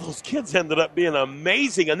 Well, all those kids ended up being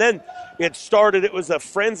amazing, and then it was a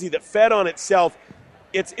frenzy that fed on itself.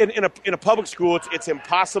 It's in a public school, it's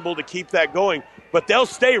impossible to keep that going, but they'll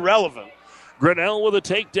stay relevant. Grinnell with a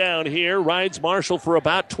takedown here, rides Marshall for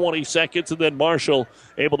about 20 seconds, and then Marshall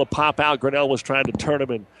able to pop out. Grinnell was trying to turn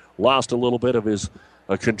him and lost a little bit of his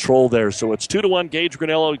control there. So it's 2-1 Gage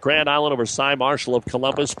Grinnell of Grand Island over Cy Marshall of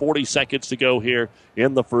Columbus. 40 seconds to go here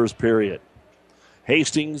in the first period.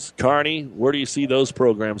 Hastings, Kearney, where do you see those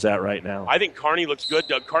programs at right now? I think Kearney looks good,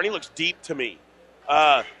 Doug. Kearney looks deep to me.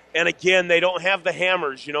 And again, they don't have the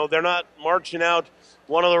hammers. They're not marching out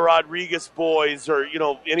one of the Rodriguez boys or,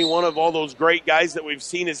 any one of all those great guys that we've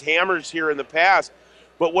seen as hammers here in the past.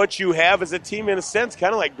 But what you have is a team, in a sense,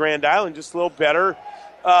 kind of like Grand Island, just a little better.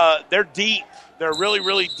 They're deep. They're really,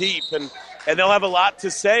 really deep. And they'll have a lot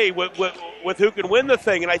to say with who can win the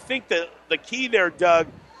thing. And I think that the key there, Doug,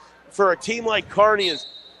 for a team like Kearney is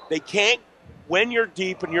they can't, when you're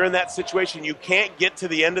deep and you're in that situation, you can't get to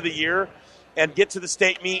the end of the year and get to the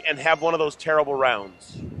state meet and have one of those terrible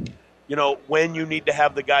rounds. When you need to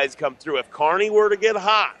have the guys come through. If Kearney were to get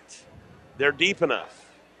hot, they're deep enough.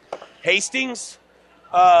 Hastings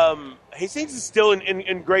is still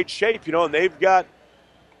in great shape, and they've got,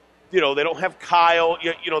 they don't have Kyle,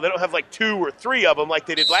 they don't have like 2 or 3 of them like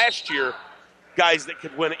they did last year, guys that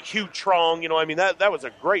could win it. Hugh Trong, that was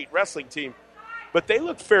a great wrestling team. But they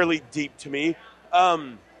look fairly deep to me.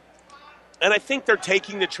 And I think they're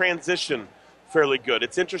taking the transition fairly good.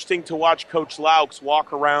 It's interesting to watch Coach Laux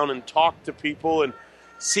walk around and talk to people and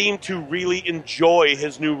seem to really enjoy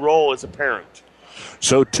his new role as a parent.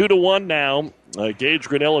 So 2-1 now. Gage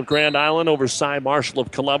Grinnell of Grand Island over Cy Marshall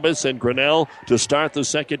of Columbus. And Grinnell, to start the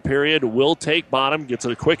second period, will take bottom, gets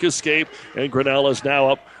a quick escape, and Grinnell is now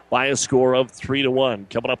up by a score of 3-1.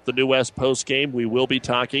 Coming up the New West post game, we will be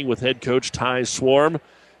talking with head coach Ty Swarm.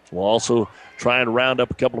 We'll also try and round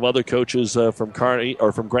up a couple of other coaches from Kearney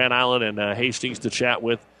or from Grand Island and Hastings to chat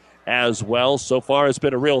with as well. So far, it's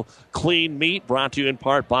been a real clean meet, brought to you in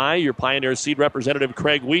part by your Pioneer Seed representative,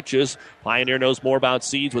 Craig Weeches. Pioneer knows more about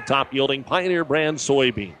seeds with top-yielding Pioneer brand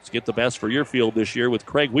soybeans. Get the best for your field this year with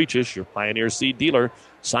Craig Weeches, your Pioneer Seed dealer.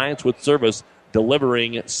 Science with service,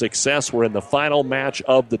 delivering success. We're in the final match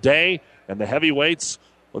of the day, and the heavyweights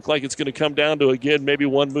look like it's going to come down to, again, maybe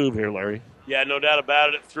one move here, Larry. Yeah, no doubt about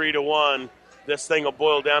it. At 3-1, this thing will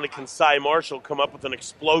boil down to can Cy Marshall come up with an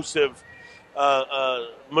explosive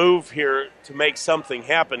move here to make something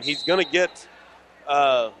happen. He's going to get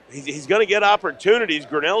he's going to get opportunities.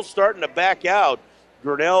 Grinnell's starting to back out.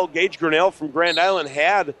 Gage Grinnell from Grand Island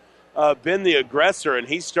had been the aggressor, and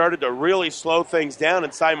he started to really slow things down,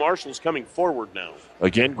 and Cy Marshall's coming forward now.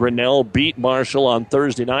 Again, Grinnell beat Marshall on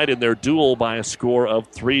Thursday night in their duel by a score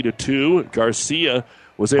of 3-2. Garcia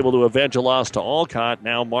was able to avenge a loss to Alcott.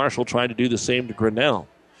 Now Marshall trying to do the same to Grinnell.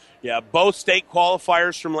 Yeah, both state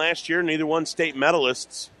qualifiers from last year, neither one state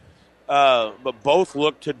medalists, but both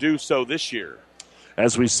look to do so this year.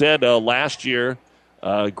 As we said last year,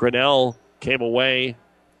 Grinnell came away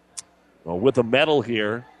with a medal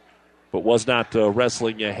here, but was not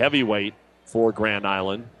wrestling a heavyweight for Grand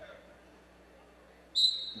Island.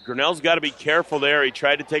 Grinnell's got to be careful there. He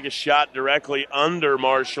tried to take a shot directly under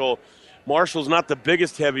Marshall. Marshall's not the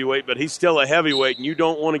biggest heavyweight, but he's still a heavyweight, and you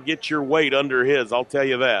don't want to get your weight under his, I'll tell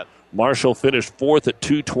you that. Marshall finished 4th at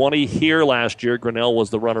 220 here last year. Grinnell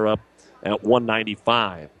was the runner-up at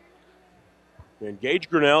 195. And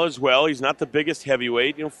Gage Grinnell as well. He's not the biggest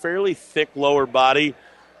heavyweight, fairly thick lower body.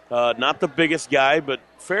 Not the biggest guy, but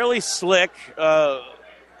fairly slick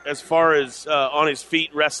as far as on his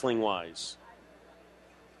feet wrestling-wise.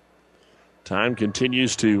 Time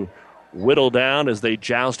continues to whittle down as they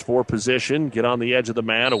joust for position, get on the edge of the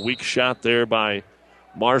mat. A weak shot there by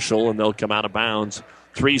Marshall, and they'll come out of bounds.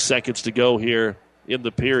 3 seconds to go here in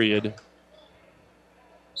the period.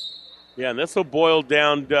 Yeah, and this will boil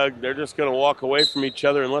down, Doug. They're just going to walk away from each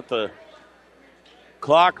other and let the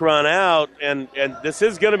clock run out. And this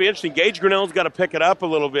is going to be interesting. Gage Grinnell's got to pick it up a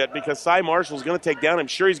little bit because Cy Marshall's going to take down. I'm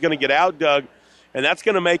sure he's going to get out, Doug. and that's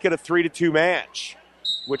going to make it a 3-2 match,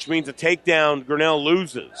 which means a takedown, Grinnell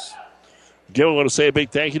loses. Again, we want to say a big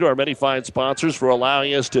thank you to our many fine sponsors for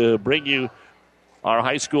allowing us to bring you our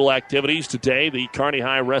high school activities today, the Kearney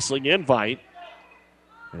High Wrestling Invite.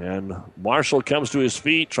 And Marshall comes to his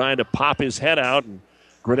feet trying to pop his head out, and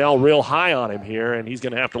Grinnell real high on him here, and he's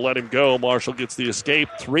going to have to let him go. Marshall gets the escape.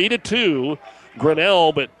 3-2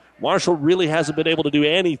 Grinnell, but Marshall really hasn't been able to do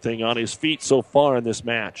anything on his feet so far in this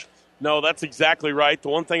match. No, that's exactly right. The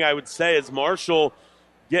one thing I would say is Marshall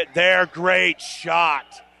get there. Great shot.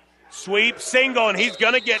 Sweep, single, and he's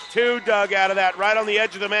going to get 2, Doug, out of that, right on the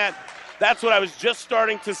edge of the mat. That's what I was just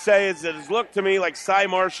starting to say, is it has looked to me like Cy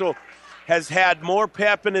Marshall has had more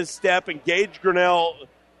pep in his step, and Gage Grinnell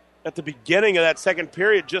at the beginning of that second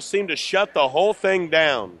period just seemed to shut the whole thing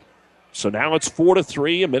down. So now it's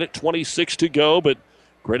 4-3, a minute 26 to go, but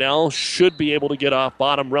Grinnell should be able to get off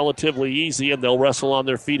bottom relatively easy, and they'll wrestle on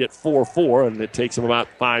their feet at 4-4, and it takes them about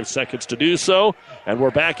 5 seconds to do so, and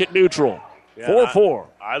we're back at neutral. 4-4.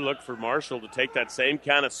 I look for Marshall to take that same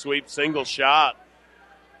kind of sweep single shot.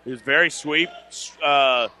 He was very sweep,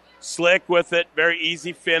 slick with it, very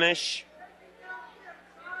easy finish.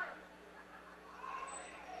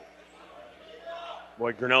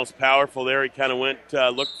 Boy, Grinnell's powerful there. He kind of went,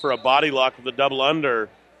 looked for a body lock with a double under.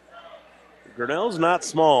 Grinnell's not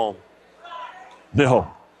small.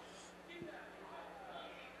 No,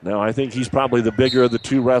 I think he's probably the bigger of the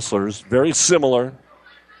two wrestlers. Very similar.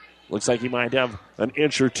 Looks like he might have an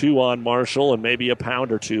inch or two on Marshall and maybe a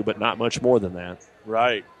pound or two, but not much more than that.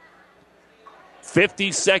 Right.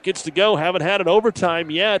 50 seconds to go. Haven't had an overtime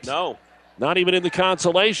yet. No. Not even in the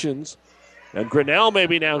consolations. And Grinnell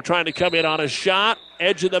maybe now trying to come in on a shot.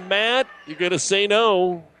 Edge of the mat. You're going to say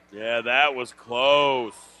no. Yeah, that was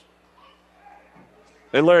close.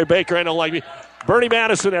 And Larry Baker, I don't like me. Bernie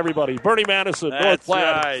Madison, everybody. Bernie Madison, That's North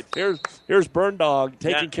Platte. Right. Here's Burn Dog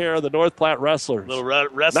taking care of the North Platte wrestlers. Little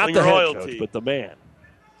wrestling Not the royalty. head coach, but the man.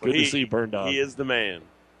 Good to see Burn Dog. He is the man.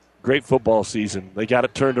 Great football season. They got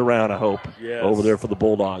it turned around, I hope, over there for the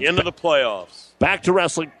Bulldogs. Into the playoffs. Back to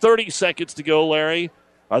wrestling. 30 seconds to go, Larry.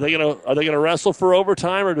 Are they gonna wrestle for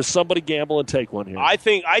overtime, or does somebody gamble and take one here? I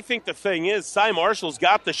think the thing is, Cy Marshall's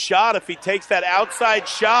got the shot. If he takes that outside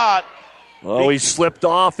shot. Oh, he slipped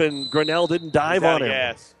off, and Grinnell didn't dive on him.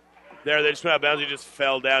 Gas. There, they just went out of bounds. He just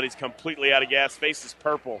fell down. He's completely out of gas. Face is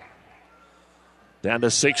purple. Down to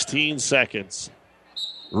 16 seconds.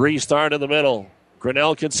 Restart in the middle.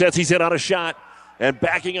 Grinnell consents. He's in on a shot and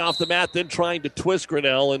backing off the mat, then trying to twist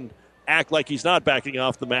Grinnell and act like he's not backing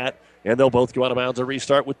off the mat. And they'll both go out of bounds and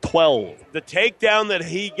restart with 12. The takedown that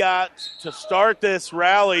he got to start this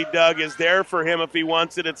rally, Doug, is there for him if he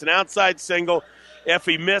wants it. It's an outside single. If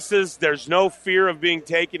he misses, there's no fear of being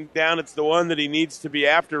taken down. It's the one that he needs to be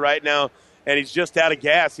after right now, and he's just out of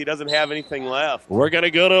gas. He doesn't have anything left. We're going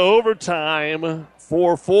to go to overtime,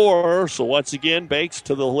 4-4. So once again, Bakes,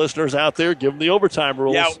 to the listeners out there, give them the overtime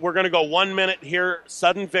rules. Yeah, we're going to go 1 minute here,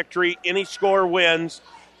 sudden victory. Any score wins.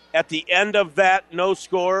 At the end of that, no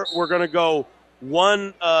score, we're going to go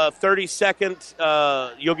 30-second.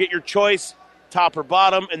 You'll get your choice, top or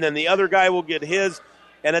bottom, and then the other guy will get his.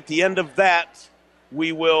 And at the end of that,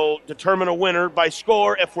 we will determine a winner by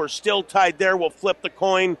score. If we're still tied there, we'll flip the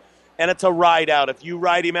coin, and it's a ride out. If you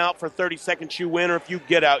ride him out for 30 seconds, you win, or if you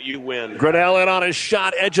get out, you win. Grinnell in on his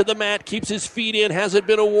shot, edge of the mat, keeps his feet in, hasn't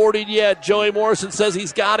been awarded yet. Joey Morrison says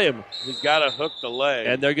he's got him. He's got to hook the leg.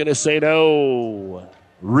 And they're going to say no.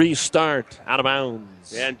 Restart, out of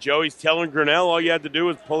bounds. And Joey's telling Grinnell all you had to do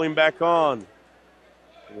was pull him back on.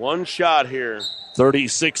 One shot here.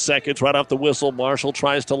 36 seconds right off the whistle. Marshall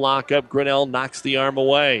tries to lock up. Grinnell knocks the arm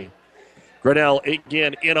away. Grinnell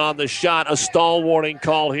again in on the shot. A stall warning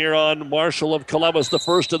call here on Marshall of Columbus, the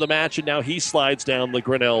first of the match, and now he slides down the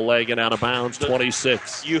Grinnell leg and out of bounds,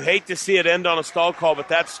 26. You hate to see it end on a stall call, but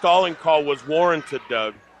that stalling call was warranted,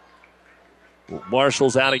 Doug.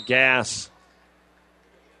 Marshall's out of gas.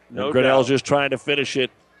 No Grinnell's doubt. just trying to finish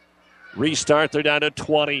it. Restart, they're down to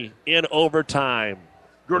 20 in overtime.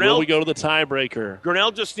 Will we go to the tiebreaker?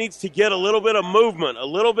 Grinnell just needs to get a little bit of movement, a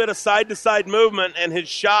little bit of side-to-side movement, and his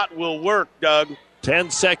shot will work, Doug.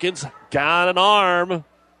 10 seconds, got an arm,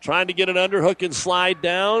 trying to get an underhook and slide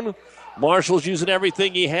down. Marshall's using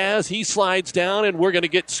everything he has. He slides down, and we're going to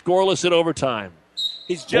get scoreless in overtime.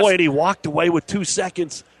 Boy, and he walked away with 2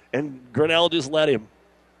 seconds, and Grinnell just let him.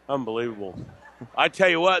 Unbelievable. I tell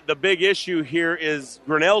you what, the big issue here is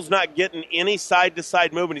Grinnell's not getting any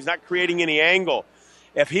side-to-side movement. He's not creating any angle.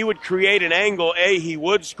 If he would create an angle, A, he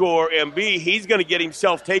would score, and B, he's going to get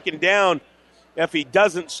himself taken down if he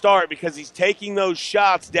doesn't start because he's taking those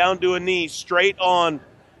shots down to a knee straight on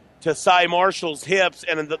to Cy Marshall's hips,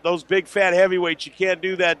 and those big fat heavyweights, you can't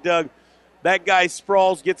do that, Doug. That guy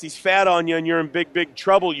sprawls, gets his fat on you, and you're in big, big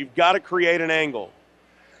trouble. You've got to create an angle.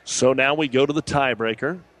 So now we go to the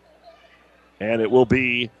tiebreaker, and it will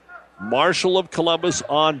be Marshall of Columbus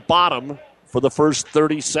on bottom for the first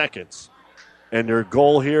 30 seconds. And their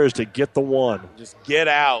goal here is to get the one. Just get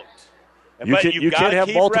out. You can't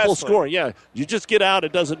have multiple scoring. Yeah, you just get out.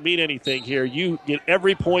 It doesn't mean anything here. You get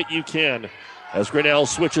every point you can. As Grinnell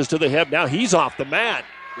switches to the hip, now he's off the mat.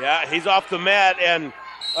 Yeah, he's off the mat, and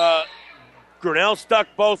Grinnell stuck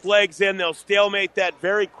both legs in. They'll stalemate that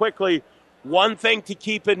very quickly. One thing to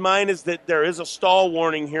keep in mind is that there is a stall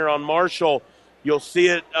warning here on Marshall. You'll see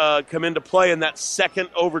it come into play in that second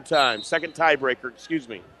tiebreaker.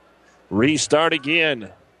 Restart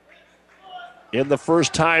again. In the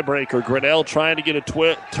first tiebreaker, Grinnell trying to get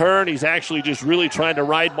a turn. He's actually just really trying to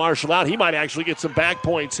ride Marshall out. He might actually get some back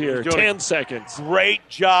points here. 10 seconds. Great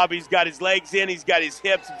job. He's got his legs in. He's got his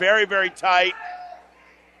hips very, very tight.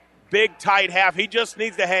 Big, tight half. He just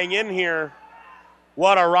needs to hang in here.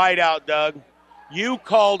 What a ride out, Doug. You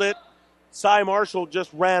called it. Cy Marshall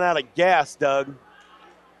just ran out of gas, Doug.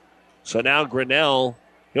 So now Grinnell,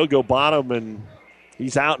 he'll go bottom, and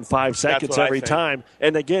he's out in 5 seconds every time.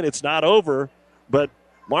 And again, it's not over. But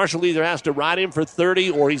Marshall either has to ride him for 30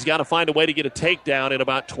 or he's got to find a way to get a takedown in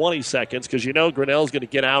about 20 seconds because Grinnell's going to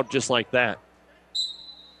get out just like that.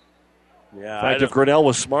 Yeah. In fact, if Grinnell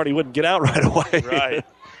was smart, he wouldn't get out right away. Right.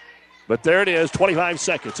 But there it is, 25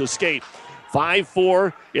 seconds. Escape.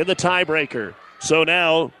 5-4 in the tiebreaker. So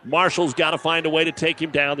now Marshall's got to find a way to take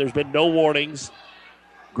him down. There's been no warnings.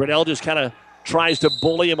 Grinnell just kind of tries to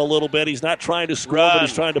bully him a little bit. He's not trying to score, but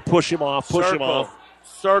he's trying to push him off.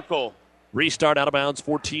 Circle. Restart out of bounds,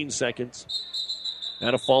 14 seconds.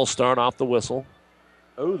 And a false start off the whistle.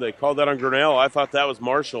 Oh, they called that on Grinnell. I thought that was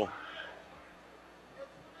Marshall.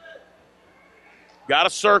 Got to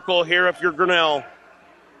circle here if you're Grinnell.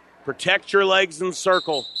 Protect your legs and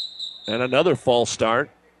circle. And another false start.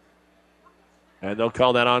 And they'll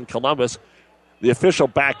call that on Columbus. The official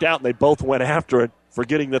backed out, and they both went after it,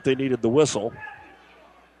 forgetting that they needed the whistle.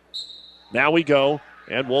 Now we go.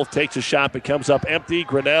 And Wolf takes a shot, but comes up empty.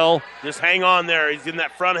 Grinnell. Just hang on there. He's in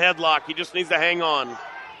that front headlock. He just needs to hang on.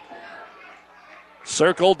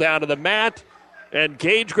 Circle down to the mat. And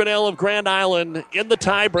Gage Grinnell of Grand Island in the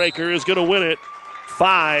tiebreaker is going to win it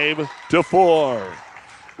 5-4.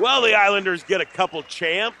 Well, the Islanders get a couple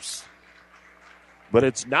champs. But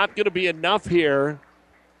it's not going to be enough here.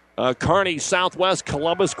 Kearney, Southwest,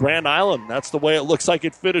 Columbus, Grand Island. That's the way it looks like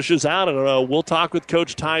it finishes out. And we'll talk with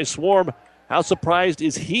Coach Ty Swarm. How surprised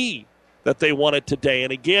is he that they won it today?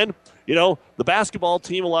 And again, the basketball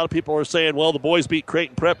team, a lot of people are saying, well, the boys beat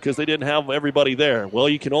Creighton Prep because they didn't have everybody there. Well,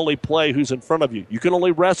 you can only play who's in front of you. You can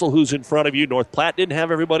only wrestle who's in front of you. North Platte didn't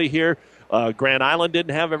have everybody here. Grand Island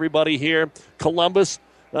didn't have everybody here. Columbus,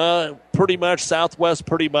 pretty much. Southwest,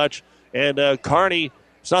 pretty much. And Kearney,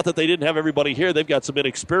 it's not that they didn't have everybody here. They've got some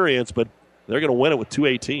inexperience, but they're going to win it with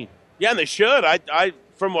 2:18. Yeah, and they should. I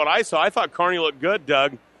from what I saw, I thought Kearney looked good,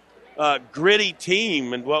 Doug. Gritty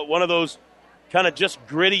team, and one of those kind of just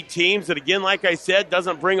gritty teams that, again, like I said,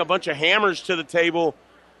 doesn't bring a bunch of hammers to the table,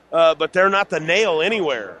 but they're not the nail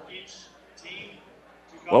anywhere.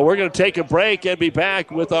 Well, we're going to take a break and be back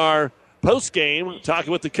with our post-game,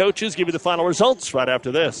 talking with the coaches, give you the final results right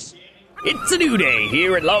after this. It's a new day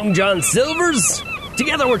here at Long John Silver's.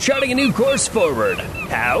 Together we're charting a new course forward.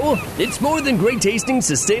 How? It's more than great tasting,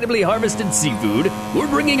 sustainably harvested seafood. We're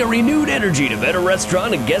bringing a renewed energy to better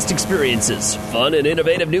restaurant and guest experiences, fun and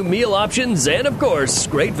innovative new meal options, and of course,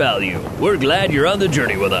 great value. We're glad you're on the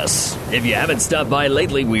journey with us. If you haven't stopped by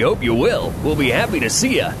lately, we hope you will. We'll be happy to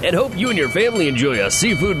see you and hope you and your family enjoy a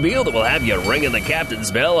seafood meal that will have you ringing the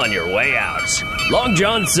captain's bell on your way out. Long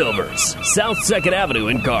John Silver's, South 2nd Avenue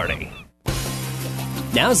in Kearney.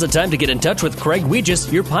 Now's the time to get in touch with Craig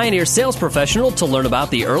Weegis, your Pioneer sales professional, to learn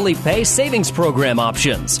about the Early Pay Savings Program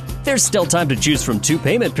options. There's still time to choose from 2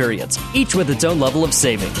 payment periods, each with its own level of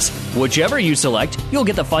savings. Whichever you select, you'll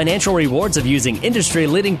get the financial rewards of using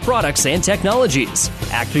industry-leading products and technologies.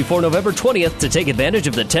 Act before November 20th to take advantage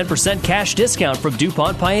of the 10% cash discount from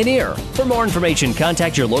DuPont Pioneer. For more information,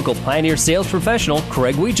 contact your local Pioneer sales professional,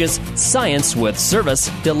 Craig Weegis. Science with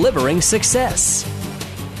service, delivering success.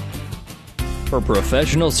 For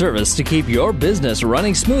professional service to keep your business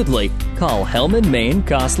running smoothly, call Hellman, Maine,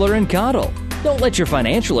 Kostler & Cottle. Don't let your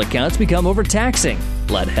financial accounts become overtaxing.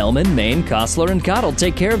 Let Hellman, Maine, Kostler & Cottle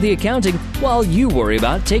take care of the accounting while you worry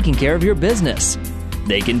about taking care of your business.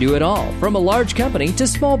 They can do it all, from a large company to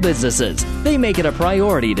small businesses. They make it a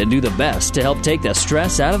priority to do the best to help take the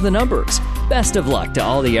stress out of the numbers. Best of luck to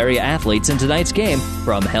all the area athletes in tonight's game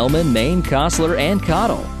from Hellman, Maine, Kostler, and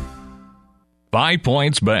Cottle. 5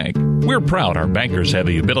 Points Bank. We're proud our bankers have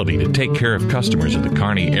the ability to take care of customers in the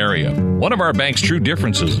Kearney area. One of our bank's true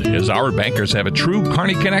differences is our bankers have a true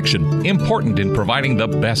Kearney connection, important in providing the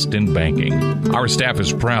best in banking. Our staff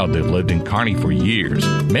is proud they've lived in Kearney for years.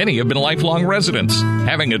 Many have been lifelong residents.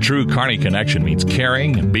 Having a true Kearney connection means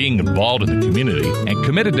caring and being involved in the community and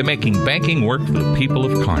committed to making banking work for the people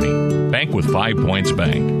of Kearney. Bank with 5 Points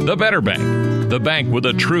Bank. The better bank. The bank with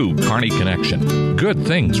a true Kearney connection. Good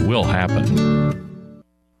things will happen.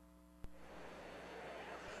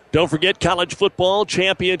 Don't forget college football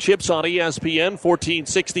championships on ESPN,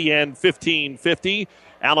 1460 and 1550.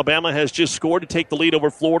 Alabama has just scored to take the lead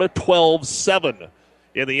over Florida, 12-7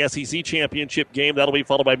 in the SEC championship game. That'll be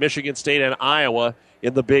followed by Michigan State and Iowa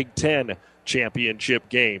in the Big Ten championship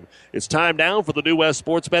game. It's time now for the New West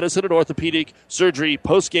Sports Medicine and Orthopedic Surgery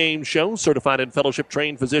postgame show. Certified and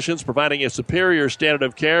fellowship-trained physicians providing a superior standard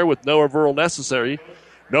of care with no referral necessary.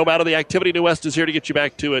 No matter the activity, New West is here to get you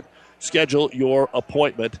back to it. Schedule your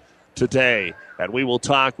appointment today. And we will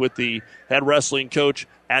talk with the head wrestling coach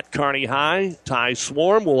at Kearney High, Ty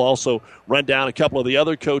Swarm. We'll also run down a couple of the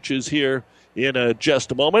other coaches here in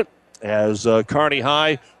just a moment as Kearney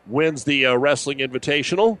High wins the Wrestling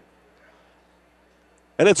Invitational.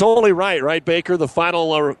 And it's only right, Baker? The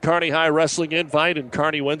final Kearney High Wrestling Invite, and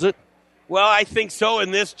Kearney wins it? Well, I think so. In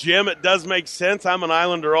this gym, it does make sense. I'm an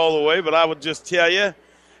Islander all the way, but I would just tell you,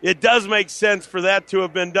 it does make sense for that to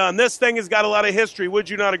have been done. This thing has got a lot of history. Would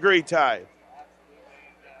you not agree, Ty?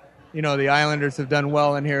 You know, the Islanders have done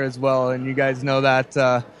well in here as well, and you guys know that.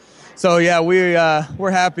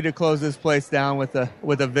 We're happy to close this place down with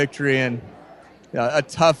a victory, and a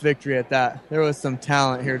tough victory at that. There was some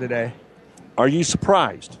talent here today. Are you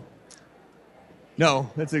surprised? No,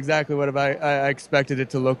 that's exactly what I expected it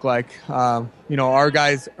to look like. Our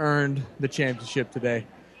guys earned the championship today.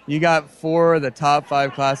 You got 4 of the top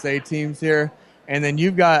 5 Class A teams here, and then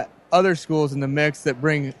you've got other schools in the mix that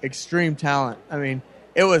bring extreme talent. I mean,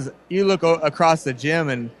 you look across the gym,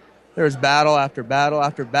 and there was battle after battle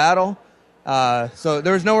after battle, so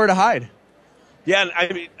there was nowhere to hide. Yeah,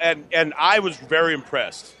 and I was very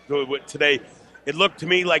impressed today. It looked to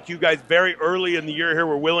me like you guys very early in the year here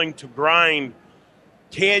were willing to grind.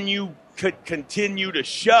 Can you continue to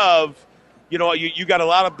shove? You know, you got a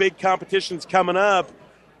lot of big competitions coming up,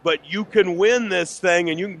 but you can win this thing,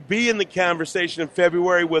 and you can be in the conversation in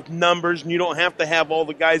February with numbers, and you don't have to have all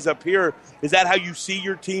the guys up here. Is that how you see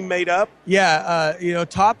your team made up? Yeah,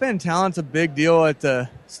 top-end talent's a big deal at the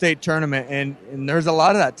state tournament, and there's a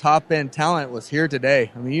lot of that top-end talent was here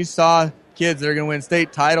today. I mean, you saw kids that are going to win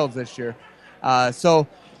state titles this year.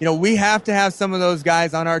 We have to have some of those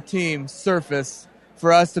guys on our team surface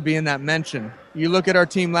for us to be in that mention. You look at our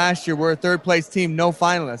team last year, we're a third-place team, no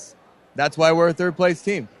finalists. That's why we're a third-place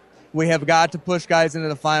team. We have got to push guys into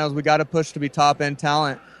the finals. We got to push to be top-end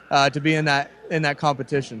talent to be in that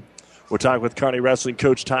competition. We're talking with Kearney Wrestling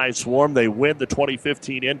coach Ty Swarm. They win the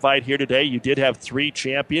 2015 invite here today. You did have 3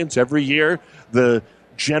 champions. Every year, the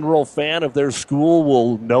general fan of their school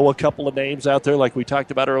will know a couple of names out there like we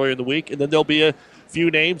talked about earlier in the week, and then there'll be a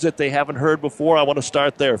few names that they haven't heard before. I want to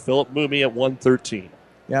start there. Philip Moomey at 113.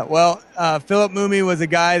 Yeah, well, Philip Moomey was a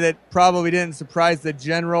guy that probably didn't surprise the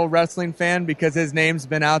general wrestling fan because his name's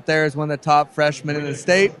been out there as one of the top freshmen in the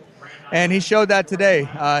state, and he showed that today.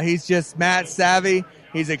 He's just mat savvy.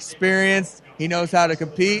 He's experienced. He knows how to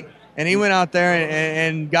compete, and he went out there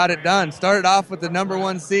and got it done. Started off with the number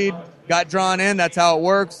 1 seed, got drawn in. That's how it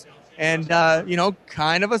works. And,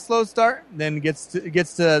 kind of a slow start, then gets to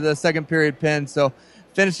the second period pin. So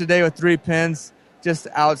finished the day with 3 pins. Just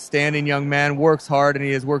outstanding young man, works hard, and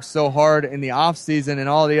he has worked so hard in the off season and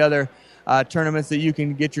all the other tournaments that you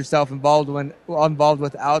can get yourself involved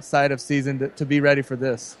with outside of season to be ready for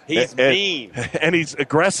this. He's mean. And he's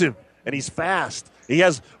aggressive, and he's fast. He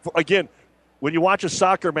has, again, when you watch a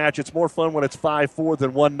soccer match, it's more fun when it's 5-4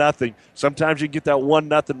 than 1-0. Sometimes you get that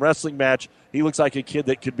 1-0 wrestling match. He looks like a kid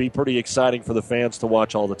that could be pretty exciting for the fans to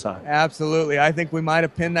watch all the time. Absolutely. I think we might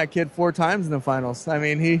have pinned that kid 4 times in the finals. I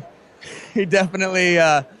mean, he definitely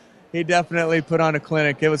put on a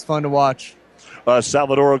clinic. It was fun to watch.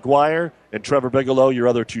 Salvador Aguirre and Trevor Bigelow, your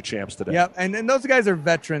other 2 champs today. Yep, and those guys are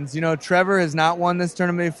veterans. You know, Trevor has not won this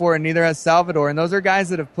tournament before, and neither has Salvador. And those are guys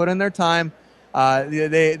that have put in their time.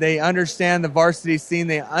 They understand the varsity scene.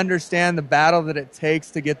 They understand the battle that it takes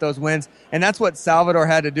to get those wins. And that's what Salvador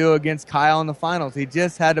had to do against Kyle in the finals. He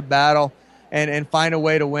just had to battle and find a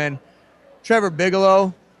way to win. Trevor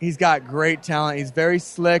Bigelow, he's got great talent. He's very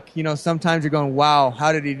slick. Sometimes you're going, wow,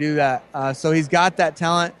 how did he do that? So he's got that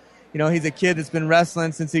talent. He's a kid that's been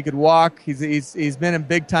wrestling since he could walk. He's been in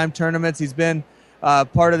big-time tournaments. He's been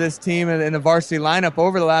part of this team in the varsity lineup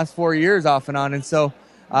over the last 4 years off and on. And so,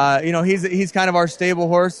 he's kind of our stable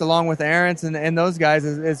horse along with Aarons and those guys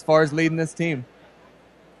as far as leading this team.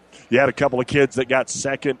 You had a couple of kids that got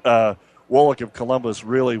second. Woloch of Columbus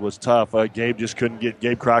really was tough.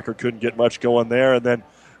 Gabe Crocker couldn't get much going there. And then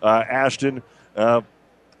Ashton,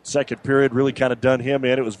 second period really kind of done him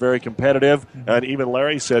in. It was very competitive. And even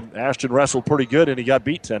Larry said Ashton wrestled pretty good, and he got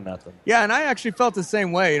beat 10-0. Yeah, and I actually felt the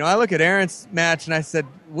same way. I look at Aaron's match, and I said,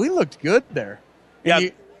 we looked good there. Yeah,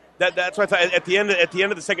 that's what I thought. At the end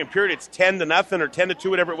of the second period, it's 10-0 or 10-2,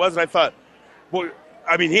 whatever it was. And I thought,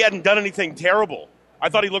 he hadn't done anything terrible. I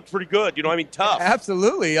thought he looked pretty good. Tough.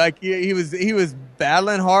 Absolutely. He was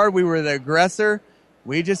battling hard. We were the aggressor.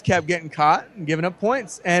 We just kept getting caught and giving up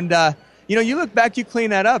points. And, you look back, you clean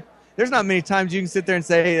that up. There's not many times you can sit there and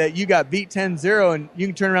say that you got beat 10-0 and you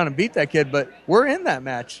can turn around and beat that kid, but we're in that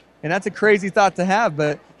match. And that's a crazy thought to have,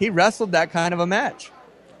 but he wrestled that kind of a match.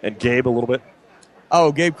 And Gabe a little bit?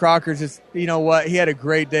 Oh, Gabe Crocker's just, he had a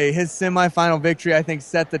great day. His semifinal victory, I think,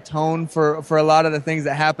 set the tone for a lot of the things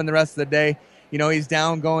that happened the rest of the day. He's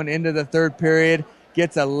down going into the third period,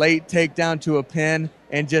 gets a late takedown to a pin,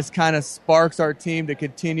 and just kind of sparks our team to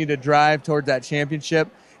continue to drive towards that championship.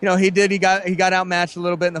 He got outmatched a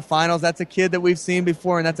little bit in the finals. That's a kid that we've seen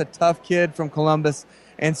before, and that's a tough kid from Columbus.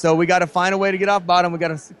 And so we got to find a way to get off bottom. We got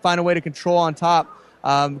to find a way to control on top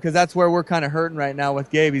because that's where we're kind of hurting right now with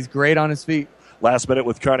Gabe. He's great on his feet. Last minute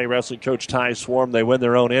with Kearney Wrestling Coach Ty Swarm. They win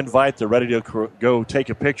their own invite. They're ready to go take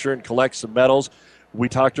a picture and collect some medals. We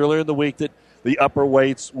talked earlier in the week that the upper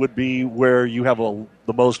weights would be where you have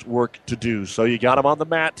the most work to do. So you got them on the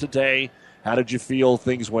mat today. How did you feel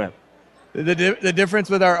things went? The difference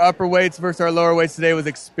with our upper weights versus our lower weights today was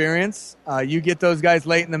experience. You get those guys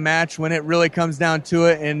late in the match when it really comes down to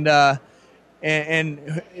it, and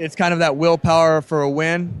it's kind of that willpower for a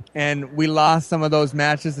win. And we lost some of those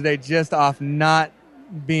matches today just off not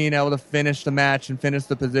being able to finish the match and finish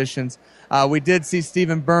the positions. We did see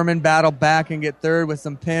Stephen Berman battle back and get third with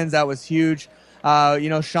some pins. That was huge.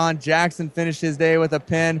 Sean Jackson finished his day with a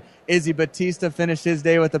pin. Izzy Batista finished his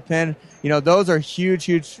day with a pin. Those are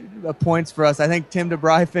huge points for us. I think Tim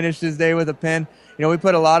DeBry finished his day with a pin. We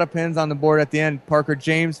put a lot of pins on the board at the end. Parker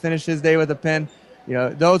James finished his day with a pin.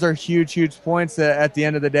 Those are huge points at the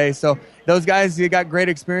end of the day. So those guys, you got great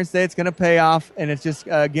experience today. It's going to pay off, and it's just,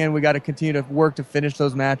 again, we got to continue to work to finish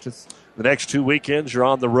those matches. The next 2 weekends, you're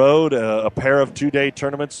on the road, a pair of 2-day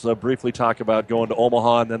tournaments. Briefly talk about going to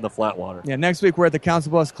Omaha and then the Flatwater. Yeah, next week we're at the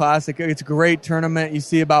Council Bluffs Classic. It's a great tournament. You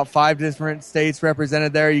see about 5 different states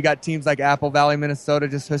represented there. You got teams like Apple Valley, Minnesota,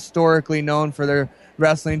 just historically known for their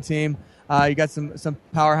wrestling team. You got some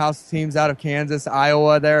powerhouse teams out of Kansas,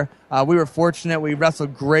 Iowa there. We were fortunate. We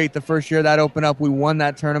wrestled great the first year that opened up. We won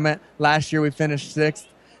that tournament. Last year we finished 6th.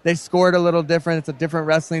 They scored a little different. It's a different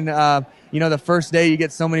wrestling. The first day you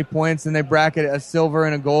get so many points, and they bracket a silver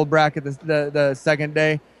and a gold bracket the second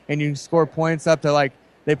day, and you can score points up to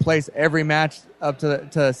they place every match up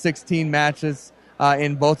to 16 matches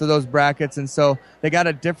in both of those brackets. And so they got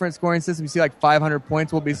a different scoring system. You see 500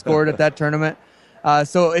 points will be scored at that tournament.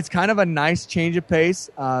 So it's kind of a nice change of pace,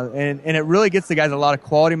 and it really gets the guys a lot of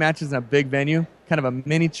quality matches in a big venue, kind of a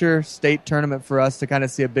miniature state tournament for us to kind of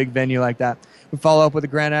see a big venue like that. We follow up with the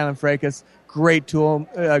Grand Island Fracas, great dual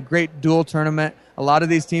tournament. A lot of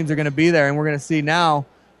these teams are going to be there, and we're going to see now,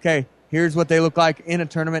 okay, here's what they look like in a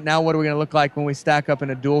tournament. Now what are we going to look like when we stack up in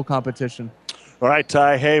a dual competition? All right,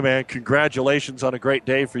 Ty, hey, man, congratulations on a great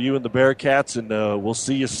day for you and the Bearcats, and we'll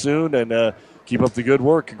see you soon, and keep up the good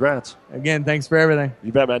work. Congrats. Again, thanks for everything.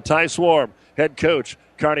 You bet, man. Ty Swarm, head coach,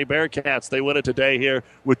 Kearney Bearcats. They win it today here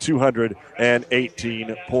with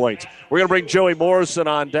 218 points. We're going to bring Joey Morrison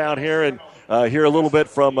on down here and hear a little bit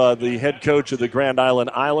from the head coach of the Grand Island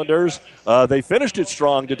Islanders. They finished it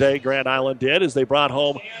strong today, Grand Island did, as they brought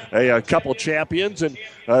home a couple champions. And,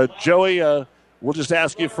 Joey, we'll just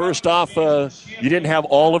ask you first off, you didn't have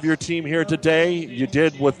all of your team here today. You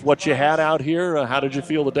did with what you had out here. How did you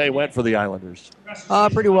feel the day went for the Islanders?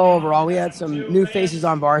 Pretty well overall. We had some new faces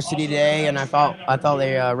on varsity today, and I thought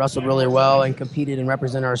they wrestled really well and competed and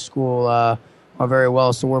represented our school very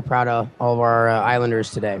well. So we're proud of all of our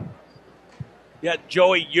Islanders today. Yeah,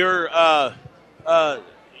 Joey, your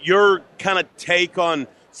kind of take on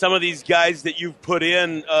some of these guys that you've put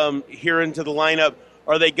in here into the lineup.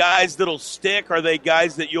 Are they guys that'll stick? Are they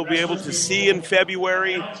guys that you'll be able to see in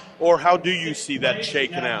February? Or how do you see that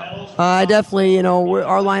shaking out? Definitely,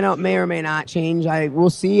 our lineup may or may not change. We'll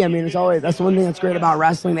see. I mean, that's one thing that's great about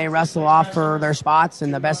wrestling. They wrestle off for their spots,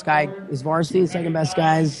 and the best guy is varsity, the second best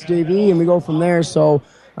guy is JV, and we go from there. So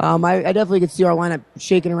I definitely could see our lineup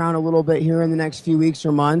shaking around a little bit here in the next few weeks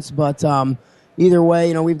or months. But either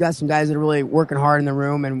way, we've got some guys that are really working hard in the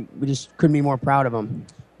room, and we just couldn't be more proud of them.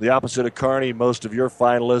 The opposite of Kearney, most of your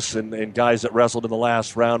finalists and guys that wrestled in the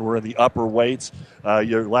last round were in the upper weights.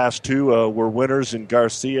 Your last two were winners in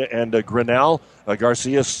Garcia and Grinnell.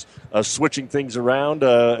 Garcia switching things around,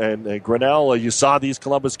 and Grinnell, you saw these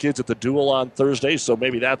Columbus kids at the duel on Thursday, so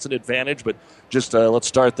maybe that's an advantage. But just let's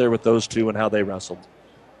start there with those two and how they wrestled.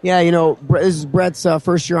 Yeah, this is Brett's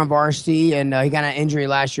first year on varsity, and he got an injury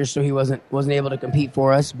last year, so he wasn't able to compete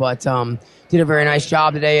for us. But did a very nice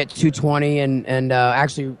job today at 220, and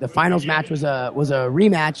actually the finals match was a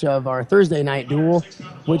rematch of our Thursday night duel,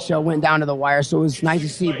 which went down to the wire. So it was nice to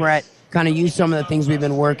see Brett kind of use some of the things we've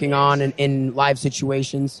been working on in live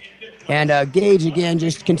situations. And Gage again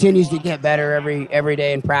just continues to get better every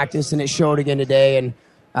day in practice, and it showed again today.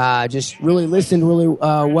 And just really listened really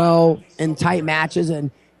well in tight matches, and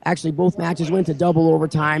actually both matches went to double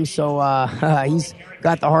overtime. So he's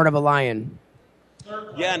got the heart of a lion.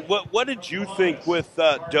 Yeah, and what did you think with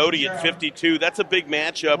Doty at 52? That's a big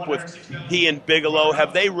matchup with he and Bigelow.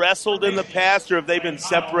 Have they wrestled in the past, or have they been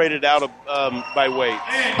separated out of by weight?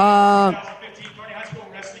 15, Kearney High School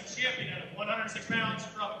wrestling champion at 106 pounds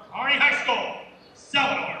from Kearney High School,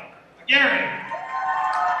 Salvador Gary.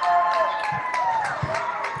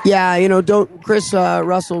 Yeah, Chris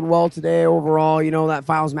wrestled well today overall. That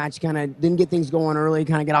finals match kind of didn't get things going early,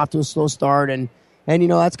 kind of get off to a slow start. And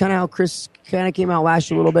that's kind of how Chris kind of came out last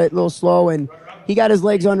year a little slow. And he got his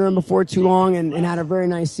legs under him before too long and had a very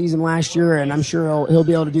nice season last year. And I'm sure he'll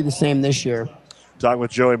be able to do the same this year. Talking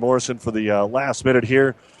with Joey Morrison for the last minute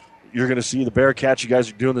here. You're going to see the Bearcats. You guys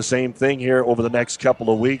are doing the same thing here over the next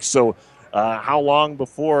couple of weeks. So how long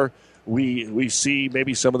before we see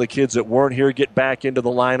maybe some of the kids that weren't here get back into the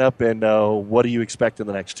lineup, and what do you expect in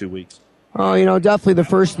the next 2 weeks? Oh, definitely the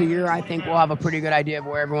first of the year, I think we'll have a pretty good idea of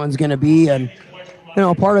where everyone's going to be. And,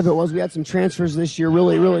 part of it was we had some transfers this year,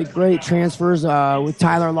 really, really great transfers with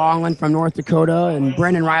Tyler Longland from North Dakota, and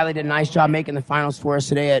Brendan Riley did a nice job making the finals for us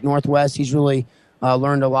today at Northwest. He's really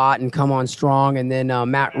learned a lot and come on strong. And then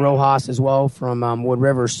Matt Rojas as well from Wood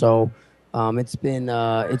River. So it's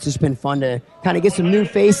just been fun to kind of get some new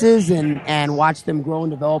faces and watch them grow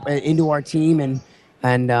and develop into our team.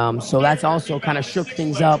 And so that's also kind of shook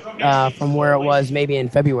things up from where it was maybe in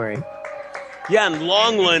February. Yeah, and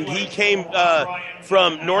Longland, he came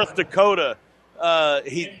from North Dakota.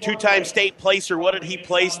 He two-time state placer. What did he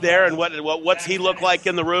place there, and what's he look like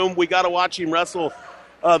in the room? We got to watch him wrestle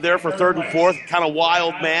there for third and fourth. Kind of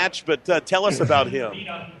wild match, but tell us about him.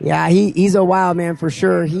 Yeah, he's a wild man for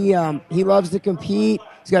sure. He loves to compete.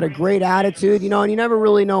 He's got a great attitude, and you never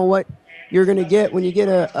really know what you're going to get when you get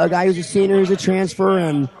a guy who's a senior, who's a transfer,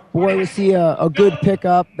 and boy, we see a good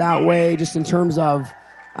pickup that way just in terms of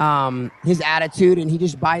his attitude, and he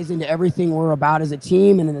just buys into everything we're about as a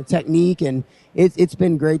team and in the technique, and it's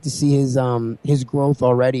been great to see his growth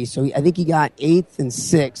already. So I think he got 8th and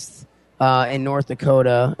 6th in North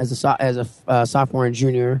Dakota as a sophomore and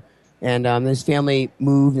junior, and his family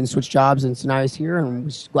moved and switched jobs, and so now he's here, and we're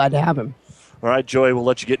just glad to have him. All right, Joey, we'll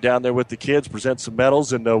let you get down there with the kids, present some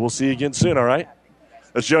medals, and we'll see you again soon, all right?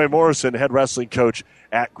 That's Joey Morrison, head wrestling coach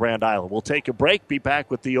at Grand Island. We'll take a break, be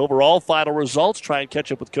back with the overall final results, try and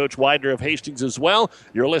catch up with Coach Widener of Hastings as well.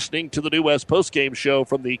 You're listening to the New West postgame show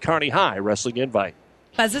from the Kearney High Wrestling Invite.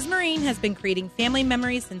 Buzz's Marine has been creating family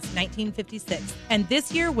memories since 1956, and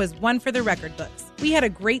this year was one for the record books. We had a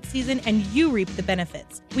great season, and you reaped the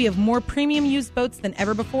benefits. We have more premium used boats than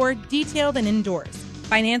ever before, detailed and indoors.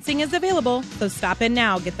 Financing is available, so stop in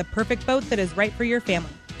now. Get the perfect boat that is right for your family.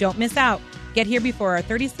 Don't miss out. Get here before our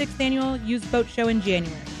 36th annual used boat show in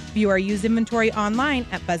January. View our used inventory online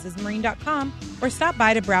at buzzesmarine.com or stop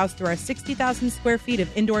by to browse through our 60,000 square feet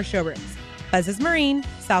of indoor showrooms. Buzz's Marine,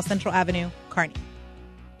 South Central Avenue, Kearney.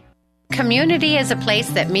 Community is a place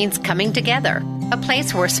that means coming together, a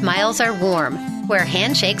place where smiles are warm, where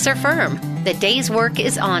handshakes are firm, the day's work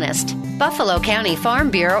is honest. Buffalo County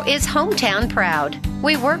Farm Bureau is hometown proud.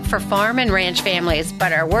 We work for farm and ranch families,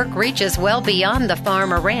 but our work reaches well beyond the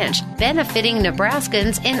farm or ranch, benefiting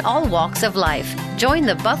Nebraskans in all walks of life. Join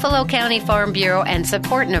the Buffalo County Farm Bureau and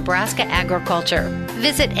support Nebraska agriculture.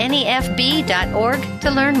 Visit NEFB.org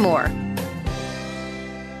to learn more.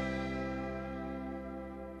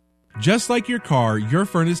 Just like your car, your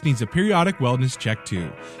furnace needs a periodic wellness check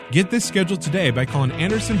too. Get this scheduled today by calling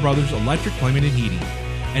Anderson Brothers Electric Plumbing and Heating.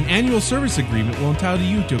 An annual service agreement will entitle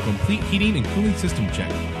you to a complete heating and cooling system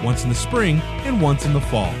check, once in the spring and once in the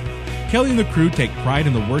fall. Kelly and the crew take pride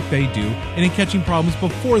in the work they do and in catching problems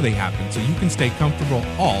before they happen so you can stay comfortable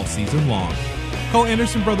all season long. Call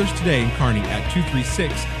Anderson Brothers today in Kearney at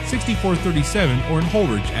 236-6437 or in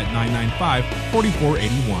Holdridge at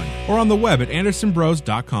 995-4481 or on the web at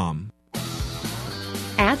andersonbros.com.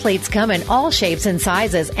 Athletes come in all shapes and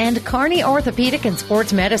sizes, and Kearney Orthopedic and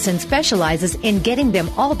Sports Medicine specializes in getting them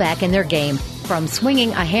all back in their game. From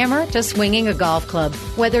swinging a hammer to swinging a golf club,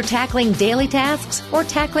 whether tackling daily tasks or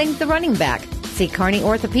tackling the running back. See Kearney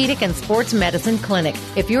Orthopedic and Sports Medicine Clinic.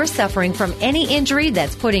 If you're suffering from any injury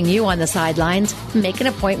that's putting you on the sidelines, make an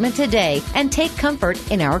appointment today and take comfort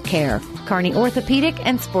in our care. Kearney Orthopedic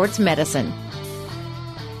and Sports Medicine.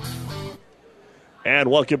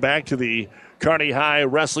 And welcome back to the Kearney High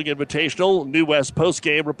Wrestling Invitational New West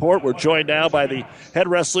postgame report. We're joined now by the head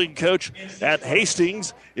wrestling coach at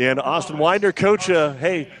Hastings in Austin Winder. Coach,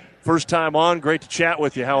 hey, first time on. Great to chat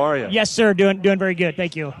with you. How are you? Yes, sir. Doing very good.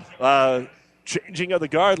 Thank you. Changing of the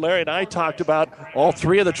guard, Larry and I talked about all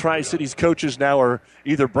three of the Tri-Cities coaches now are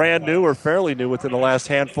either brand new or fairly new within the last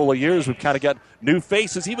handful of years. We've kind of got new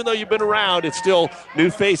faces. Even though you've been around, it's still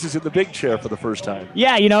new faces in the big chair for the first time.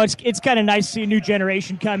 Yeah, it's kind of nice to see a new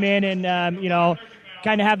generation come in and,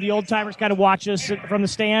 kind of have the old-timers kind of watch us from the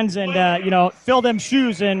stands and, fill them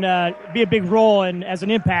shoes and be a big role and as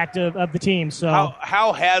an impact of the team. So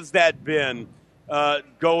how has that been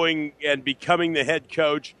going and becoming the head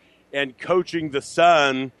coach and coaching the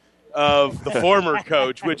son of the former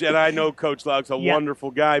coach, and I know Coach Lauk's a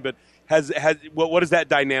wonderful guy, but what has that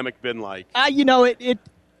dynamic been like?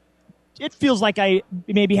 It feels like I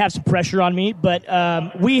maybe have some pressure on me, but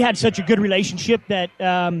we had such a good relationship that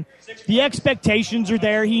the expectations are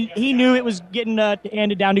there. He knew it was getting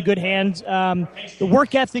handed down to good hands. The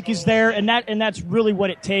work ethic is there, and that's really what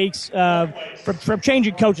it takes from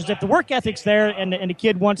changing coaches. If the work ethic's there and the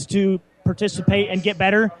kid wants to participate and get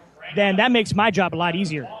better, then that makes my job a lot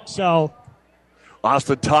easier. So,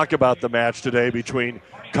 Austin, talk about the match today between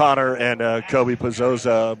Connor and Kobe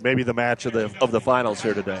Pizzoza, maybe the match of the finals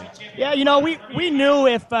here today. Yeah, we knew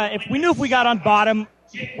if we got on bottom,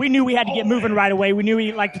 we knew we had to get moving right away. We knew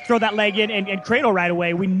we like to throw that leg in and cradle right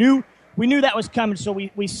away. We knew that was coming, so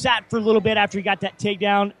we sat for a little bit after he got that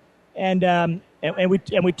takedown, and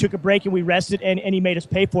we took a break and we rested, and he made us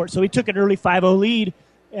pay for it. So he took an early 5-0 lead,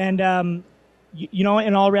 and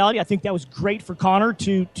in all reality, I think that was great for Connor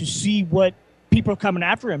to see what people are coming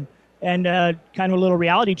after him, and kind of a little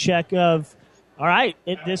reality check of, all right,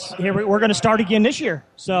 we're going to start again this year.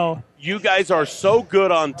 So you guys are so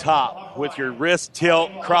good on top with your wrist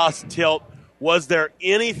tilt, cross tilt. Was there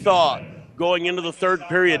any thought going into the third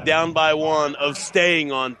period down by one of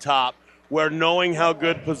staying on top, where knowing how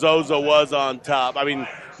good Pizzoza was on top? I mean,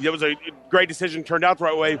 it was a great decision, turned out the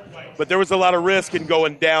right way, but there was a lot of risk in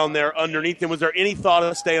going down there underneath him. Was there any thought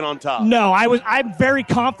of staying on top? No, I'm very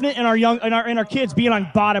confident in our kids being on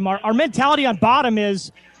bottom. Our mentality on bottom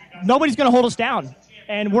is nobody's going to hold us down,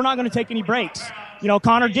 and we're not going to take any breaks.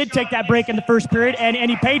 Connor did take that break in the first period, and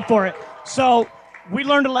he paid for it. So we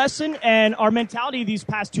learned a lesson, and our mentality these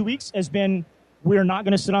past 2 weeks has been we're not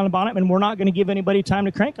going to sit on the bottom, and we're not going to give anybody time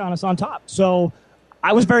to crank on us on top. So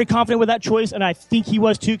I was very confident with that choice, and I think he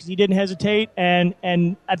was too because he didn't hesitate, and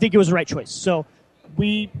I think it was the right choice. So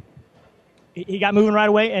he got moving right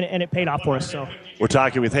away, and it paid off for us. So we're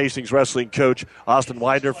talking with Hastings wrestling coach Austin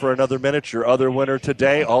Winder for another minute. Your other winner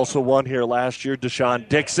today, also won here last year, Deshaun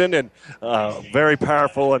Dixon, and very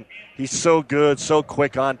powerful, and he's so good, so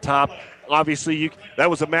quick on top. Obviously, that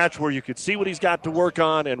was a match where you could see what he's got to work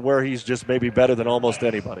on and where he's just maybe better than almost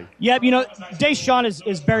anybody. Yeah, Deshaun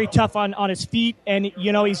is very tough on his feet, and,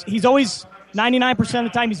 he's always 99% of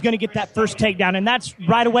the time he's going to get that first takedown, and that's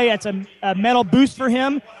right away. That's a mental boost for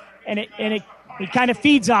him, and it kind of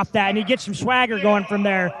feeds off that, and he gets some swagger going from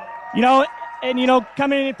there.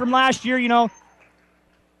 Coming in from last year,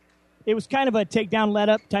 it was kind of a takedown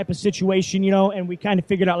let-up type of situation, and we kind of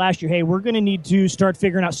figured out last year, hey, we're going to need to start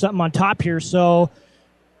figuring out something on top here. So,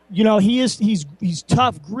 he's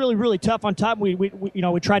tough, really, really tough on top. We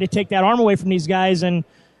try to take that arm away from these guys, and,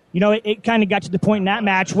 it kind of got to the point in that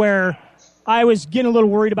match where I was getting a little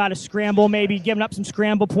worried about a scramble, maybe giving up some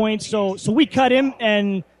scramble points. So we cut him,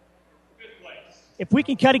 and if we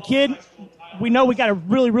can cut a kid, we know we got a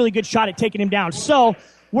really, really good shot at taking him down. So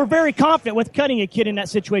we're very confident with cutting a kid in that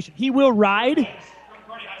situation. He will ride,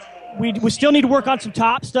 we still need to work on some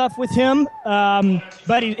top stuff with him,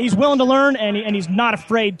 but he's willing to learn, and he's not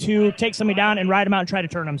afraid to take somebody down and ride him out and try to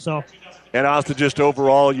turn him. So. And Austin, just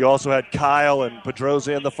overall, you also had Kyle and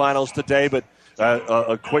Pedroza in the finals today, but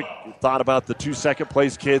a quick thought about the 2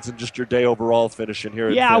 second-place kids and just your day overall finishing here.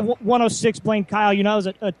 Yeah, 106 playing Kyle. It was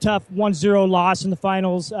a tough 1-0 loss in the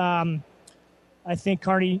finals. I think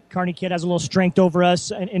Kearney kid has a little strength over us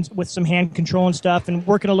and with some hand control and stuff, and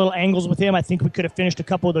working a little angles with him. I think we could have finished a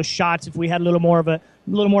couple of those shots if we had a little more of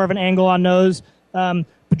an angle on those.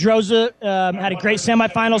 Pedroza had a great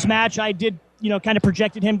semifinals match. I did, kind of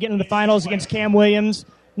projected him getting to the finals against Cam Williams.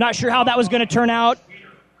 Not sure how that was going to turn out.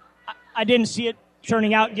 I didn't see it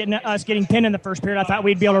turning out, getting pinned in the first period. I thought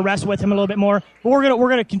we'd be able to wrestle with him a little bit more. But we're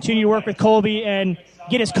gonna continue to work with Colby and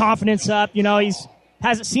get his confidence up. He's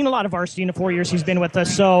hasn't seen a lot of varsity in the 4 years he's been with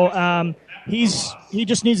us, so he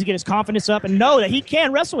just needs to get his confidence up and know that he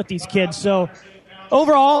can wrestle with these kids. So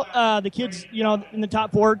overall, the kids, in the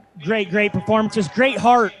top 4, great performances, great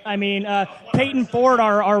heart. I mean, Peyton Ford,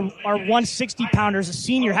 our 160-pounder, is a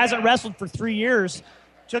senior, hasn't wrestled for 3 years,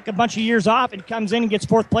 took a bunch of years off, and comes in and gets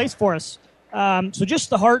 4th place for us. So just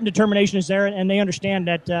the heart and determination is there, and they understand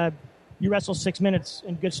that you wrestle 6 minutes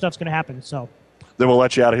and good stuff's going to happen. So. Then we'll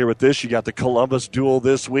let you out of here with this. You got the Columbus duel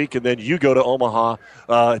this week, and then you go to Omaha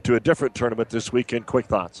to a different tournament this weekend. Quick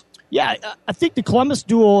thoughts. Yeah, I think the Columbus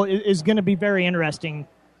duel is going to be very interesting.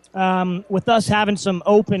 With us having some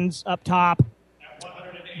opens up top,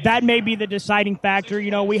 that may be the deciding factor.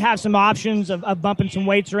 We have some options of bumping some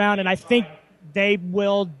weights around, and I think they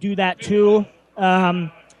will do that too.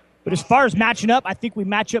 But as far as matching up, I think we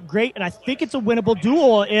match up great, and I think it's a winnable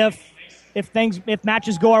duel if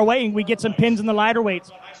matches go our way and we get some pins in the lighter weights.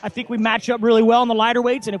 I think we match up really well in the lighter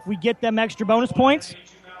weights, and if we get them extra bonus points,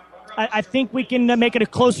 I think we can make it a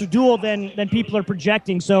closer duel than people are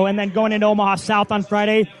projecting. So, and then going into Omaha South on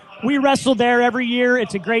Friday, we wrestle there every year.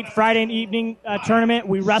 It's a great Friday and evening tournament.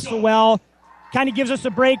 We wrestle well. Kind of gives us a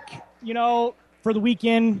break, for the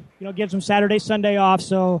weekend. Gives them Saturday, Sunday off.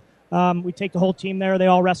 So we take the whole team there. They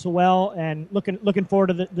all wrestle well, and looking forward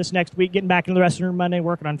to this next week, getting back into the wrestling room Monday,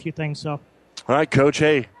 working on a few things. So. All right, Coach.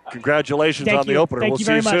 Hey, congratulations on the opener. Thank we'll you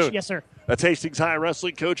see very you much. soon. Yes, sir. That's Hastings High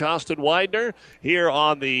Wrestling Coach Austin Widener here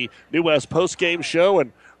on the New West postgame show.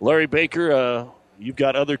 And Larry Baker, you've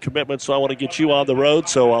got other commitments, so I want to get you on the road.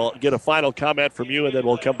 So I'll get a final comment from you, and then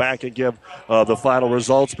we'll come back and give the final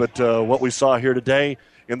results. But what we saw here today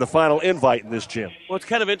in the final invite in this gym. Well, it's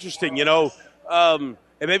kind of interesting, and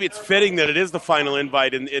maybe it's fitting that it is the final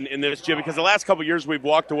invite in this gym, because the last couple of years we've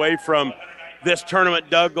walked away from this tournament,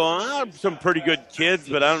 Doug, going, some pretty good kids,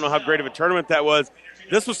 but I don't know how great of a tournament that was.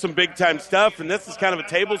 This was some big-time stuff, and this is kind of a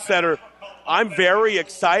table setter. I'm very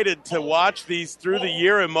excited to watch these through the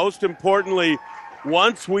year, and most importantly,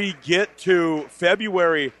 once we get to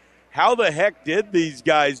February, how the heck did these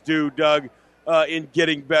guys do, Doug, in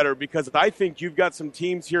getting better? Because I think you've got some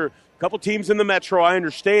teams here, a couple teams in the Metro, I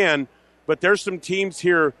understand, but there's some teams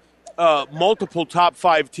here, multiple top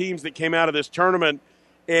 5 teams that came out of this tournament,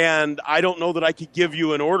 and I don't know that I could give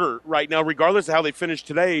you an order right now, regardless of how they finished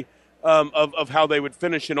today, of how they would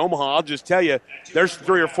finish in Omaha. I'll just tell you, there's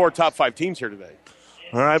 3 or 4 top 5 teams here today.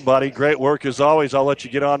 All right, buddy. Great work as always. I'll let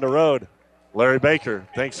you get on the road. Larry Baker,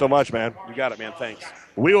 thanks so much, man. You got it, man. Thanks.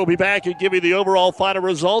 We will be back and give you the overall final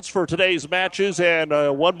results for today's matches and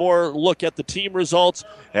one more look at the team results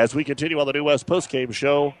as we continue on the New West postgame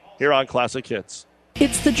show here on Classic Hits.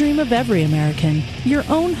 It's the dream of every American, your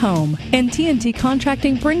own home. And TNT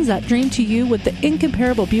Contracting brings that dream to you with the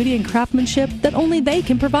incomparable beauty and craftsmanship that only they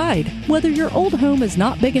can provide. Whether your old home is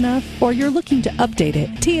not big enough or you're looking to update it,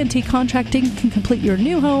 TNT Contracting can complete your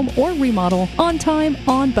new home or remodel on time,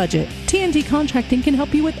 on budget. TNT Contracting can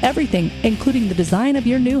help you with everything, including the design of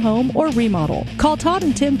your new home or remodel. Call Todd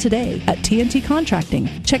and Tim today at TNT Contracting.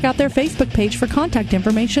 Check out their Facebook page for contact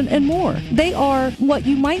information and more. They are what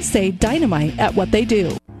you might say dynamite at what they do.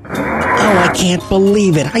 Oh, I can't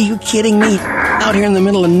believe it. Are you kidding me? Out here in the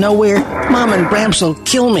middle of nowhere, Mom and Bramps will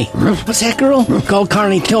kill me. What's that, girl? Call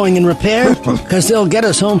Kearney Towing and Repair? Because they'll get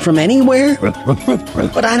us home from anywhere?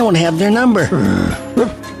 But I don't have their number.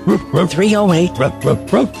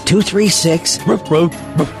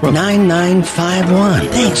 308-236-9951.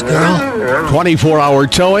 Thanks, girl. 24-hour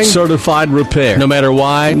towing, certified repair. No matter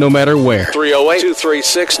why, no matter where.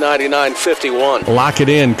 308-236-9951. Lock it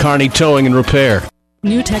in, Kearney Towing and Repair.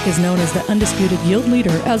 NewTek is known as the undisputed yield leader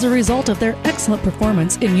as a result of their excellent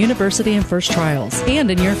performance in university and first trials and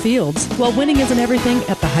in your fields. While winning isn't everything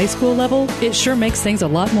at the high school level, it sure makes things a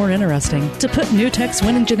lot more interesting. To put NewTek's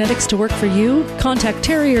winning genetics to work for you, contact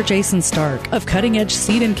Terry or Jason Stark of Cutting Edge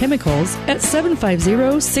Seed and Chemicals at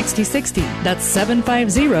 750-6060. That's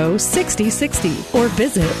 750-6060. Or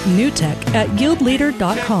visit NewTek at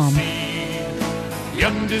yieldleader.com. The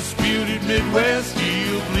undisputed Midwest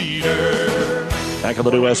yield leader. Back on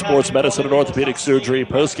the New West Sports Medicine and Orthopedic Surgery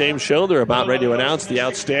post-game show, they're about ready to announce the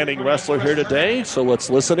outstanding wrestler here today, so let's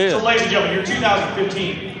listen in. So, ladies and gentlemen, your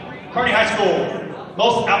 2015 Kearney High School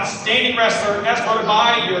Most Outstanding Wrestler, as voted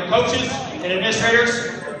by your coaches and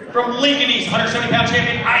administrators, from Lincoln East, 170-pound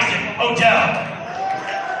champion, Isaac Odell.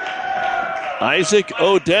 Isaac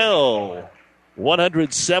Odell,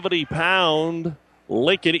 170-pound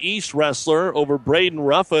Lincoln East wrestler over Braden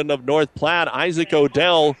Ruffin of North Platte. Isaac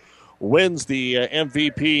Odell wins the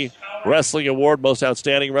MVP Wrestling Award, Most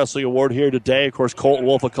Outstanding Wrestling Award here today. Of course, Colton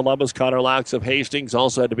Wolf of Columbus, Connor Laux of Hastings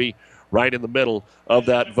also had to be right in the middle of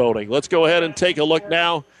that voting. Let's go ahead and take a look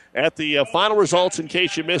now at the final results in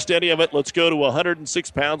case you missed any of it. Let's go to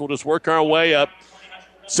 106 pounds. We'll just work our way up.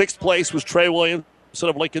 Sixth place was Trey Williamson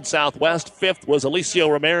of Lincoln Southwest. Fifth was Alicio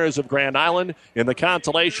Ramirez of Grand Island. In the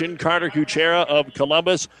consolation, Carter Kuchera of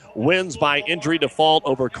Columbus wins by injury default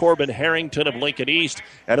over Corbin Harrington of Lincoln East.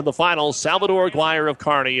 And in the finals, Salvador Aguirre of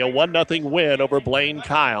Kearney, a 1-0 win over Blaine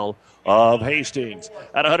Kyle of Hastings.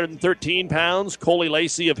 At 113 pounds, Coley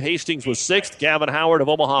Lacey of Hastings was sixth. Gavin Howard of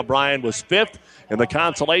Omaha Bryan was fifth. In the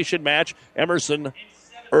consolation match, Emerson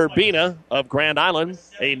Urbina of Grand Island,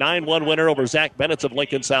 a 9-1 winner over Zach Bennett of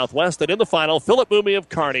Lincoln Southwest. And in the final, Philip Mooney of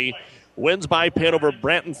Kearney wins by pin over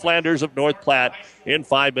Branton Flanders of North Platte in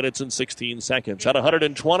 5 minutes and 16 seconds. At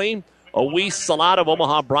 120, Awis Salat of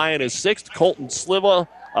Omaha Bryan is sixth. Colton Sliva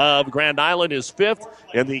of Grand Island is fifth.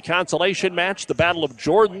 In the consolation match, the Battle of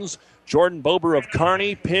Jordans, Jordan Bober of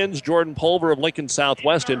Kearney pins Jordan Pulver of Lincoln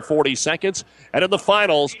Southwest in 40 seconds. And in the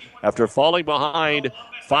finals, after falling behind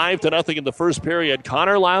 5-0 in the first period,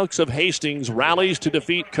 Connor Laux of Hastings rallies to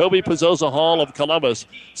defeat Kobe Pizzoza Hall of Columbus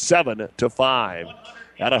 7-5.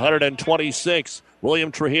 At 126,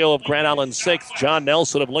 William Trujillo of Grand Island 6th, John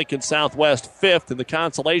Nelson of Lincoln Southwest 5th. In the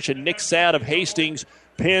consolation, Nick Sad of Hastings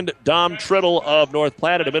pinned Dom Triddle of North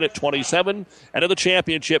Platte at a minute 27. And in the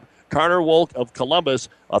championship, Carter Wolk of Columbus,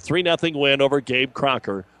 a 3-0 win over Gabe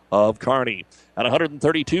Crocker of Kearney. At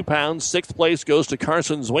 132 pounds, sixth place goes to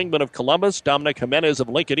Carson Zwingman of Columbus. Dominic Jimenez of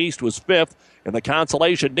Lincoln East was fifth. In the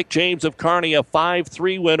consolation, Nick James of Kearney, a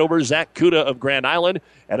 5-3 win over Zach Kuda of Grand Island.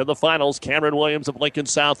 And in the finals, Cameron Williams of Lincoln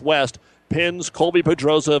Southwest pins Colby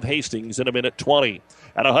Pedroza of Hastings in a minute 20.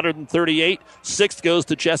 At 138, sixth goes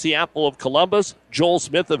to Jesse Apple of Columbus. Joel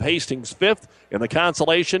Smith of Hastings fifth. In the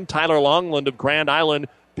consolation, Tyler Longland of Grand Island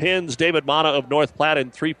pins David Mana of North Platte in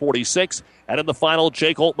 3:46. And in the final,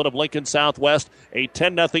 Jake Oltman of Lincoln Southwest, a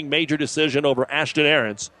 10-0 major decision over Ashton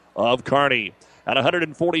Aarons of Kearney. At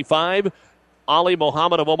 145, Ali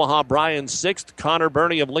Mohammed of Omaha Bryan 6th, Connor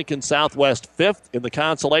Burney of Lincoln Southwest 5th. In the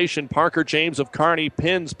consolation, Parker James of Kearney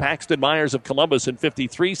pins Paxton Myers of Columbus in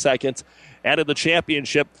 53 seconds. And in the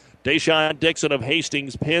championship, Deshaun Dixon of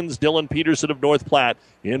Hastings pins Dylan Peterson of North Platte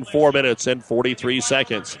in 4 minutes and 43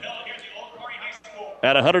 seconds.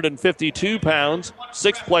 At 152 pounds,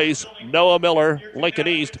 sixth place, Noah Miller, Lincoln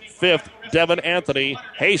East. Fifth, Devin Anthony,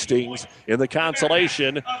 Hastings. In the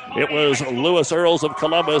consolation, it was Lewis Earls of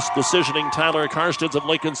Columbus decisioning Tyler Karstens of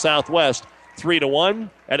Lincoln Southwest 3-1.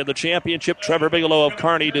 And in the championship, Trevor Bigelow of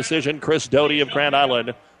Kearney decision Chris Doty of Grand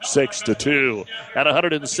Island 6-2. At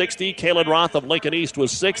 160, Kalen Roth of Lincoln East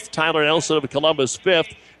was sixth. Tyler Nelson of Columbus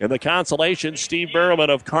fifth. In the consolation, Steve Berriman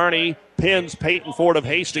of Kearney pins Peyton Ford of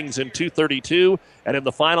Hastings in 2:32. And in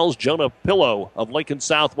the finals, Jonah Pillow of Lincoln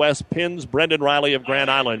Southwest pins Brendan Riley of Grand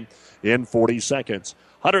Island in 40 seconds.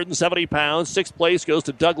 170 pounds, sixth place goes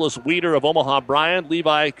to Douglas Weeder of Omaha Bryan.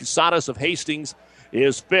 Levi Cusadas of Hastings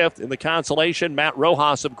is fifth. In the consolation, Matt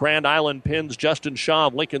Rojas of Grand Island pins Justin Shaw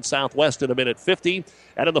of Lincoln Southwest in a minute 50.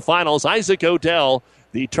 And in the finals, Isaac Odell,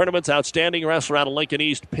 the tournament's outstanding wrestler out of Lincoln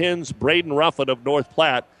East, pins Braden Ruffin of North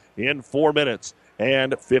Platte in 4 minutes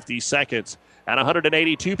and 50 seconds. At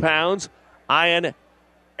 182 pounds, Ian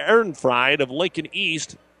Ehrenfried of Lincoln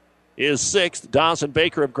East is sixth. Dawson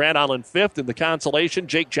Baker of Grand Island fifth. In the consolation,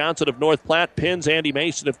 Jake Johnson of North Platte pins Andy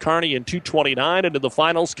Mason of Kearney in 2:29. And in the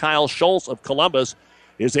finals, Kyle Schultz of Columbus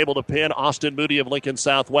is able to pin Austin Moody of Lincoln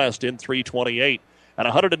Southwest in 3:28. At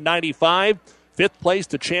 195, 5th place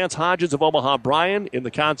to Chance Hodges of Omaha Bryan. In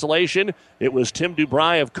the consolation, it was Tim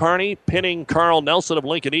Dubry of Kearney pinning Carl Nelson of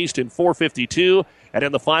Lincoln East in 4:52. And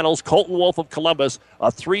in the finals, Colton Wolf of Columbus,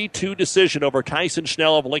 a 3-2 decision over Kyson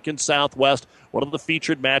Schnell of Lincoln Southwest. One of the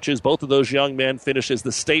featured matches. Both of those young men finished as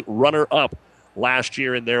the state runner-up last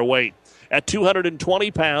year in their weight. At 220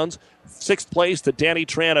 pounds, 6th place to Danny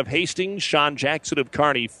Tran of Hastings, Sean Jackson of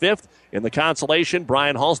Kearney 5th. In the consolation,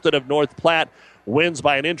 Brian Halstead of North Platte wins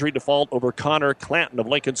by an injury default over Connor Clanton of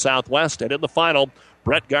Lincoln Southwest. And in the final,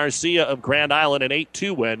 Brett Garcia of Grand Island, an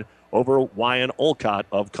 8-2 win over Wyan Olcott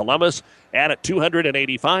of Columbus. And at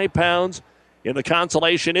 285 pounds, in the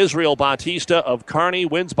consolation, Israel Bautista of Kearney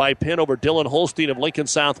wins by pin over Dylan Holstein of Lincoln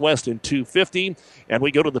Southwest in 250. And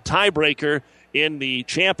we go to the tiebreaker in the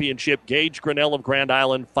championship. Gage Grinnell of Grand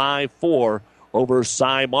Island 5-4 over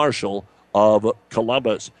Cy Marshall of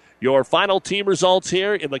Columbus. Your final team results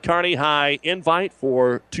here in the Kearney High invite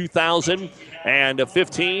for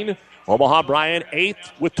 2015. Omaha Bryan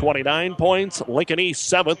 8th with 29 points. Lincoln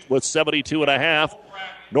East 7th with 72.5.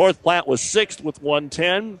 North Platte was 6th with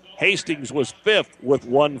 110. Hastings was 5th with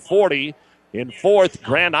 140. In 4th,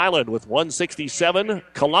 Grand Island with 167.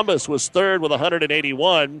 Columbus was 3rd with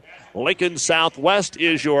 181. Lincoln Southwest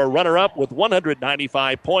is your runner-up with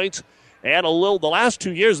 195 points. And the last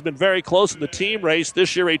 2 years have been very close in the team race.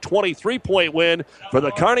 This year, a 23-point win for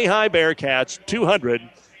the Kearney High Bearcats,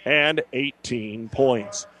 218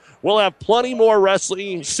 points. We'll have plenty more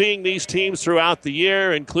wrestling, seeing these teams throughout the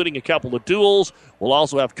year, including a couple of duels. We'll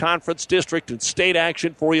also have conference, district, and state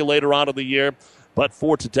action for you later on in the year. But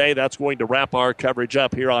for today, that's going to wrap our coverage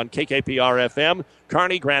up here on KKPR-FM,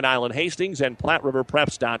 Kearney, Grand Island, Hastings, and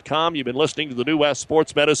PlatteRiverPreps.com. You've been listening to the New West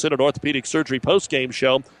Sports Medicine and Orthopedic Surgery postgame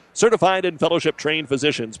show. Certified and fellowship-trained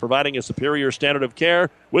physicians providing a superior standard of care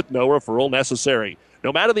with no referral necessary.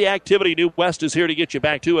 No matter the activity, New West is here to get you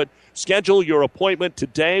back to it. Schedule your appointment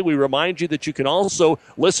today. We remind you that you can also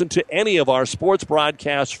listen to any of our sports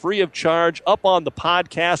broadcasts free of charge up on the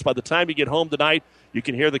podcast. By the time you get home tonight, you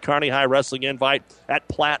can hear the Kearney High Wrestling invite at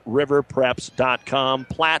PlatteRiverPreps.com.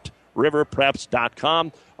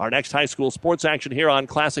 PlatteRiverPreps.com. Our next high school sports action here on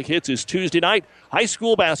Classic Hits is Tuesday night. High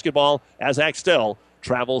school basketball as Axtell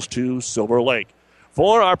travels to Silver Lake.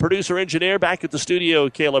 For our producer-engineer back at the studio,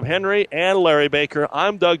 Caleb Henry and Larry Baker,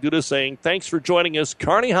 I'm Doug Duda saying thanks for joining us.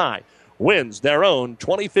 Kearney High wins their own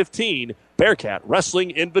 2015 Bearcat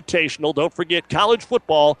Wrestling Invitational. Don't forget college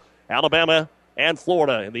football, Alabama and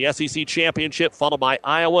Florida in the SEC Championship, followed by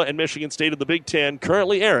Iowa and Michigan State in the Big Ten,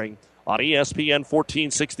 currently airing on ESPN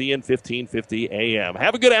 1460 and 1550 AM.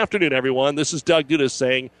 Have a good afternoon, everyone. This is Doug Duda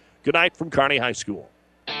saying good night from Kearney High School.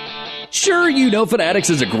 Sure, you know Fanatics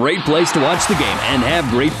is a great place to watch the game and have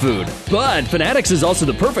great food. But Fanatics is also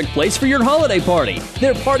the perfect place for your holiday party.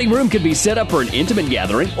 Their party room can be set up for an intimate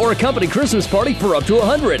gathering or a company Christmas party for up to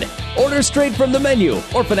 100. Order straight from the menu,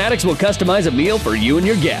 or Fanatics will customize a meal for you and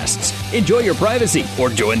your guests. Enjoy your privacy or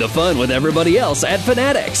join the fun with everybody else at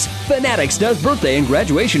Fanatics. Fanatics does birthday and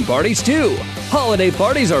graduation parties too. Holiday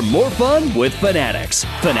parties are more fun with Fanatics.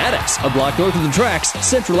 Fanatics, a block north of the tracks,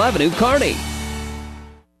 Central Avenue, Kearney.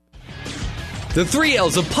 The 3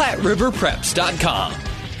 L's of PlatteRiverPreps.com.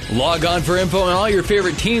 Log on for info on all your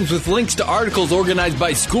favorite teams with links to articles organized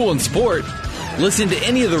by school and sport. Listen to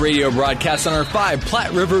any of the radio broadcasts on our 5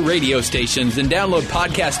 Platte River radio stations and download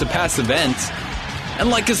podcasts to past events. And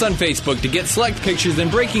like us on Facebook to get select pictures and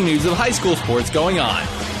breaking news of high school sports going on.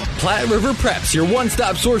 Platte River Preps, your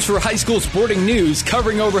one-stop source for high school sporting news,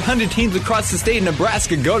 covering over 100 teams across the state of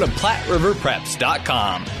Nebraska. Go to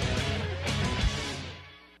PlatteRiverPreps.com.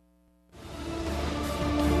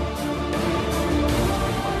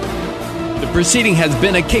 The proceeding has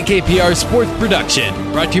been a KKPR sports production,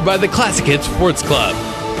 brought to you by the Classic Hits Sports Club.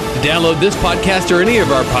 To download this podcast or any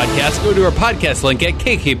of our podcasts, go to our podcast link at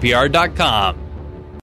kkpr.com.